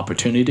have the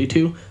opportunity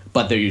to,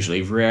 but they're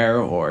usually rare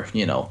or,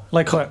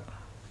 Like what?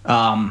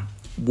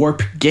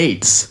 Warp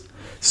gates.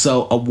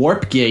 So a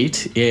warp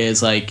gate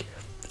is like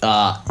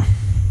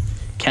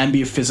can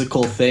be a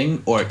physical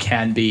thing, or it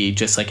can be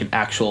just like an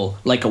actual,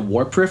 like a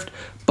warp rift,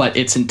 but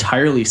it's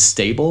entirely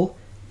stable,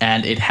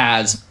 and it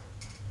has...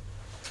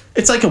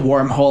 It's like a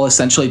wormhole,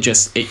 essentially,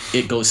 just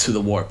it goes through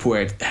the warp,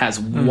 where it has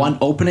one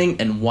opening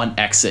and one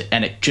exit,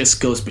 and it just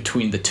goes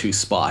between the two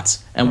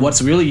spots. And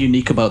what's really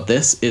unique about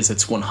this is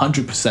it's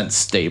 100%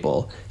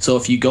 stable. So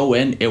if you go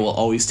in, it will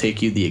always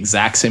take you the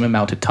exact same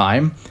amount of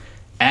time,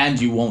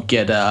 and you won't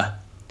get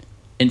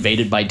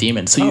invaded by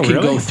demons. So you can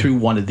go through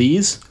one of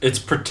these. It's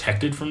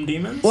protected from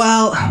demons?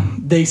 Well,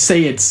 they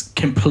say it's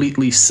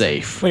completely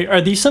safe. Wait,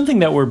 are these something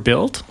that were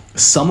built?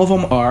 Some of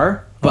them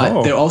are...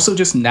 But they're also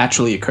just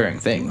naturally occurring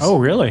things. Oh,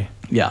 really?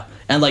 Yeah.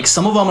 And, like,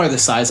 some of them are the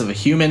size of a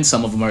human.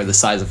 Some of them are the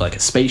size of, like, a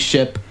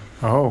spaceship.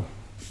 Oh.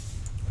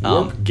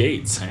 Warp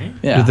gates, hey?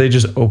 Yeah. Do they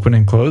just open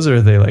and close, or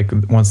are they, like,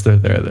 once they're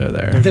there, they're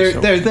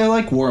there? They're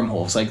like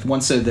wormholes. Like,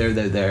 once they're there,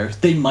 they're there.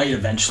 They might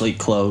eventually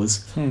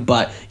close.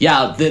 But,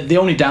 yeah, the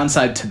only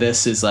downside to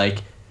this is,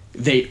 like,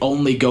 they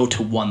only go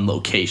to one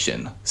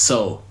location.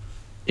 So,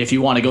 if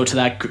you want to go to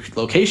that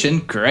location,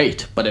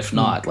 great. But if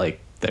not, like,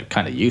 they're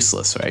kind of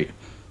useless, right?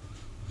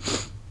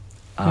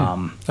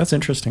 That's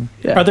interesting.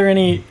 Yeah. Are there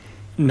any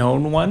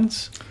known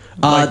ones?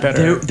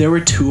 There were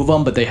two of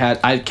them, but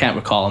I can't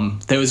recall them.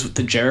 There was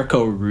the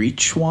Jericho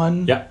Reach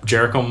one. Yep,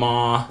 Jericho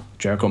Maw,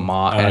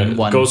 and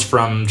one goes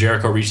from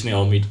Jericho reaching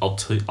the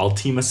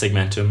Ultima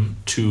Segmentum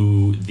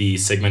to the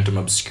Segmentum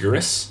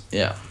Obscurus.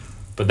 Yeah,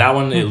 but that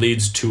one it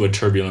leads to a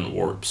turbulent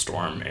warp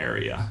storm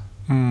area.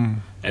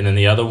 And then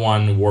the other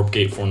one, Warp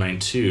Gate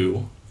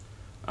 492,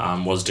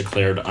 was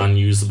declared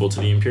unusable to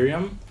the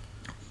Imperium.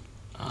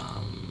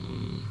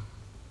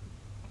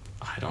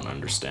 I don't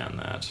understand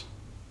that.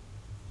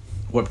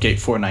 Warp Gate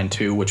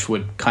 492, which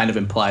would kind of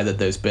imply that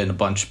there's been a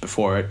bunch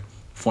before it.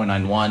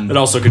 491. It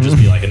also could just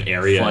be like an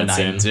area.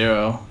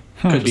 490.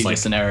 Could be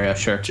just an area,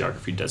 sure.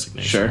 Geography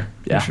designation. Sure,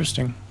 yeah.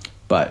 Interesting.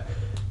 But,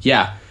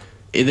 yeah,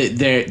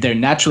 they're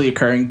naturally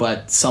occurring,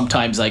 but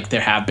sometimes, like,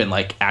 there have been,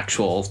 like,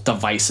 actual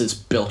devices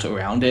built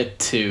around it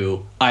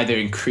to either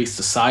increase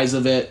the size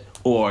of it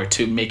or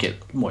to make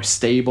it more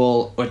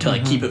stable or to,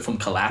 like, keep it from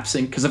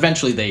collapsing. Because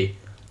eventually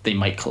they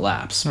might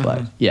collapse,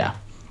 but, yeah.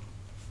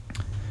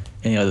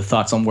 Any other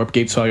thoughts on warp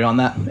gates while you're on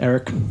that,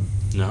 Eric?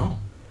 No.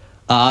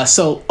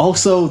 So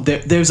also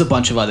there's a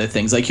bunch of other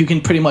things. Like, you can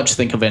pretty much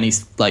think of any,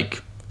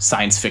 like,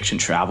 science fiction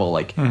travel,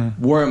 like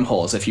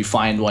wormholes. If you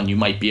find one, you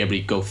might be able to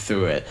go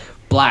through it.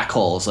 Black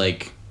holes,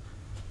 like,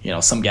 you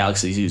know, some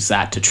galaxies use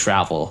that to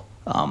travel.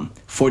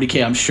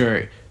 40K, I'm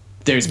sure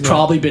there's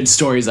probably been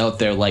stories out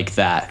there like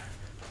that.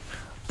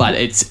 But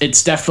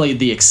it's definitely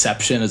the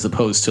exception as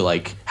opposed to,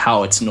 like,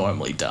 how it's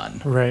normally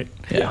done. Right.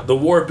 Yeah. The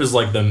warp is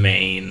like the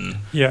main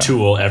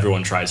tool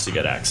everyone tries to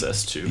get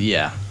access to.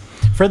 Yeah.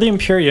 For the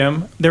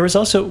Imperium, there was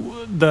also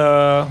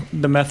the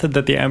method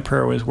that the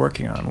Emperor was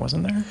working on,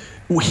 wasn't there?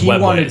 He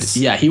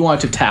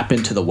wanted to tap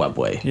into the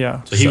webway.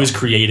 Yeah. So he was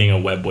creating a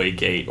webway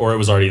gate, or it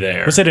was already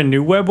there. Was it a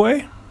new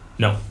webway?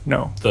 No.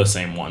 No. The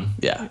same one.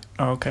 Yeah.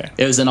 Oh, okay.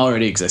 It was an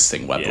already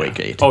existing webway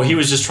gate. Oh, he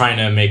was just trying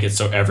to make it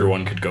so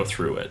everyone could go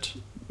through it.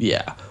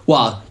 Yeah.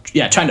 Well,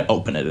 yeah, trying to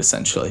open it,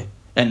 essentially.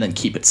 And then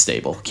keep it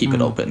stable. Keep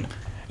it open.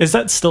 Is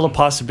that still a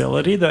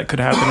possibility that could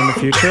happen in the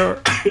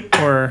future?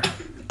 Or...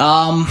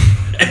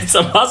 It's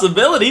a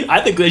possibility.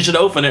 I think they should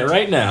open it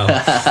right now.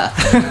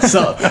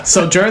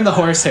 So during the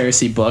Horus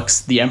Heresy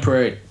books, the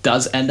Emperor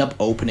does end up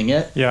opening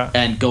it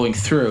and going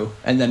through,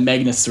 and then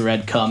Magnus the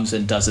Red comes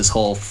and does this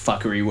whole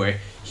fuckery where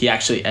he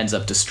actually ends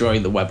up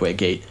destroying the webway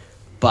gate.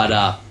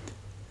 But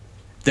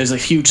there's a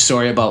huge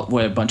story about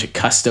where a bunch of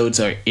custodes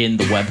are in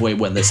the webway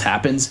when this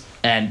happens,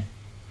 and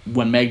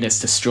when Magnus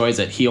destroys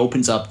it, he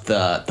opens up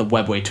the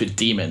webway to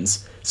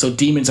demons. So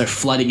demons are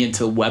flooding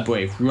into the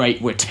webway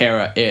right where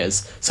Terra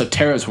is. So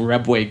Terra's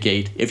webway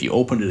gate, if you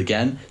open it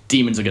again,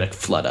 demons are going to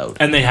flood out.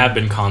 And they have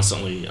been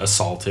constantly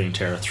assaulting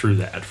Terra through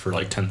that for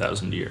like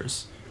 10,000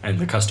 years. And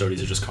the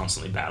Custodes are just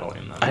constantly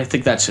battling them. I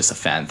think that's just a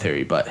fan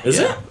theory, but is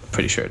it?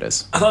 Pretty sure it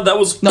is. I thought that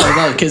was... No,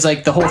 because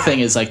like the whole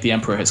thing is like the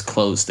Emperor has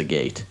closed the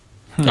gate.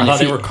 I thought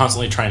they were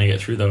constantly trying to get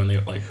through, though, and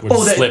they like would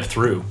slip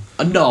through.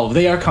 No,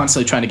 they are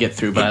constantly trying to get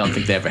through, but I don't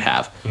think they ever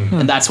have.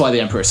 And that's why the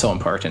Emperor is so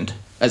important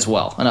as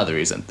well. Another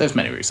reason. There's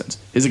many reasons.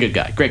 He's a good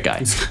guy. Great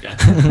guy.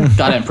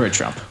 Got Emperor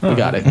Trump. We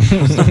got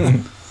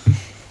it.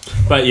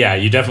 But yeah,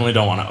 you definitely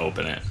don't want to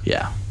open it.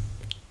 Yeah.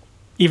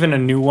 Even a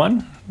new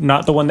one?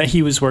 Not the one that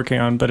he was working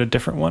on, but a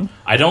different one?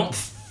 I don't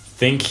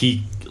think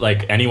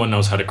anyone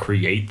knows how to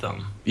create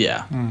them.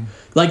 Yeah.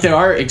 Like, there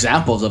are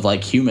examples of,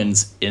 like,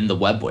 humans in the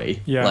webway.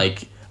 Yeah.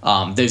 Like,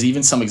 there's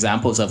even some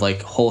examples of,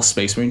 like, whole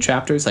Space Marine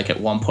chapters. Like, at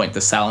one point, the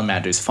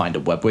Salamanders find a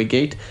webway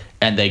gate,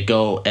 and they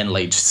go and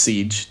lay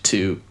siege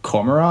to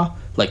Cormorra,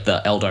 like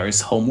the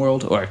Eldar's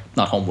homeworld, or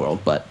not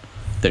homeworld, but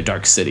their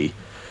dark city.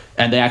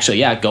 And they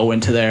actually, go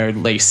into there,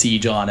 lay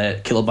siege on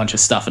it, kill a bunch of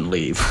stuff, and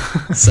leave.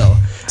 So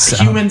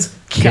humans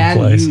can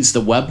use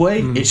the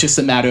webway. It's just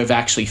a matter of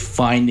actually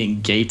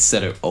finding gates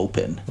that are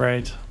open.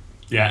 Right.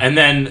 Yeah, and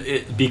then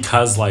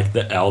because like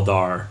the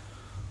Eldar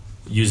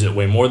use it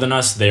way more than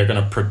us, they're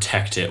going to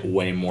protect it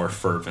way more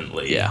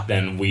fervently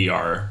than we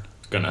are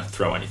going to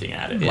throw anything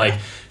at it. Yeah. Like,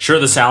 sure,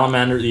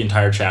 the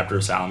entire chapter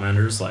of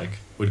Salamanders, like,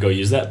 would go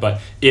use that.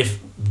 But if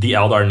the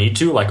Eldar need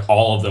to, like,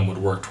 all of them would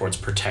work towards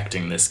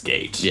protecting this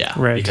gate. Yeah.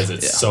 Right. Because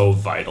it's so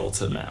vital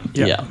to them.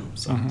 Yeah.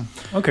 So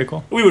Okay,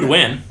 cool. we would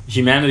win.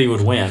 Humanity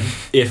would win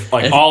if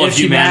all of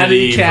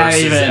humanity can't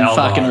versus even Eldar.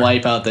 fucking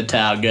wipe out the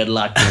town. Good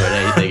luck doing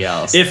anything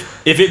else.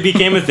 If it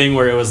became a thing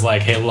where it was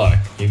like, hey, look,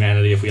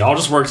 humanity, if we all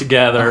just work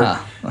together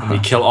and we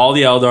kill all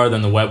the Eldar,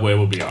 then the webway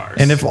will be ours.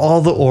 And if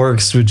all the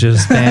orcs would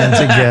just band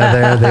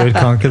together, they would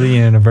conquer the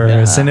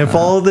universe. And if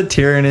all the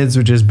Tyranids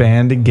would just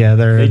band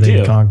together,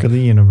 they'd conquer the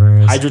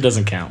universe. Hydra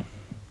doesn't count.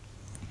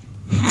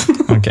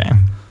 Okay.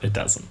 It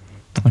doesn't.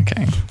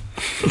 Okay.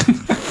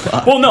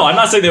 Well, no, I'm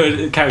not saying they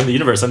would conquer the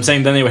universe. I'm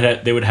saying then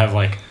they would have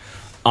like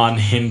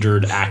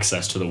unhindered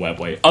access to the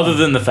webway, other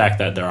than the fact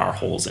that there are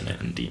holes in it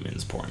and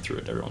demons pouring through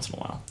it every once in a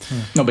while.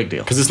 No big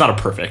deal. Because it's not a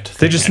perfect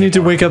They just need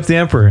to wake up the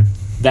Emperor.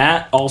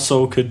 That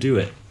also could do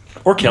it.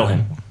 Or kill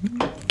him.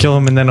 Kill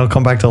him and then he'll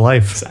come back to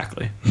life.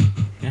 Exactly.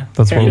 Yeah.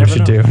 That's what we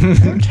should do.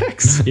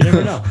 You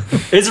never know.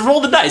 It's a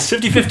roll the dice,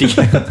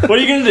 50-50. What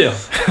are you going to do?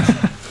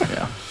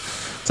 Yeah.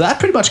 So that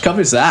pretty much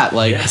covers that.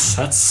 Like, Yes,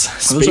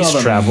 that's those are all space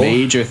the travel.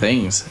 major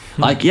things.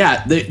 Like,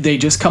 yeah, they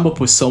just come up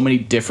with so many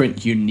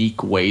different,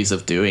 unique ways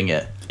of doing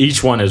it.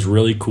 Each one is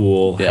really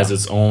cool, Yeah. has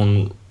its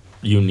own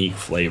unique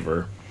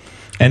flavor.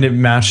 And it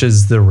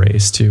matches the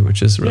race too,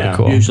 which is really Yeah.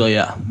 cool. Usually,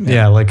 yeah.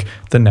 Yeah, like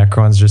the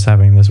Necrons just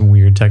having this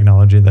weird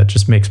technology that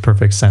just makes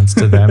perfect sense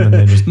to them, and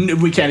they just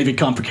We can't even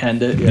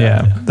comprehend it.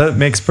 yeah, that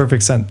makes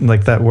perfect sense.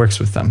 Like that works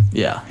with them.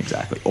 Yeah,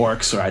 exactly.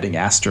 Orcs riding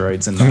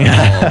asteroids and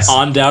walls.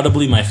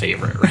 Undoubtedly my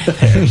favorite right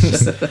there.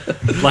 Just,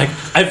 like,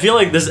 I feel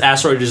like this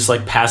asteroid is just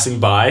like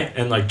passing by,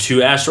 and like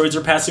two asteroids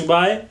are passing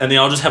by, and they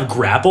all just have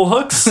grapple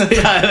hooks. And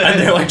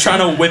they're like trying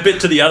to whip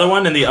it to the other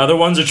one, and the other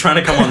ones are trying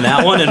to come on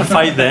that one and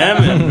fight them.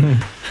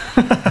 And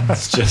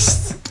it's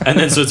just, and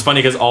then so it's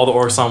funny because all the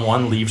orcs on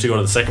one leave to go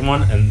to the second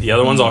one, and the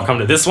other ones all come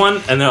to this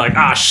one, and they're like,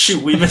 ah,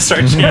 shoot, we missed our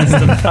chance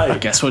to fight.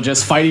 Guess we'll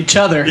just fight each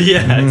other.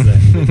 Yeah,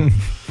 exactly.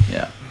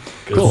 Yeah.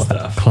 Good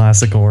stuff.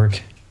 Classic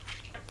orc.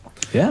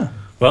 Yeah.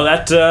 Well,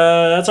 that's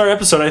our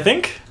episode, I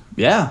think.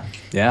 Yeah.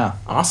 Yeah.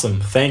 Awesome.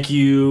 Thank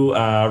you,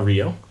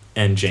 Rio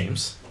and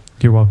James.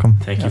 You're welcome.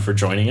 Thank you for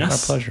joining My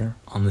us pleasure.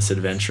 on this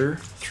adventure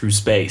through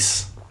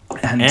space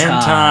And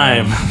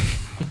time.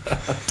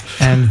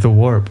 And the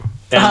warp.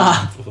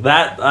 And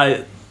that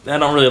I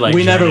don't really like.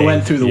 We never journeying.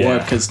 went through the Yeah.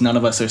 warp because none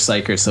of us are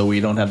psychers, so we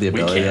don't have the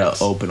ability can't.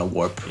 to open a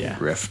warp Yeah,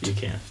 rift. you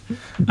can.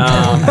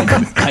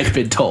 I've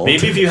been told.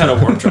 Maybe if you had a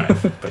warp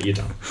drive, but you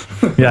don't.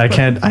 Yeah, I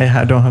can't.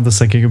 I don't have the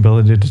psychic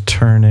ability to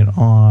turn it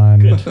on.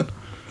 Good.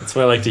 That's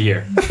what I like to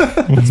hear.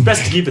 It's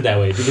best to keep it that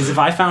way, because if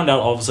I found out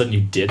all of a sudden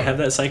you did have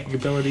that psychic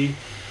ability,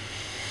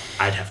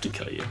 I'd have to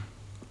kill you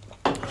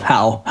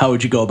How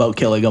would you go about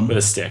killing them? with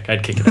a stick.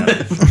 I'd kick it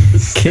out.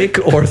 Kick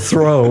or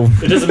throw.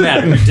 It doesn't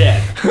matter. You're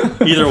dead.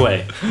 Either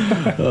way.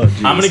 Oh,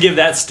 I'm going to give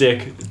that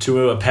stick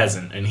to a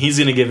peasant, and he's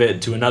going to give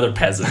it to another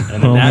peasant.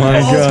 And then Oh that my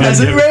peasant, God.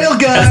 Peasant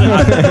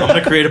railgun. I'm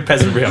going to create a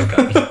peasant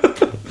railgun.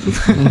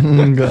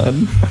 Oh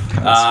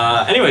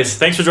God. Anyways,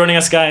 thanks for joining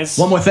us, guys.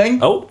 One more thing.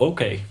 Oh,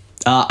 okay.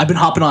 I've been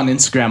hopping on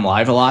Instagram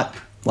Live a lot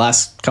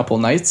last couple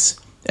of nights,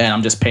 and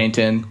I'm just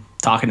painting,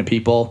 talking to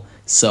people.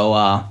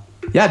 So,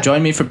 yeah,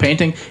 join me for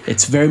painting.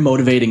 It's very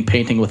motivating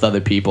painting with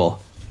other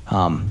people.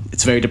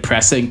 It's very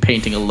depressing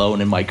painting alone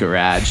in my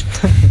garage.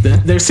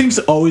 There seems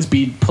to always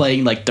be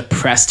playing like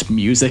depressed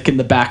music in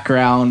the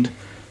background,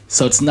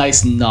 so it's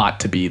nice not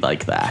to be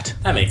like that.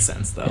 That makes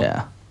sense, though.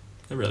 Yeah.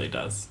 It really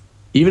does.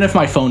 Even if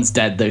my phone's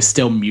dead, there's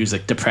still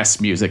music,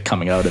 depressed music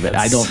coming out of it.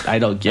 I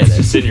don't get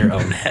It's it. in your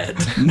own head.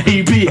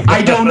 Maybe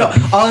I don't know.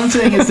 All I'm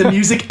saying is the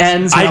music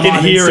ends when I I'm can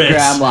on hear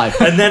Instagram it,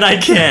 Live. and then I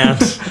can't.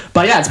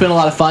 But yeah, it's been a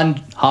lot of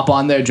fun. Hop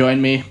on there, join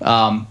me.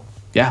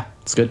 Yeah,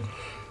 it's good.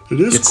 It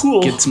is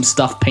Get some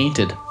stuff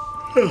painted.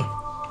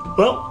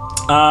 Well,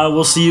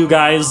 we'll see you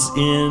guys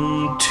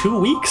in 2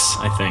 weeks,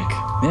 I think.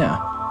 Yeah.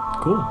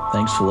 Cool.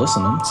 Thanks for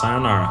listening.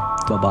 Sayonara.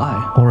 Bye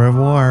bye. Au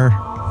revoir.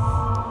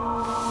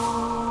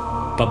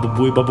 Baba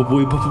booey, baba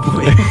booey, baba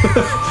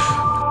booey.